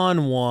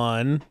on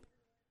one.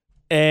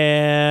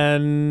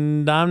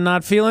 And I'm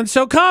not feeling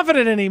so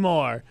confident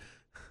anymore.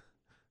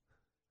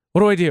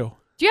 What do I do?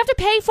 Do you have to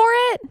pay for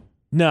it?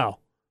 No.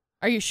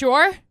 Are you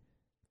sure?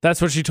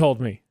 That's what she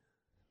told me.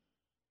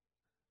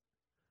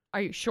 Are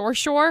you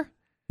sure?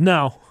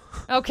 No.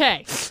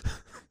 Okay.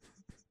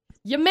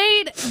 You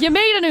made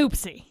an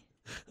oopsie.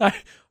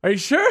 Are you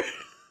sure?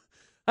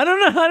 I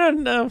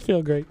don't know. I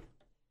feel great.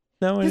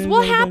 No. Because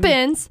what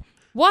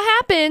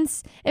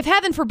happens if,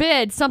 heaven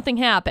forbid, something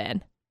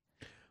happened?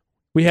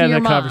 We had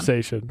that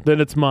conversation. Then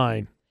it's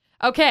mine.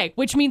 Okay,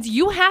 which means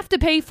you have to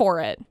pay for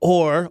it.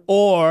 Or,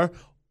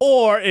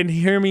 and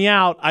hear me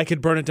out, I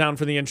could burn it down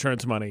for the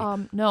insurance money.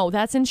 No,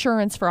 that's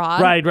insurance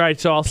fraud. Right.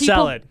 So I'll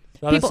sell it.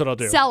 That's what I'll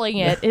do. Selling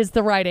it is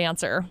the right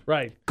answer.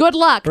 Right. Good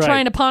luck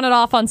trying to pawn it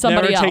off on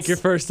somebody else. Never take your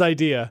first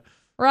idea.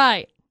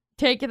 Right.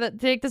 Take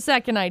the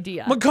second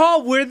idea.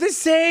 McCall, we're the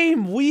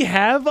same. We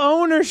have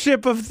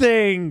ownership of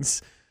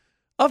things,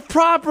 of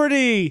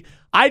property.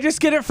 I just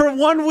get it for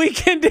 1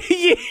 weekend a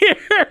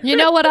year. You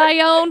know what I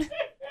own?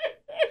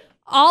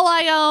 All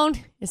I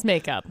own is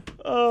makeup.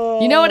 Oh.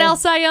 You know what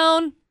else I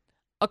own?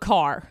 A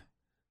car.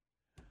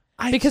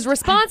 Because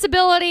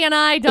responsibility and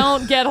I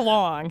don't get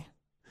along.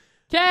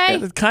 Okay?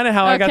 That's kind of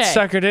how I got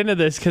suckered into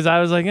this, because I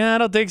was like, I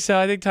don't think so.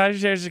 I think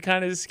timeshares are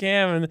kind of a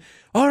scam. And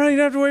no, you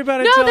don't have to worry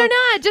about it. No, they're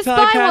not. Just buy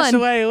I pass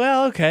one. Away.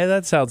 Well, okay,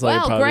 that sounds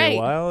like probably great. a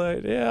while.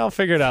 Yeah, I'll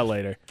figure it out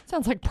later.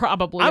 Sounds like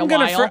probably a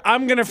while.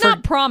 It's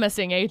not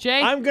promising,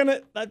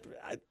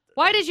 AJ.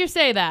 Why did you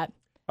say that?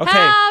 Okay,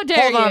 how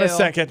dare hold on you? a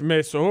second,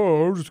 miss.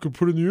 Oh, I'm just going to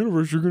put it in the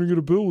universe. You're going to get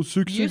a bill with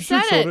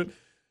 666 on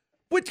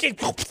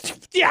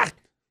it. Yeah.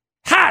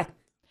 Ha!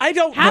 I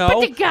don't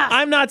know.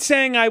 I'm not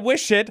saying I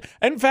wish it.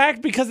 In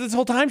fact, because of this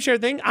whole timeshare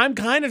thing, I'm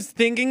kind of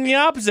thinking the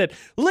opposite.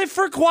 Live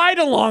for quite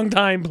a long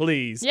time,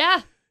 please.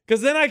 Yeah.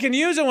 Because then I can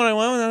use it when I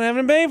want without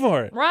having to pay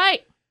for it.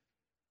 Right.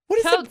 Do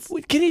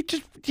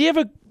you have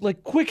a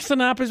quick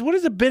synopsis? What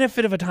is the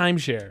benefit of a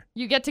timeshare?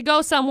 You get to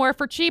go somewhere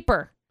for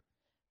cheaper.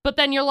 But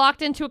then you're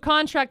locked into a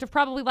contract of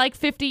probably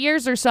 50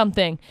 years or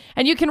something.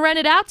 And you can rent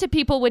it out to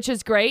people, which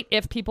is great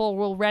if people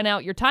will rent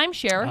out your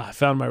timeshare. I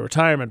found my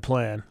retirement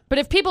plan. But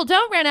if people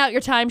don't rent out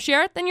your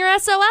timeshare, then you're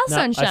SOL,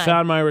 sunshine. I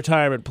found my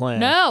retirement plan.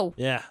 No.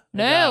 Yeah.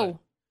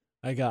 No.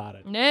 I got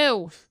it.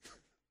 No.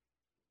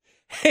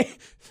 Hey,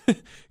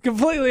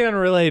 completely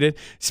unrelated.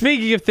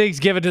 Speaking of things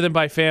given to them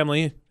by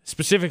family,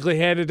 specifically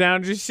handed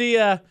down, did you see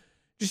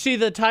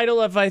the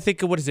title of, I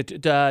think, what is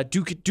it?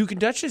 Duke and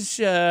Duchess?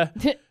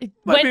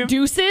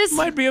 Deuces?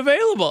 Might be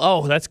available.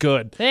 Oh, that's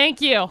good.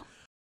 Thank you.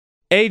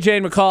 AJ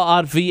and McCall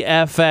on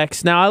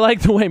VFX. Now, I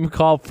like the way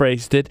McCall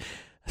phrased it,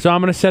 so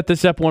I'm going to set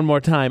this up one more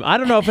time. I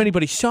don't know if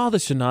anybody saw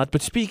this or not,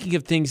 but speaking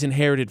of things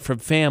inherited from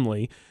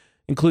family,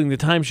 including the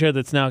timeshare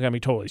that's now got me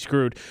totally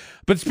screwed,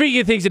 but speaking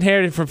of things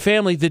inherited from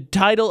family, the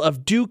title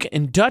of Duke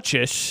and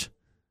Duchess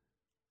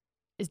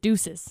is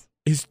Deuces.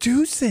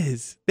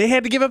 They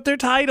had to give up their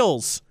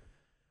titles,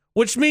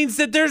 which means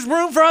that there's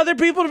room for other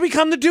people to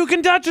become the Duke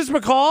and Duchess,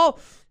 McCall.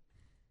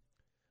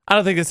 I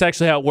don't think that's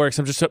actually how it works.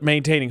 I'm just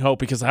maintaining hope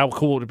because how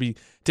cool would it be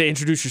to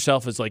introduce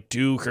yourself as like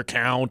Duke or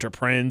Count or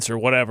Prince or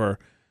whatever.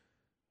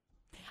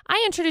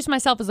 I introduce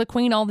myself as a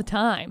queen all the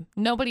time.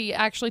 Nobody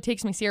actually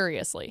takes me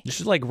seriously. You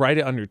should like write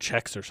it on your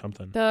checks or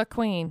something. The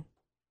queen.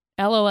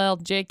 LOL,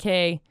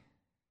 JK.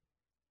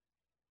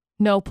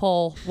 No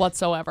pull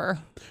whatsoever.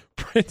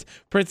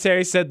 Prince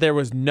Harry said there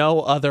was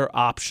no other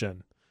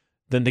option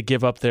than to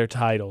give up their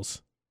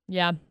titles.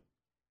 Yeah.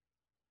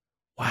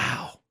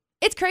 Wow.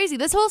 It's crazy.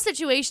 This whole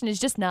situation is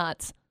just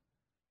nuts.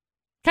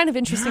 Kind of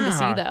interesting to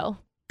see, though.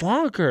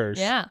 Bonkers.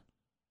 Yeah.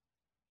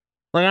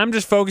 Like, I'm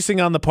just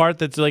focusing on the part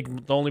that's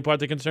like the only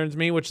part that concerns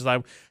me, which is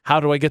like, how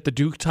do I get the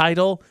Duke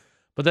title?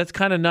 But that's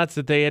kind of nuts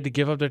that they had to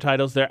give up their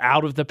titles. They're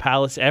out of the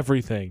palace,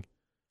 everything.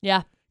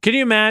 Yeah. Can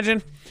you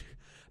imagine?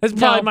 That's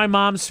probably my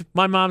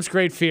mom's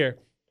great fear.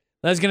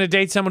 I was going to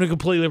date someone who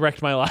completely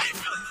wrecked my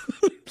life.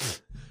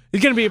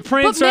 He's going to be a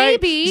prince, but maybe,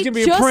 right? He's going to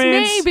be just a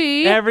prince,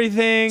 maybe,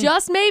 everything.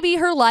 Just maybe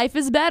her life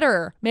is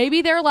better.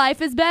 Maybe their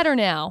life is better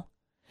now.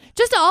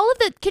 Just all of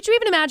the, could you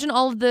even imagine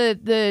all of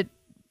the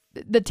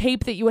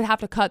tape that you would have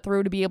to cut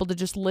through to be able to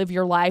just live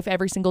your life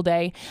every single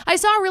day? I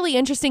saw a really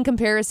interesting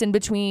comparison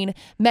between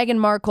Meghan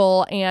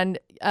Markle and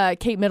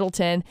Kate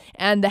Middleton,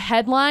 and the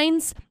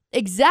headlines,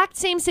 exact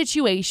same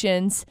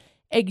situations,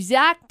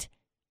 exact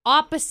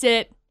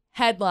opposite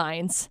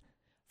headlines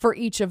for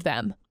each of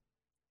them.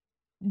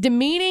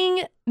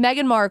 Demeaning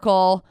Meghan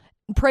Markle,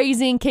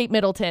 praising Kate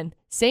Middleton.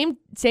 Same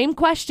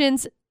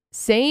questions,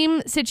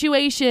 same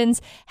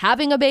situations,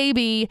 having a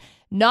baby,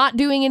 not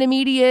doing an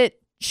immediate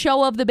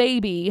show of the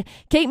baby.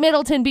 Kate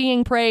Middleton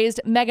being praised,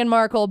 Meghan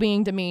Markle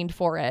being demeaned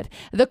for it.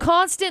 The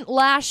constant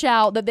lash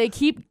out that they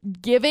keep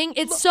giving,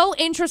 it's so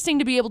interesting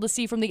to be able to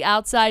see from the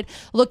outside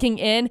looking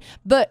in,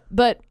 but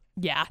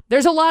yeah,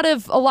 there's a lot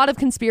of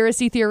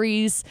conspiracy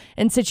theories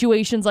and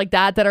situations like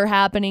that are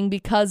happening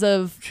because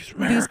of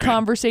these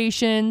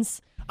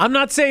conversations. I'm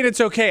not saying it's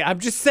okay. I'm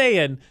just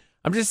saying,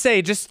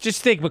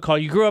 just think,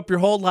 McCall, you grew up your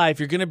whole life.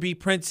 You're going to be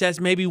princess,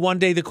 maybe one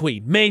day the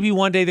queen.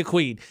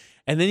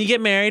 And then you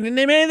get married, and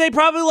they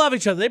probably love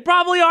each other. They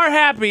probably are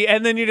happy.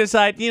 And then you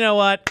decide, you know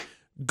what?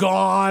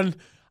 Gone.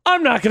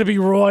 I'm not going to be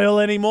royal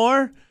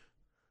anymore.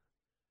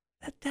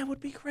 That would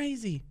be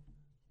crazy.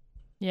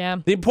 Yeah.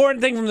 The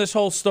important thing from this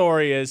whole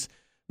story is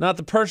not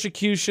the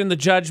persecution, the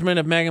judgment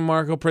of Meghan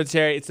Markle, Prince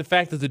Harry. It's the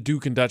fact that the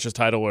Duke and Duchess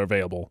title were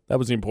available. That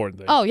was the important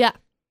thing. Oh, yeah.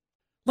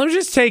 Let me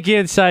just take you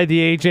inside the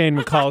AJ and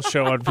McCall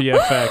show on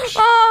VFX.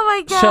 Oh,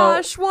 my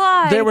gosh. So,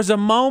 why? There was a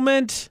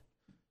moment,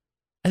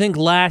 I think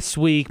last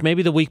week,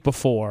 maybe the week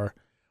before,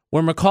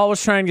 where McCall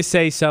was trying to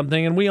say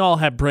something, and we all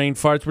have brain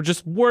farts where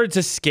just words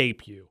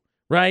escape you,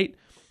 right?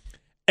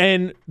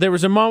 And there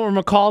was a moment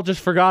where McCall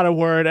just forgot a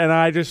word, and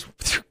I just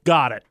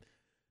got it.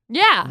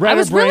 Yeah, I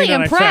was really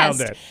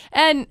impressed.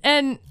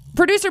 And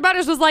producer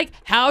Butterz was like,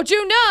 "How'd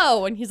you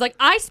know?" And he's like,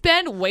 "I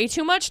spend way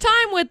too much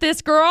time with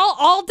this girl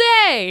all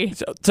day."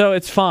 So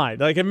it's fine.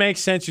 Like, it makes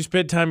sense. You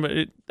spend time.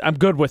 I'm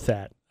good with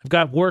that. I've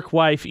got work,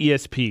 wife,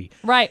 ESP.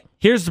 Right.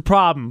 Here's the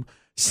problem.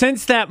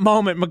 Since that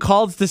moment,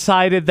 McCall's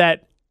decided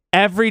that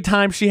every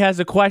time she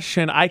has a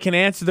question, I can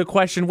answer the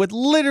question with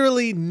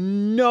literally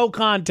no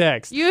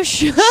context. You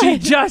should. She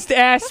just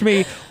asked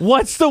me,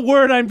 what's the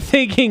word I'm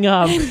thinking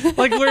of?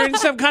 Like we're in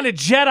some kind of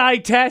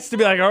Jedi test to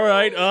be like, all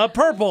right,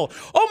 purple.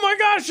 Oh my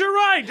gosh, you're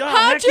right. Oh,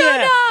 how'd you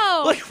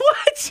know? Like,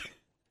 what?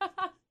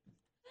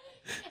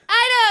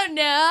 I don't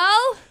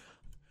know.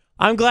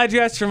 I'm glad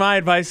you asked for my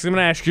advice. I'm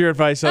going to ask your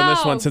advice on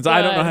this one since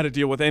I don't know how to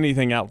deal with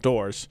anything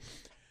outdoors.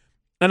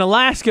 An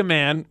Alaska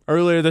man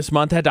earlier this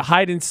month had to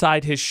hide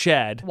inside his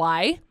shed.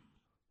 Why?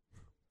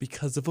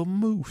 Because of a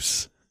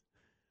moose.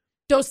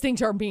 Those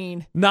things are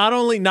mean. Not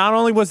only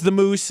was the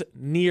moose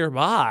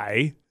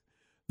nearby,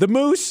 the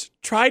moose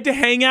tried to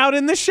hang out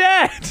in the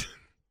shed.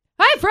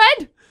 Hi,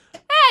 Fred.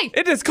 Hey.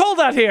 It is cold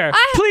out here.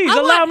 Please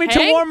allow me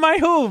to warm my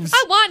hooves.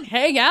 I want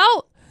hang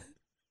out.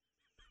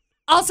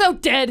 Also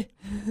dead.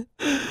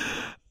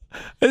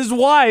 His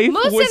wife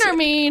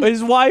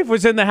His wife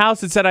was in the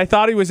house and said, I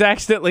thought he was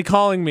accidentally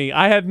calling me.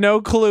 I had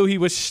no clue he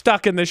was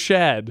stuck in the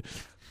shed.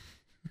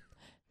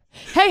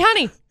 Hey,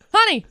 honey,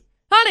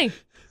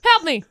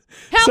 help me.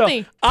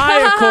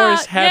 I, of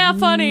course, have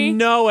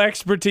no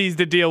expertise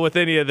to deal with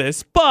any of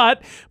this,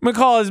 but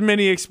McCall has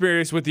many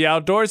experience with the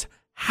outdoors.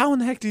 How in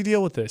the heck do you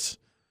deal with this?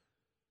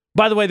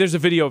 By the way, there's a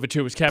video of it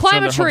too. It was captured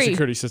Climb on a their home tree.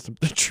 security system.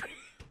 The tree.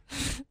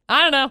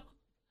 I don't know.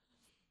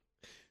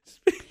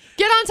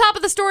 Get on top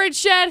of the storage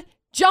shed,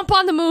 jump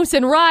on the moose,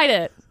 and ride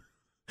it.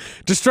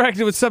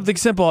 Distracted with something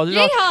simple.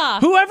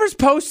 Yeehaw! Whoever's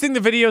posting the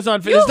videos on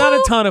there's not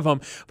a ton of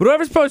them, but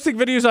whoever's posting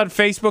videos on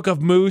Facebook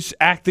of moose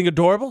acting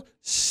adorable,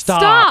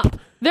 stop.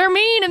 They're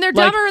mean and they're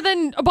dumber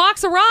than a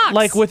box of rocks.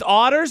 Like with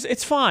otters,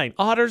 it's fine.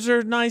 Otters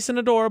are nice and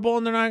adorable,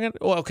 and they're not gonna.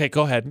 Well, okay,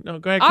 go ahead. No,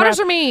 go ahead. Otters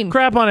are mean.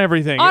 Crap on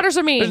everything. Otters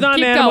are mean. There's not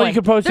Keep an animal going. you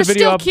can post They're a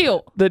video still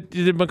of cute. that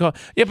you didn't call.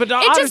 Yeah, but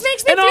otters, just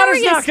makes me an otter's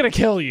furious. not gonna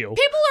kill you.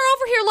 People are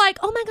over here like,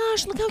 oh my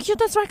gosh, look how cute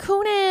this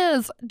raccoon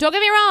is. Don't get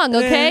me wrong,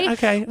 okay?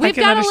 Okay, I We've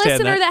can got a understand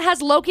listener that. that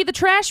has Loki the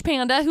trash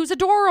panda who's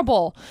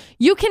adorable.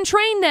 You can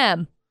train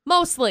them,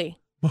 mostly.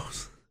 Look,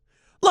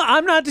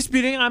 I'm not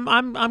disputing.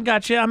 I'm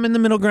gotcha. I'm in the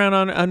middle ground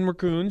on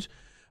raccoons.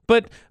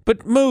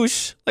 But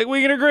moose, like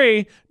we can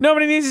agree,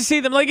 nobody needs to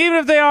see them. Like even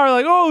if they are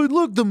like, oh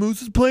look, the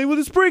moose is playing with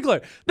a sprinkler.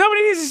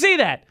 Nobody needs to see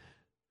that.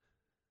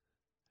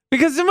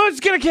 Because the moose is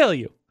gonna kill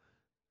you.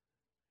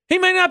 He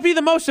may not be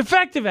the most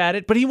effective at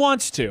it, but he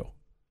wants to.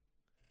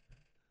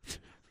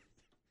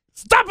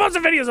 Stop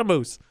posting videos of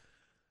moose.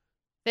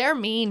 They're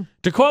mean.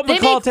 To quote They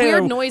McCall make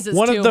Taylor, weird noises,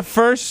 one too. of the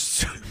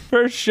first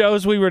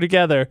shows we were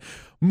together,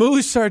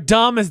 moose are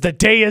dumb as the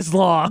day is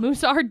long.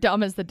 Moose are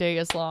dumb as the day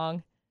is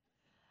long.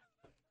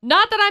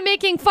 Not that I'm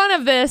making fun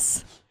of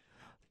this,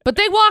 but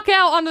they walk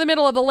out onto the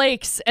middle of the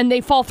lakes and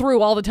they fall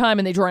through all the time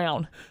and they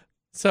drown.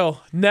 So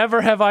never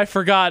have I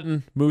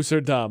forgotten moose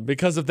are dumb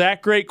because of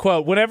that great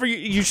quote. Whenever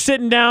you're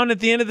sitting down at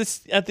the end of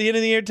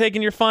the year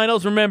taking your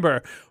finals,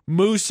 remember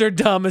moose are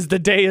dumb as the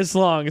day is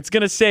long. It's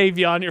gonna save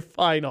you on your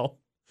final.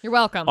 You're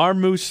welcome. Are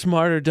moose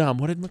smart or dumb?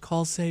 What did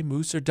McCall say?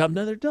 Moose are dumb?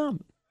 No, they're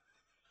dumb.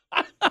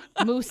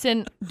 Moose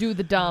and do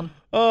the dumb.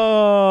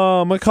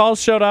 Oh,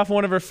 McCall showed off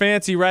one of her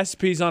fancy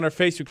recipes on her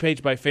Facebook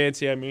page. By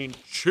fancy, I mean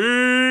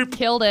cheap.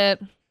 Killed it.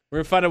 We're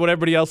going to find out what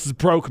everybody else's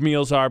broke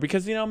meals are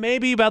because,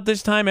 maybe about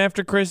this time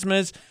after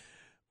Christmas,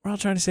 we're all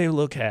trying to save a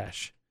little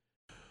cash.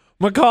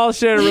 McCall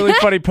shared a really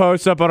funny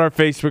post up on our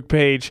Facebook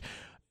page.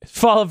 I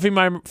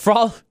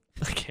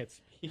can't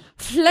speak.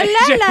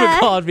 AJ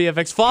McCall at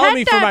VFX. Follow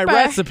me for my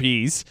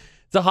recipes.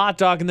 It's a hot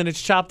dog, and then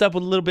it's chopped up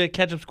with a little bit of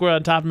ketchup square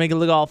on top to make it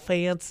look all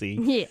fancy.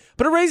 Yeah.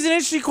 But it raises an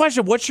interesting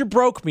question. What's your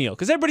broke meal?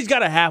 Because everybody's got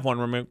to have one,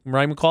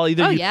 right, McCall?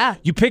 Either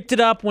you picked it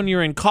up when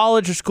you're in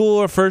college or school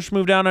or first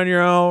moved out on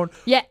your own.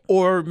 Yeah.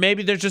 Or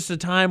maybe there's just a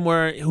time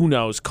where, who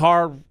knows,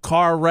 car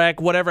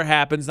wreck, whatever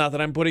happens. Not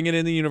that I'm putting it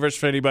in the universe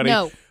for anybody.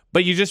 No.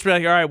 But you just be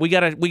like, all right, we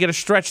gotta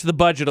stretch the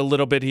budget a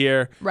little bit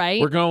here. Right.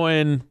 We're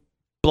going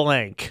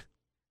blank.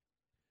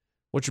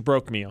 What's your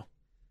broke meal?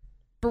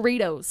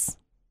 Burritos.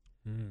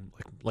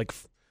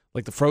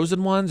 Like the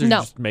frozen ones, or No.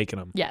 you're just making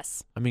them?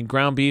 Yes. I mean,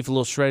 ground beef, a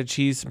little shredded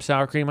cheese, some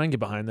sour cream. I can get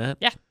behind that.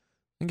 Yeah. I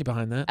can get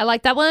behind that. I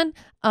like that one.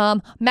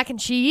 Mac and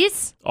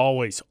cheese.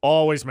 Always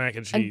mac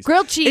and cheese. And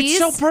grilled cheese. It's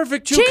so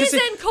perfect too. Cheese 'cause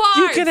and carbs.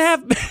 You can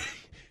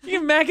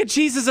have mac and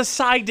cheese as a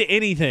side to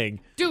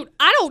anything. Dude,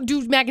 I don't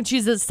do mac and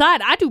cheese as a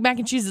side. I do mac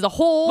and cheese as a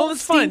whole. Well,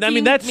 that's fine. I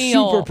mean, that's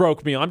meal. super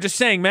broke meal. I'm just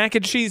saying, mac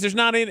and cheese. There's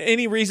not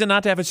any reason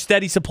not to have a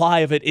steady supply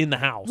of it in the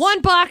house.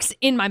 One box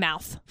in my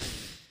mouth.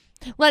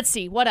 Let's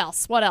see. What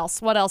else? What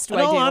else do I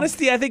do? In all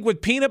honesty, I think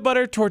with peanut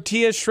butter,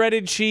 tortillas,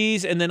 shredded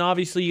cheese, and then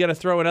obviously you got to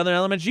throw in other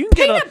elements. You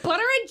can Peanut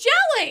butter and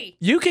jelly.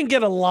 You can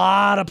get a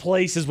lot of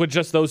places with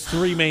just those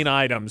three main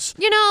items.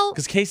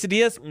 Because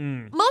quesadillas.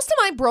 Most of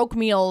my broke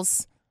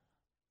meals,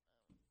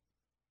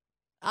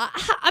 I'm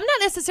not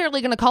necessarily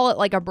going to call it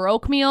like a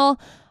broke meal.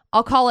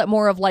 I'll call it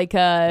more of like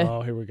a.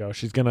 Oh, here we go.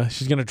 She's gonna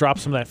drop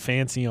some of that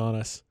fancy on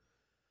us.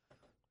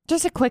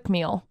 Just a quick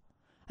meal.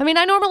 I mean,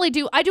 I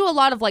do a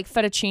lot of like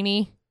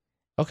fettuccine.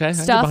 Okay,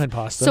 stuff. I get behind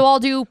pasta. So I'll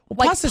do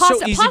like pasta's pasta.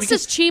 so easy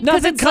Pasta's cheap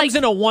because nothing it's comes like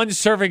in a one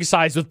serving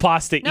size with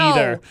pasta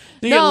either.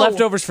 You get no.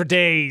 leftovers for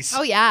days.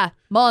 Oh yeah,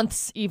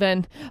 months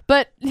even.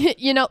 But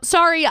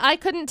sorry, I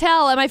couldn't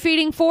tell. Am I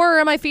feeding 4 or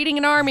am I feeding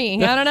an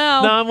army? I don't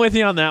know. No, I'm with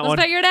you on that one.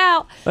 Let's figure it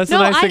out. That's the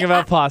nice thing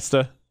about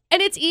pasta.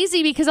 And it's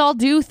easy because I'll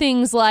do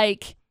things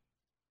like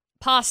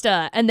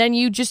pasta, and then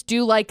you just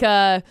do like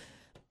a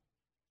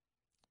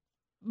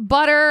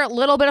butter, a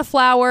little bit of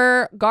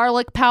flour,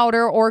 garlic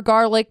powder or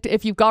garlic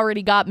if you've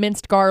already got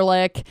minced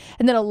garlic,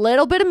 and then a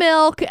little bit of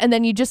milk, and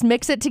then you just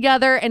mix it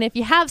together. And if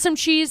you have some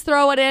cheese,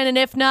 throw it in, and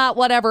if not,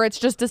 whatever. It's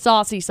just a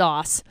saucy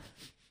sauce.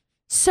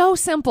 So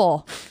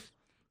simple.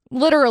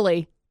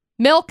 Literally.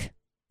 Milk,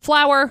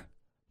 flour,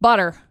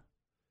 butter,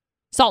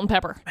 salt and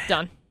pepper.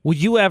 Done.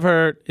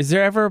 Is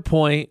there ever a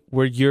point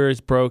where yours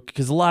broke?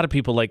 Because a lot of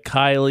people like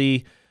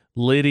Kylie,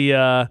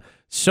 Lydia,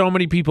 so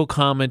many people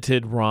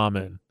commented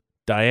ramen.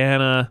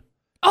 Diana.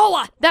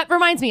 Oh, that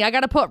reminds me. I got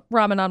to put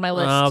ramen on my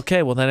list.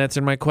 Okay, well, that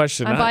answered my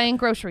question. I'm buying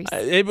groceries.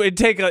 It would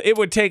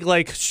take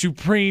like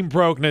supreme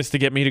brokenness to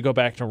get me to go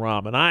back to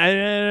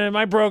ramen.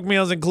 My broke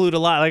meals include a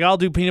lot. Like I'll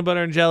do peanut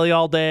butter and jelly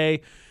all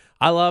day.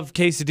 I love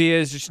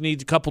quesadillas. Just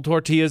need a couple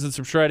tortillas and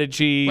some shredded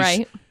cheese.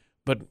 Right.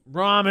 But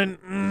ramen,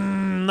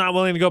 not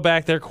willing to go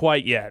back there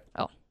quite yet.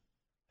 Oh.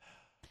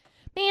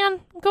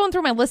 Man, I'm going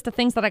through my list of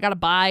things that I got to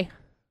buy.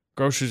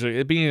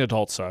 Groceries, being an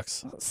adult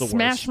sucks. It's the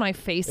Smash worst. my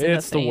face in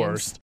It's the the things.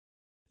 worst.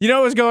 You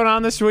know what's going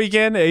on this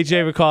weekend?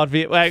 AJ McCall.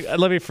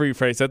 Let me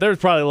rephrase that. There's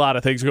probably a lot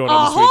of things going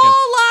on this weekend. A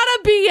whole lot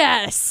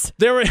of BS.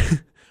 There were.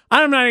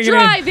 I'm not even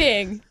gonna.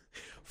 Driving.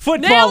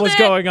 Football Nailed was it.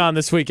 going on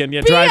this weekend.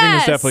 Yeah, BS. driving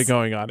was definitely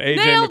going on. AJ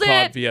Nailed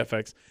McCall it.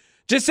 VFX.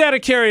 Just out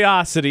of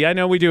curiosity, I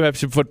know we do have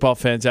some football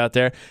fans out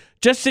there.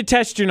 Just to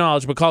test your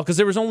knowledge, McCall, because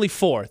there was only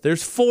 4.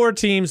 There's 4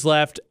 teams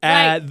left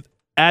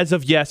as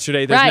of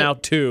yesterday. There's now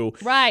 2.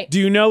 Right. Do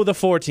you know the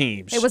 4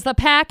 teams? It was the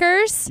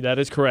Packers. That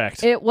is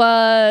correct.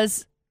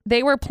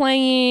 They were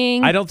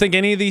playing. I don't think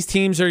any of these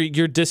teams are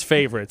your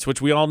disfavorites,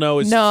 which we all know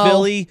is No.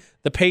 Philly,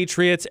 the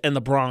Patriots, and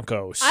the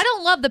Broncos. I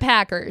don't love the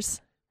Packers.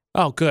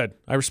 Oh, good.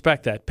 I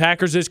respect that.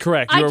 Packers is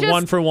correct. You are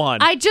 1 for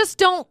 1. I just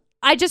don't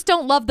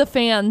love the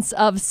fans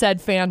of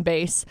said fan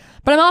base.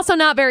 But I'm also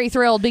not very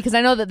thrilled because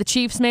I know that the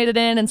Chiefs made it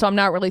in, and so I'm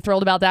not really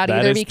thrilled about that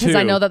either because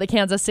I know that the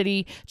Kansas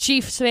City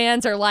Chiefs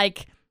fans are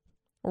like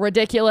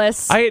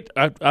ridiculous. I'm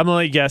gonna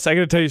let you guess. I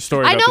gotta tell you a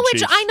story. I about know the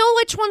which Chiefs. I know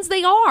which ones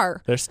they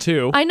are. There's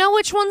 2. I know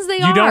which ones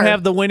they are. You don't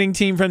have the winning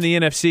team from the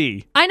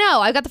NFC. I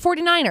know. I've got the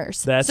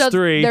 49ers. That's so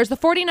 3. There's the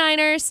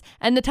 49ers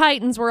and the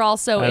Titans were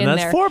also And in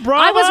that's there. 4.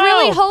 Bravo! I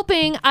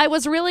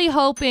was really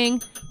hoping,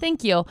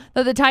 thank you,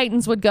 that the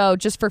Titans would go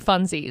just for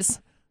funsies.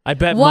 I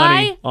bet Why?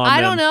 money on them.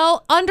 I don't know.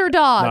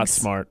 Underdogs. Not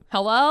smart.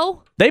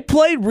 Hello? They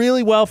played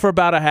really well for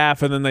about a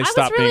half, and then they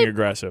stopped being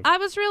aggressive. I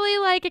was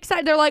really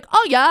excited. They're like,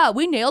 oh yeah,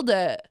 we nailed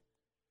it.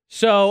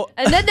 So,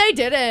 And then they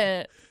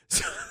didn't.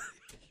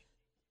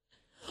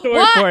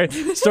 Story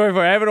for you.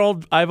 I have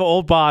an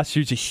old boss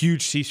who's a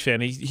huge Chiefs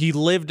fan. He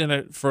lived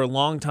for a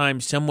long time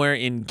somewhere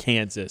in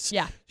Kansas.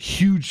 Yeah.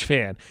 Huge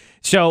fan.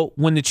 So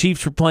when the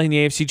Chiefs were playing the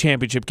AFC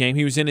Championship game,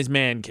 he was in his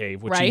man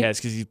cave, which he has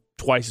because he's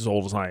twice as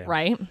old as I am.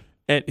 Right.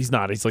 And he's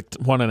not. He's like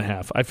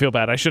 1.5. I feel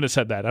bad. I should have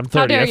said that. I'm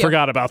 30. dare I you.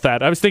 forgot about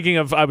that. I was thinking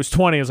I was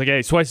 20. I was like, hey,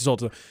 he's twice as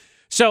old as him.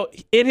 So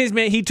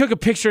he took a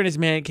picture in his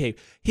man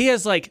cave. He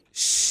has like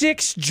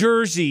 6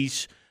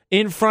 jerseys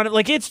in front of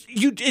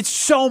it's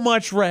so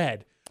much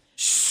red.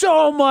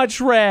 So much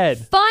red.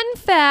 Fun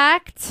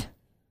fact.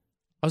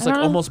 I was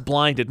almost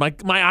blinded. My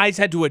eyes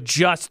had to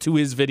adjust to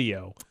his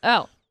video.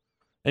 Oh.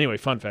 Anyway,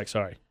 fun fact,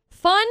 sorry.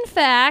 Fun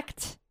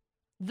fact.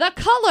 The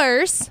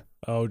colors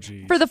Oh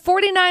geez. for the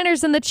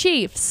 49ers and the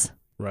Chiefs.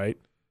 Right?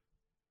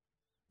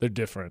 They're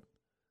different.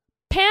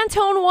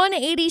 Pantone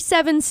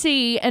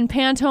 187C and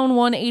Pantone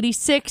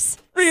 186C.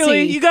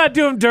 Really? You gotta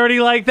do them dirty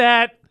like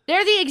that?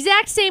 They're the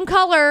exact same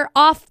color,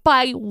 off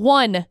by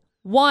one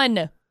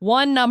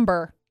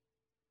number.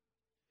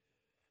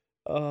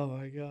 Oh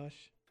my gosh.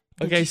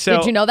 Okay, so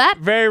did you know that?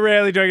 Very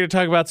rarely do I get to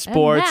talk about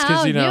sports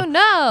because you know.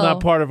 not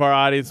part of our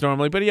audience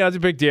normally. But yeah, it's a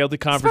big deal. The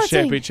conference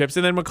Sporting. championships,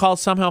 and then McCall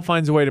somehow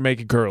finds a way to make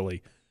it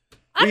girly.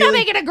 I'm not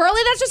making it girly.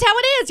 That's just how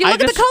it is. You I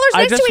look at the just- colors I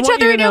next just to each want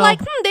other you and to you're know- like,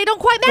 they don't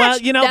quite match. Well,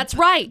 you know, that's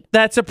right.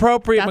 That's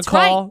appropriate, That's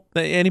McCall.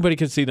 Anybody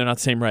can see they're not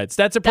the same reds.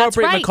 That's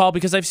appropriate, right. McCall,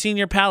 because I've seen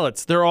your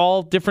palettes. They're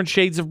all different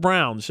shades of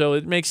brown, so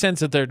it makes sense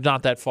that they're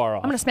not that far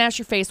off. I'm going to smash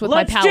your face with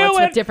Let's my palettes do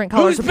it. with different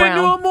colors Who's of brown.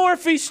 been to a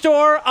Morphe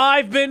store?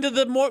 I've been to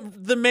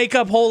the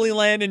makeup holy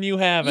land, and you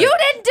haven't. You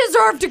didn't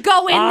deserve to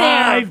go in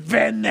there. I've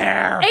been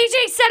there.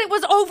 AJ said it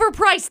was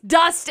overpriced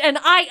dust, and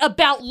I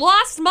about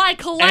lost my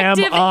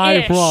collective Am I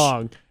ish.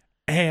 wrong?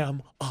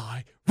 Am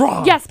I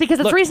wrong? Yes, because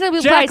it's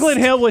reasonably priced. Jaclyn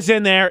Hill was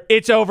in there.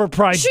 It's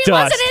overpriced She dust.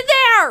 wasn't in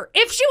there.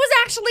 If she was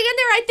actually in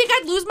there, I think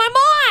I'd lose my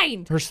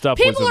mind. Her stuff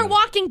was People in are there.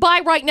 walking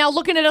by right now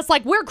looking at us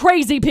like we're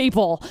crazy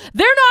people.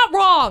 They're not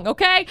wrong,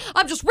 okay?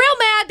 I'm just real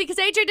mad because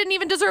AJ didn't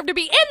even deserve to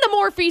be in the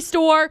Morphe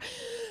store.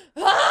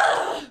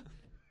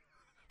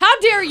 How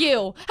dare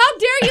you? How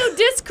dare you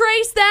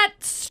disgrace that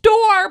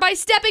store by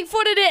stepping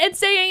foot in it and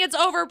saying it's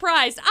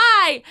overpriced?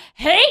 I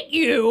hate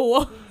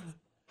you.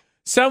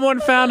 Someone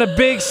found a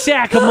big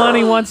sack of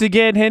money once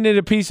again, hidden in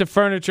a piece of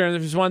furniture. And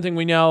if there's one thing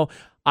we know,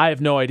 I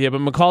have no idea.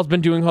 But McCall's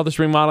been doing all this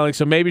remodeling,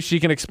 so maybe she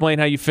can explain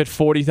how you fit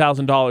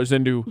 $40,000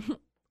 into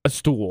a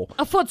stool.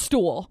 A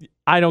footstool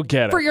I don't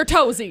get it. for your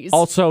toesies.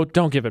 Also,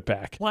 don't give it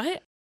back.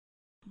 What?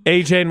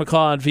 AJ and McCall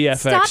on VFX.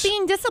 Stop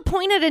being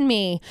disappointed in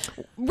me.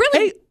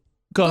 Really? Hey,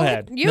 go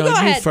ahead. You no, go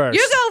ahead. You first.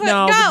 You go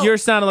No, go.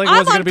 yours sounded like it I'm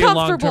wasn't going to be a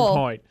long-term uncomfortable.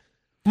 point.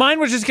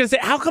 Mine was just going to say,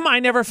 how come I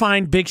never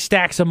find big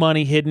stacks of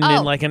money hidden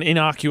in like an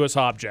innocuous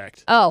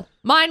object? Oh,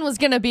 mine was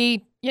going to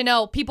be,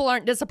 people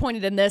aren't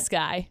disappointed in this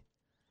guy.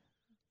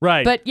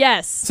 Right. But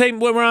yes.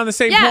 We're on the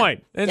same Yeah.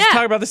 point. And just Yeah.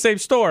 talk about the same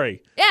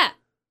story. Yeah.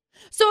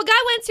 So a guy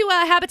went to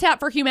a Habitat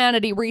for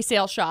Humanity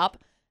resale shop.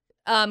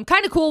 Kind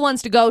of cool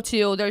ones to go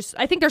to.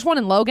 I think there's one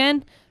in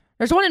Logan.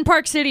 There's one in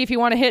Park City if you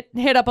want to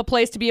hit up a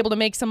place to be able to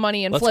make some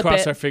money and Let's flip it.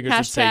 cross our fingers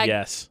and say Hashtag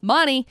yes.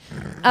 Money.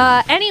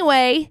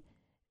 Anyway,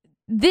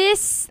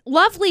 this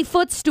lovely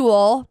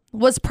footstool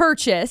was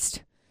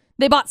purchased.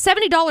 They bought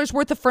 $70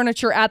 worth of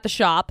furniture at the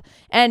shop,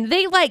 and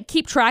they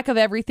keep track of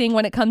everything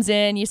when it comes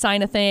in. You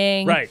sign a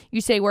thing. Right.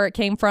 You say where it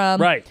came from.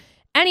 Right.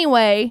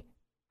 Anyway,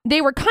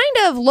 they were kind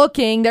of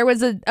looking. There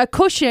was a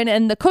cushion,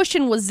 and the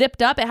cushion was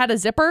zipped up. It had a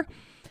zipper,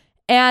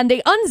 and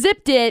they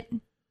unzipped it.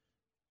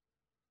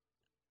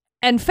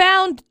 and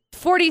found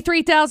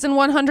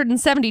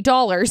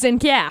 $43,170 in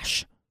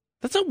cash.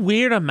 That's a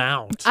weird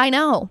amount. I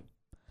know.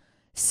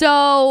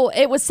 So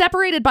it was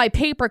separated by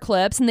paper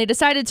clips, and they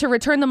decided to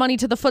return the money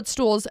to the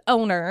footstool's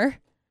owner.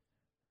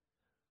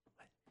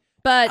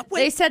 But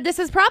they said this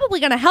is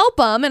probably going to help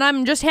them, and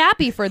I'm just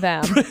happy for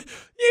them.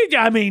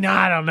 I mean,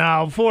 I don't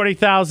know,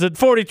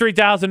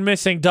 $43,000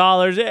 missing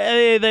dollars.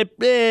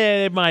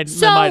 They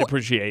might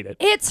appreciate it.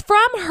 It's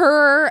from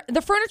her.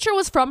 The furniture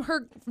was from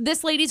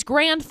this lady's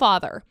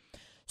grandfather.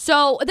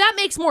 So that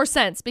makes more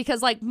sense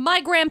because, like,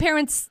 my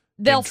grandparents,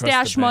 they'll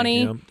stash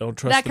money. Yeah, don't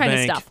trust that the kind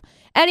bank. of stuff.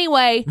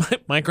 Anyway.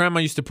 My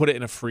grandma used to put it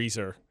in a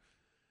freezer.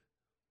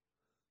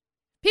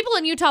 People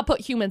in Utah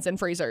put humans in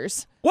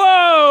freezers.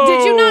 Whoa!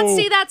 Did you not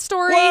see that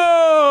story?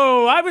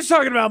 Whoa! I was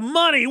talking about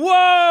money.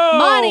 Whoa!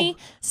 Money.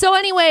 So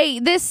anyway,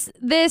 this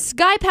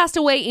guy passed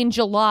away in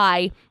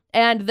July,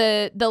 and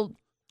the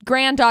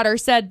granddaughter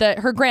said that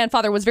her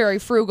grandfather was very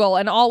frugal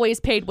and always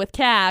paid with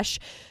cash.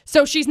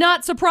 So she's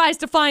not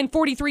surprised to find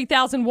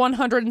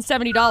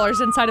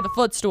 $43,170 inside of the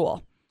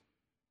footstool.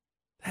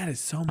 That is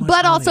so much But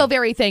money. also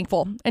very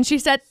thankful. And she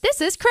said, this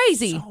is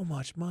crazy. So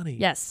much money.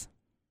 Yes.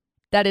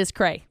 That is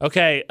cray.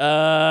 Okay,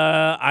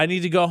 I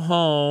need to go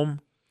home.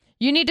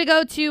 You need to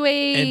go to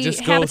a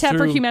just go Habitat for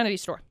through- Humanity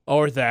store.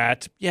 Or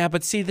that. Yeah,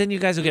 but see, then you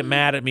guys will get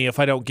mad at me if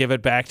I don't give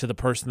it back to the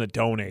person that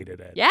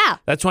donated it. Yeah.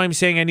 That's why I'm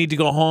saying I need to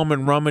go home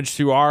and rummage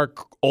through our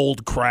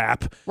old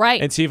crap.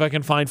 Right. And see if I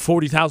can find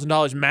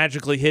 $40,000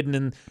 magically hidden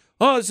in,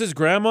 this is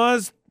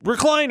grandma's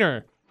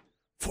recliner.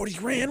 40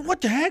 grand?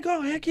 What the heck?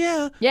 Oh, heck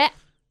yeah. Yeah.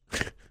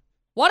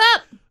 What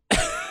up?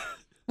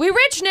 We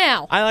rich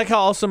now. I like how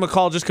also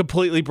McCall just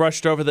completely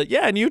brushed over that,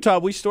 in Utah,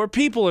 we store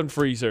people in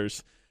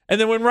freezers. And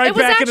then went right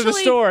back into the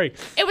story.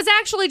 It was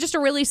actually just a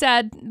really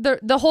sad,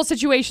 the whole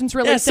situation's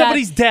really sad.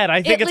 Somebody's dead.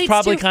 I think it's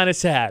probably kind of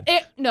sad.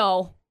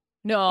 No.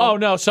 Oh,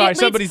 no, sorry.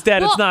 Somebody's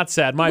dead. It's not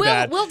sad. My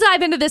bad. We'll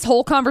dive into this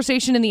whole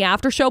conversation in the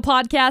after show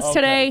podcast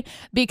today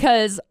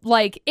because,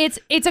 like, it's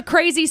a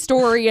crazy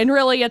story. And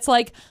really, it's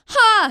like,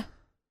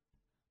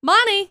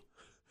 money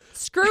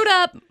screwed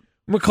up.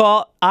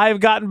 McCall, I've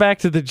gotten back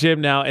to the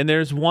gym now, and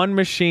there's one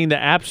machine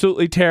that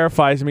absolutely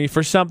terrifies me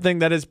for something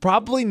that is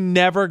probably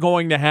never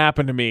going to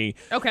happen to me.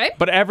 Okay.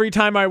 But every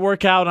time I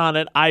work out on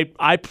it,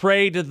 I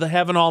pray to the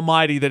heaven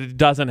almighty that it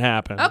doesn't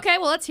happen. Okay,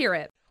 well, let's hear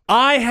it.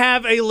 I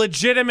have a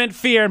legitimate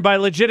fear, and by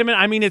legitimate,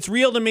 I mean it's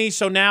real to me,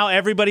 so now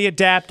everybody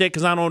adapt it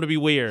because I don't want to be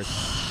weird.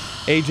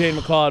 AJ and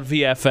McCall at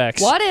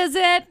VFX. What is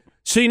it?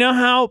 So you know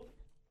how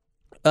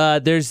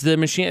there's the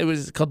machine, it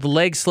was called the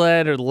leg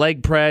sled or the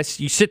leg press.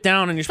 You sit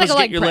down and you're supposed to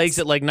get your legs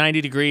at like 90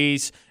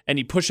 degrees and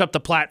you push up the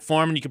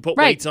platform and you can put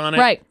weights on it.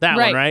 Right. That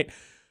one, right?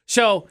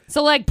 So it's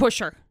a leg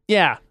pusher.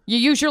 Yeah. You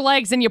use your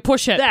legs and you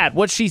push it. That,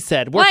 what she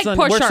said. Leg pusher.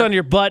 Works on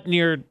your butt and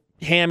your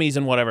hammies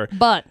and whatever.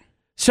 Butt.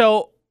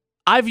 So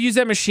I've used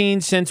that machine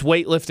since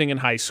weightlifting in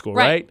high school,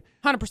 right?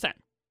 100%.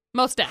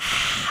 Most definitely.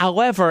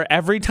 However,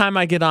 every time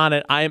I get on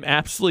it, I am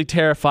absolutely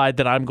terrified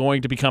that I'm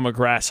going to become a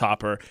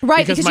grasshopper.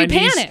 Right, because you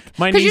panic.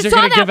 My knees you are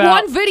going saw to give that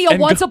out. one video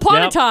once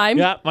upon a time.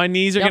 Yeah, my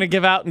knees are going to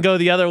give out and go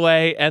the other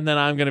way, and then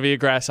I'm going to be a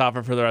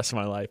grasshopper for the rest of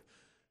my life.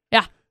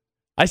 Yeah.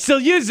 I still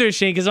use the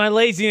machine because my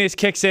laziness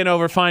kicks in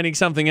over finding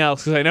something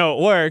else because I know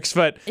it works,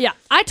 but yeah,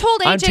 I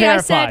told I'm AJ,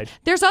 terrified. I said,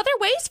 there's other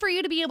ways for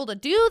you to be able to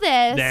do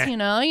this. Nah. You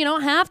know, you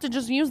don't have to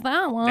just use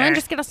that one. Nah.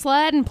 Just get a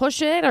sled and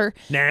push it or,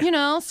 you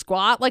know,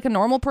 squat like a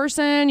normal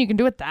person. You can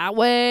do it that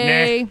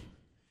way.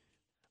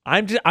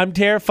 Nah. I'm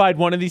terrified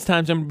one of these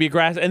times I'm going to be a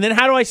grass. And then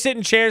how do I sit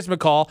in chairs,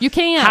 McCall? You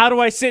can't. How do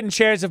I sit in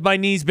chairs if my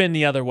knee's been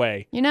the other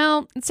way? You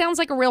know, it sounds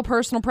like a real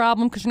personal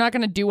problem because you're not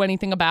going to do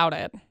anything about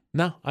it.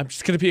 No, I'm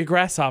just going to be a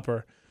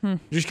grasshopper. You're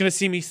just going to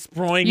see me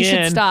sproing in. You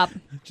should stop.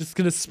 Just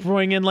going to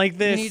sproing in like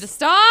this. You need to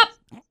stop.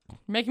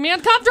 Making me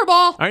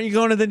uncomfortable. Aren't you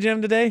going to the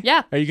gym today?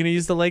 Yeah. Are you going to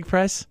use the leg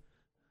press?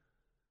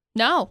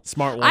 No.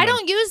 Smart woman. I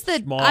don't use the...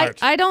 Smart.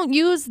 I don't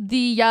use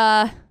the...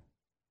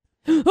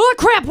 Oh,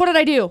 crap. What did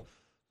I do?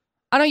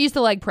 I don't use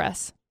the leg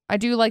press. I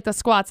do like the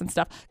squats and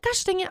stuff.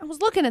 Gosh dang it. I was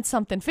looking at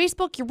something.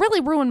 Facebook, you really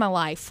ruined my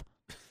life.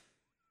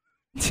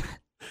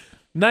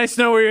 Nice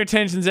to know where your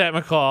attention's at,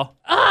 McCall.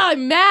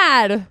 I'm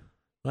mad.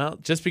 Well,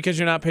 just because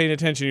you're not paying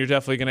attention, you're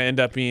definitely going to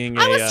end up being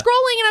I was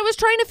scrolling and I was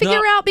trying to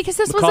figure out because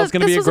this McCall's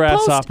gonna be a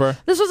grasshopper.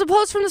 This was a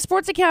post from the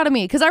Sports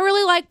Academy because I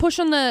really like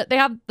pushing they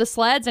have the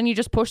sleds and you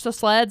just push the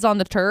sleds on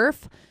the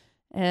turf.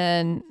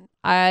 And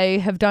I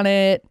have done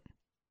it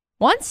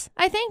once,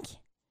 I think.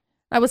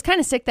 I was kind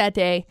of sick that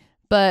day,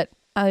 but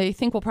I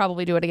think we'll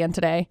probably do it again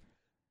today.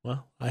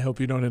 Well, I hope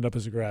you don't end up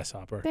as a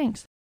grasshopper.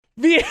 Thanks.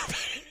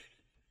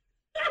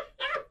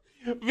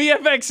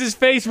 VFX's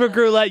Facebook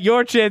roulette.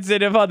 Your chance to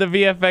hit on the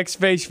VFX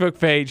Facebook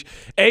page.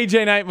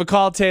 AJ Knight,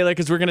 McCall Taylor,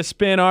 because we're going to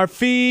spin our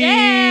feed.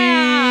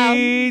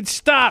 Yeah.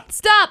 Stop.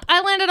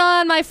 I landed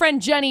on my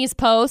friend Jenny's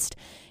post.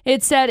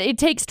 It said it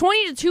takes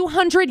 20 to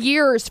 200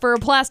 years for a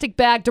plastic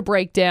bag to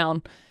break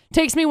down.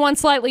 Takes me one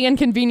slightly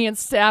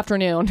inconvenienced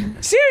afternoon.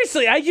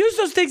 Seriously, I use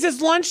those things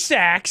as lunch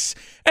sacks,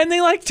 and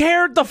they like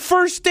tear the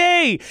first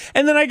day.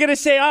 And then I got to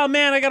say, oh,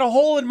 man, I got a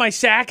hole in my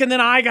sack, and then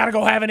I got to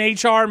go have an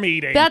HR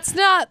meeting. That's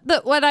not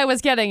what I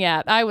was getting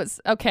at.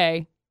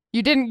 Okay.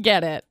 You didn't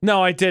get it.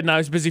 No, I didn't. I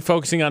was busy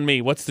focusing on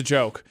me. What's the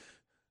joke?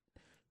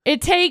 It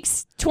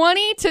takes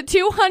 20 to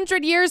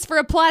 200 years for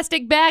a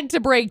plastic bag to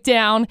break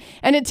down,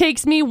 and it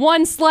takes me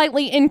one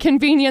slightly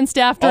inconvenienced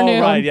afternoon.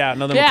 Oh, right, yeah.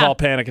 Another McCall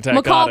panic attack.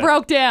 McCall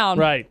broke down.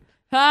 Right.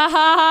 Ha,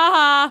 ha, ha,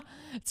 ha.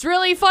 It's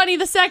really funny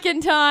the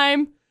second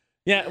time.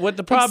 Yeah, what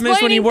the problem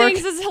is when you work...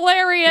 Explaining things is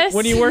hilarious.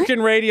 When you work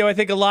in radio, I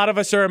think a lot of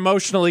us are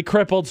emotionally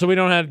crippled, so we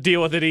don't have to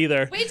deal with it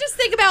either. We just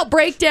think about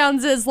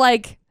breakdowns as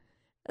like...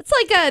 It's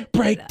like a...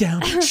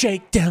 Breakdown,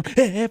 shakedown,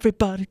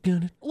 everybody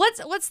gonna...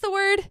 What's the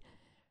word?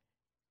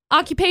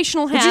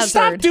 Occupational hazard. Would you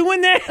stop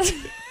doing that?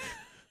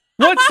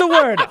 What's the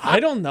word? I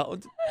don't know.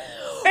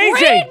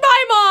 AJ! Read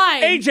my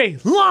mind!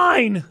 AJ,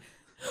 line!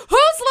 Whose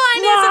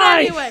line is it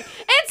anyway?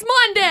 It's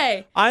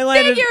Monday.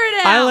 Figure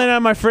it out. I landed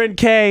on my friend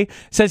Kay.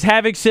 Says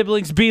having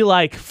siblings be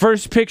like,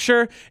 first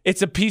picture,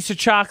 it's a piece of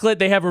chocolate.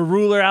 They have a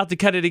ruler out to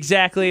cut it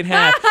exactly in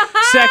half.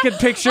 Second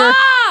picture,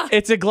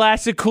 it's a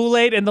glass of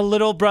Kool-Aid, and the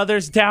little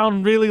brother's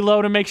down really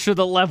low to make sure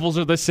the levels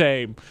are the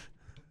same.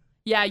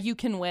 Yeah, you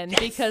can win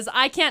because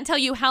I can't tell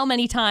you how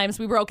many times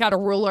we broke out a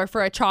ruler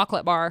for a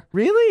chocolate bar.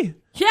 Really?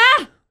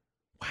 Yeah.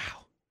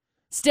 Wow.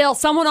 Still,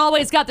 someone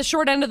always got the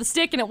short end of the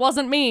stick, and it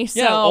wasn't me. So.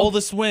 Yeah,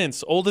 oldest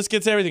wins. Oldest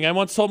gets everything. I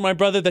once told my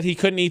brother that he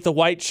couldn't eat the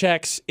white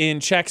Chex in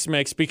Chex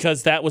Mix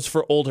because that was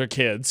for older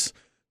kids.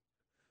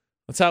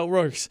 That's how it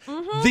works.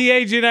 Mm-hmm. The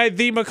AJ Knight,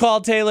 the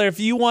McCall Taylor. If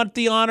you want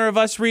the honor of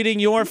us reading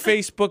your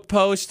Facebook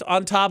post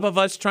on top of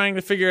us trying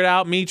to figure it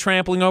out, me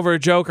trampling over a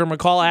joke, or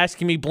McCall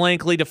asking me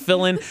blankly to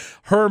fill in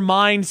her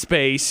mind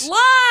space.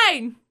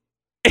 Line!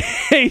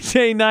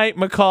 AJ Knight,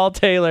 McCall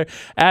Taylor.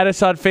 Add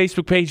us on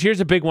Facebook page. Here's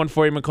a big one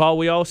for you, McCall.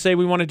 We all say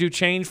we want to do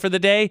change for the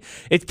day.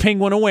 It's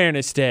Penguin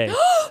Awareness Day.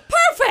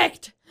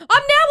 Perfect! I'm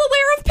now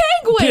aware of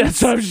penguins! Yeah,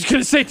 that's what I was just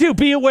going to say, too.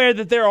 Be aware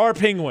that there are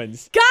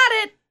penguins. Got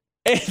it!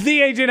 The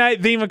AJ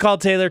Knight, the McCall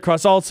Taylor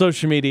across all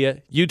social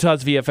media.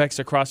 Utah's VFX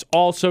across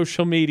all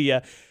social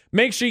media.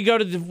 Make sure you go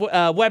to the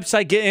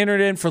website, get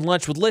entered in for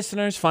Lunch with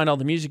Listeners, find all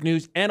the music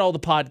news and all the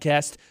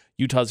podcasts,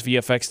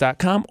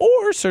 utahsvfx.com,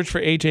 or search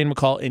for AJ and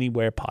McCall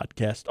anywhere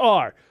podcasts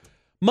are.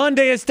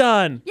 Monday is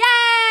done. Yay!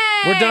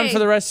 We're done for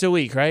the rest of the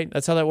week, right?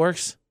 That's how that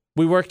works?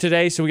 We work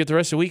today, so we get the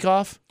rest of the week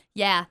off?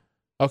 Yeah.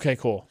 Okay,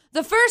 cool.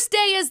 The first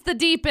day is the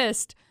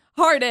deepest,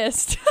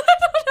 hardest. I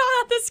don't know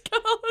how this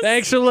goes.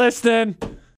 Thanks for listening.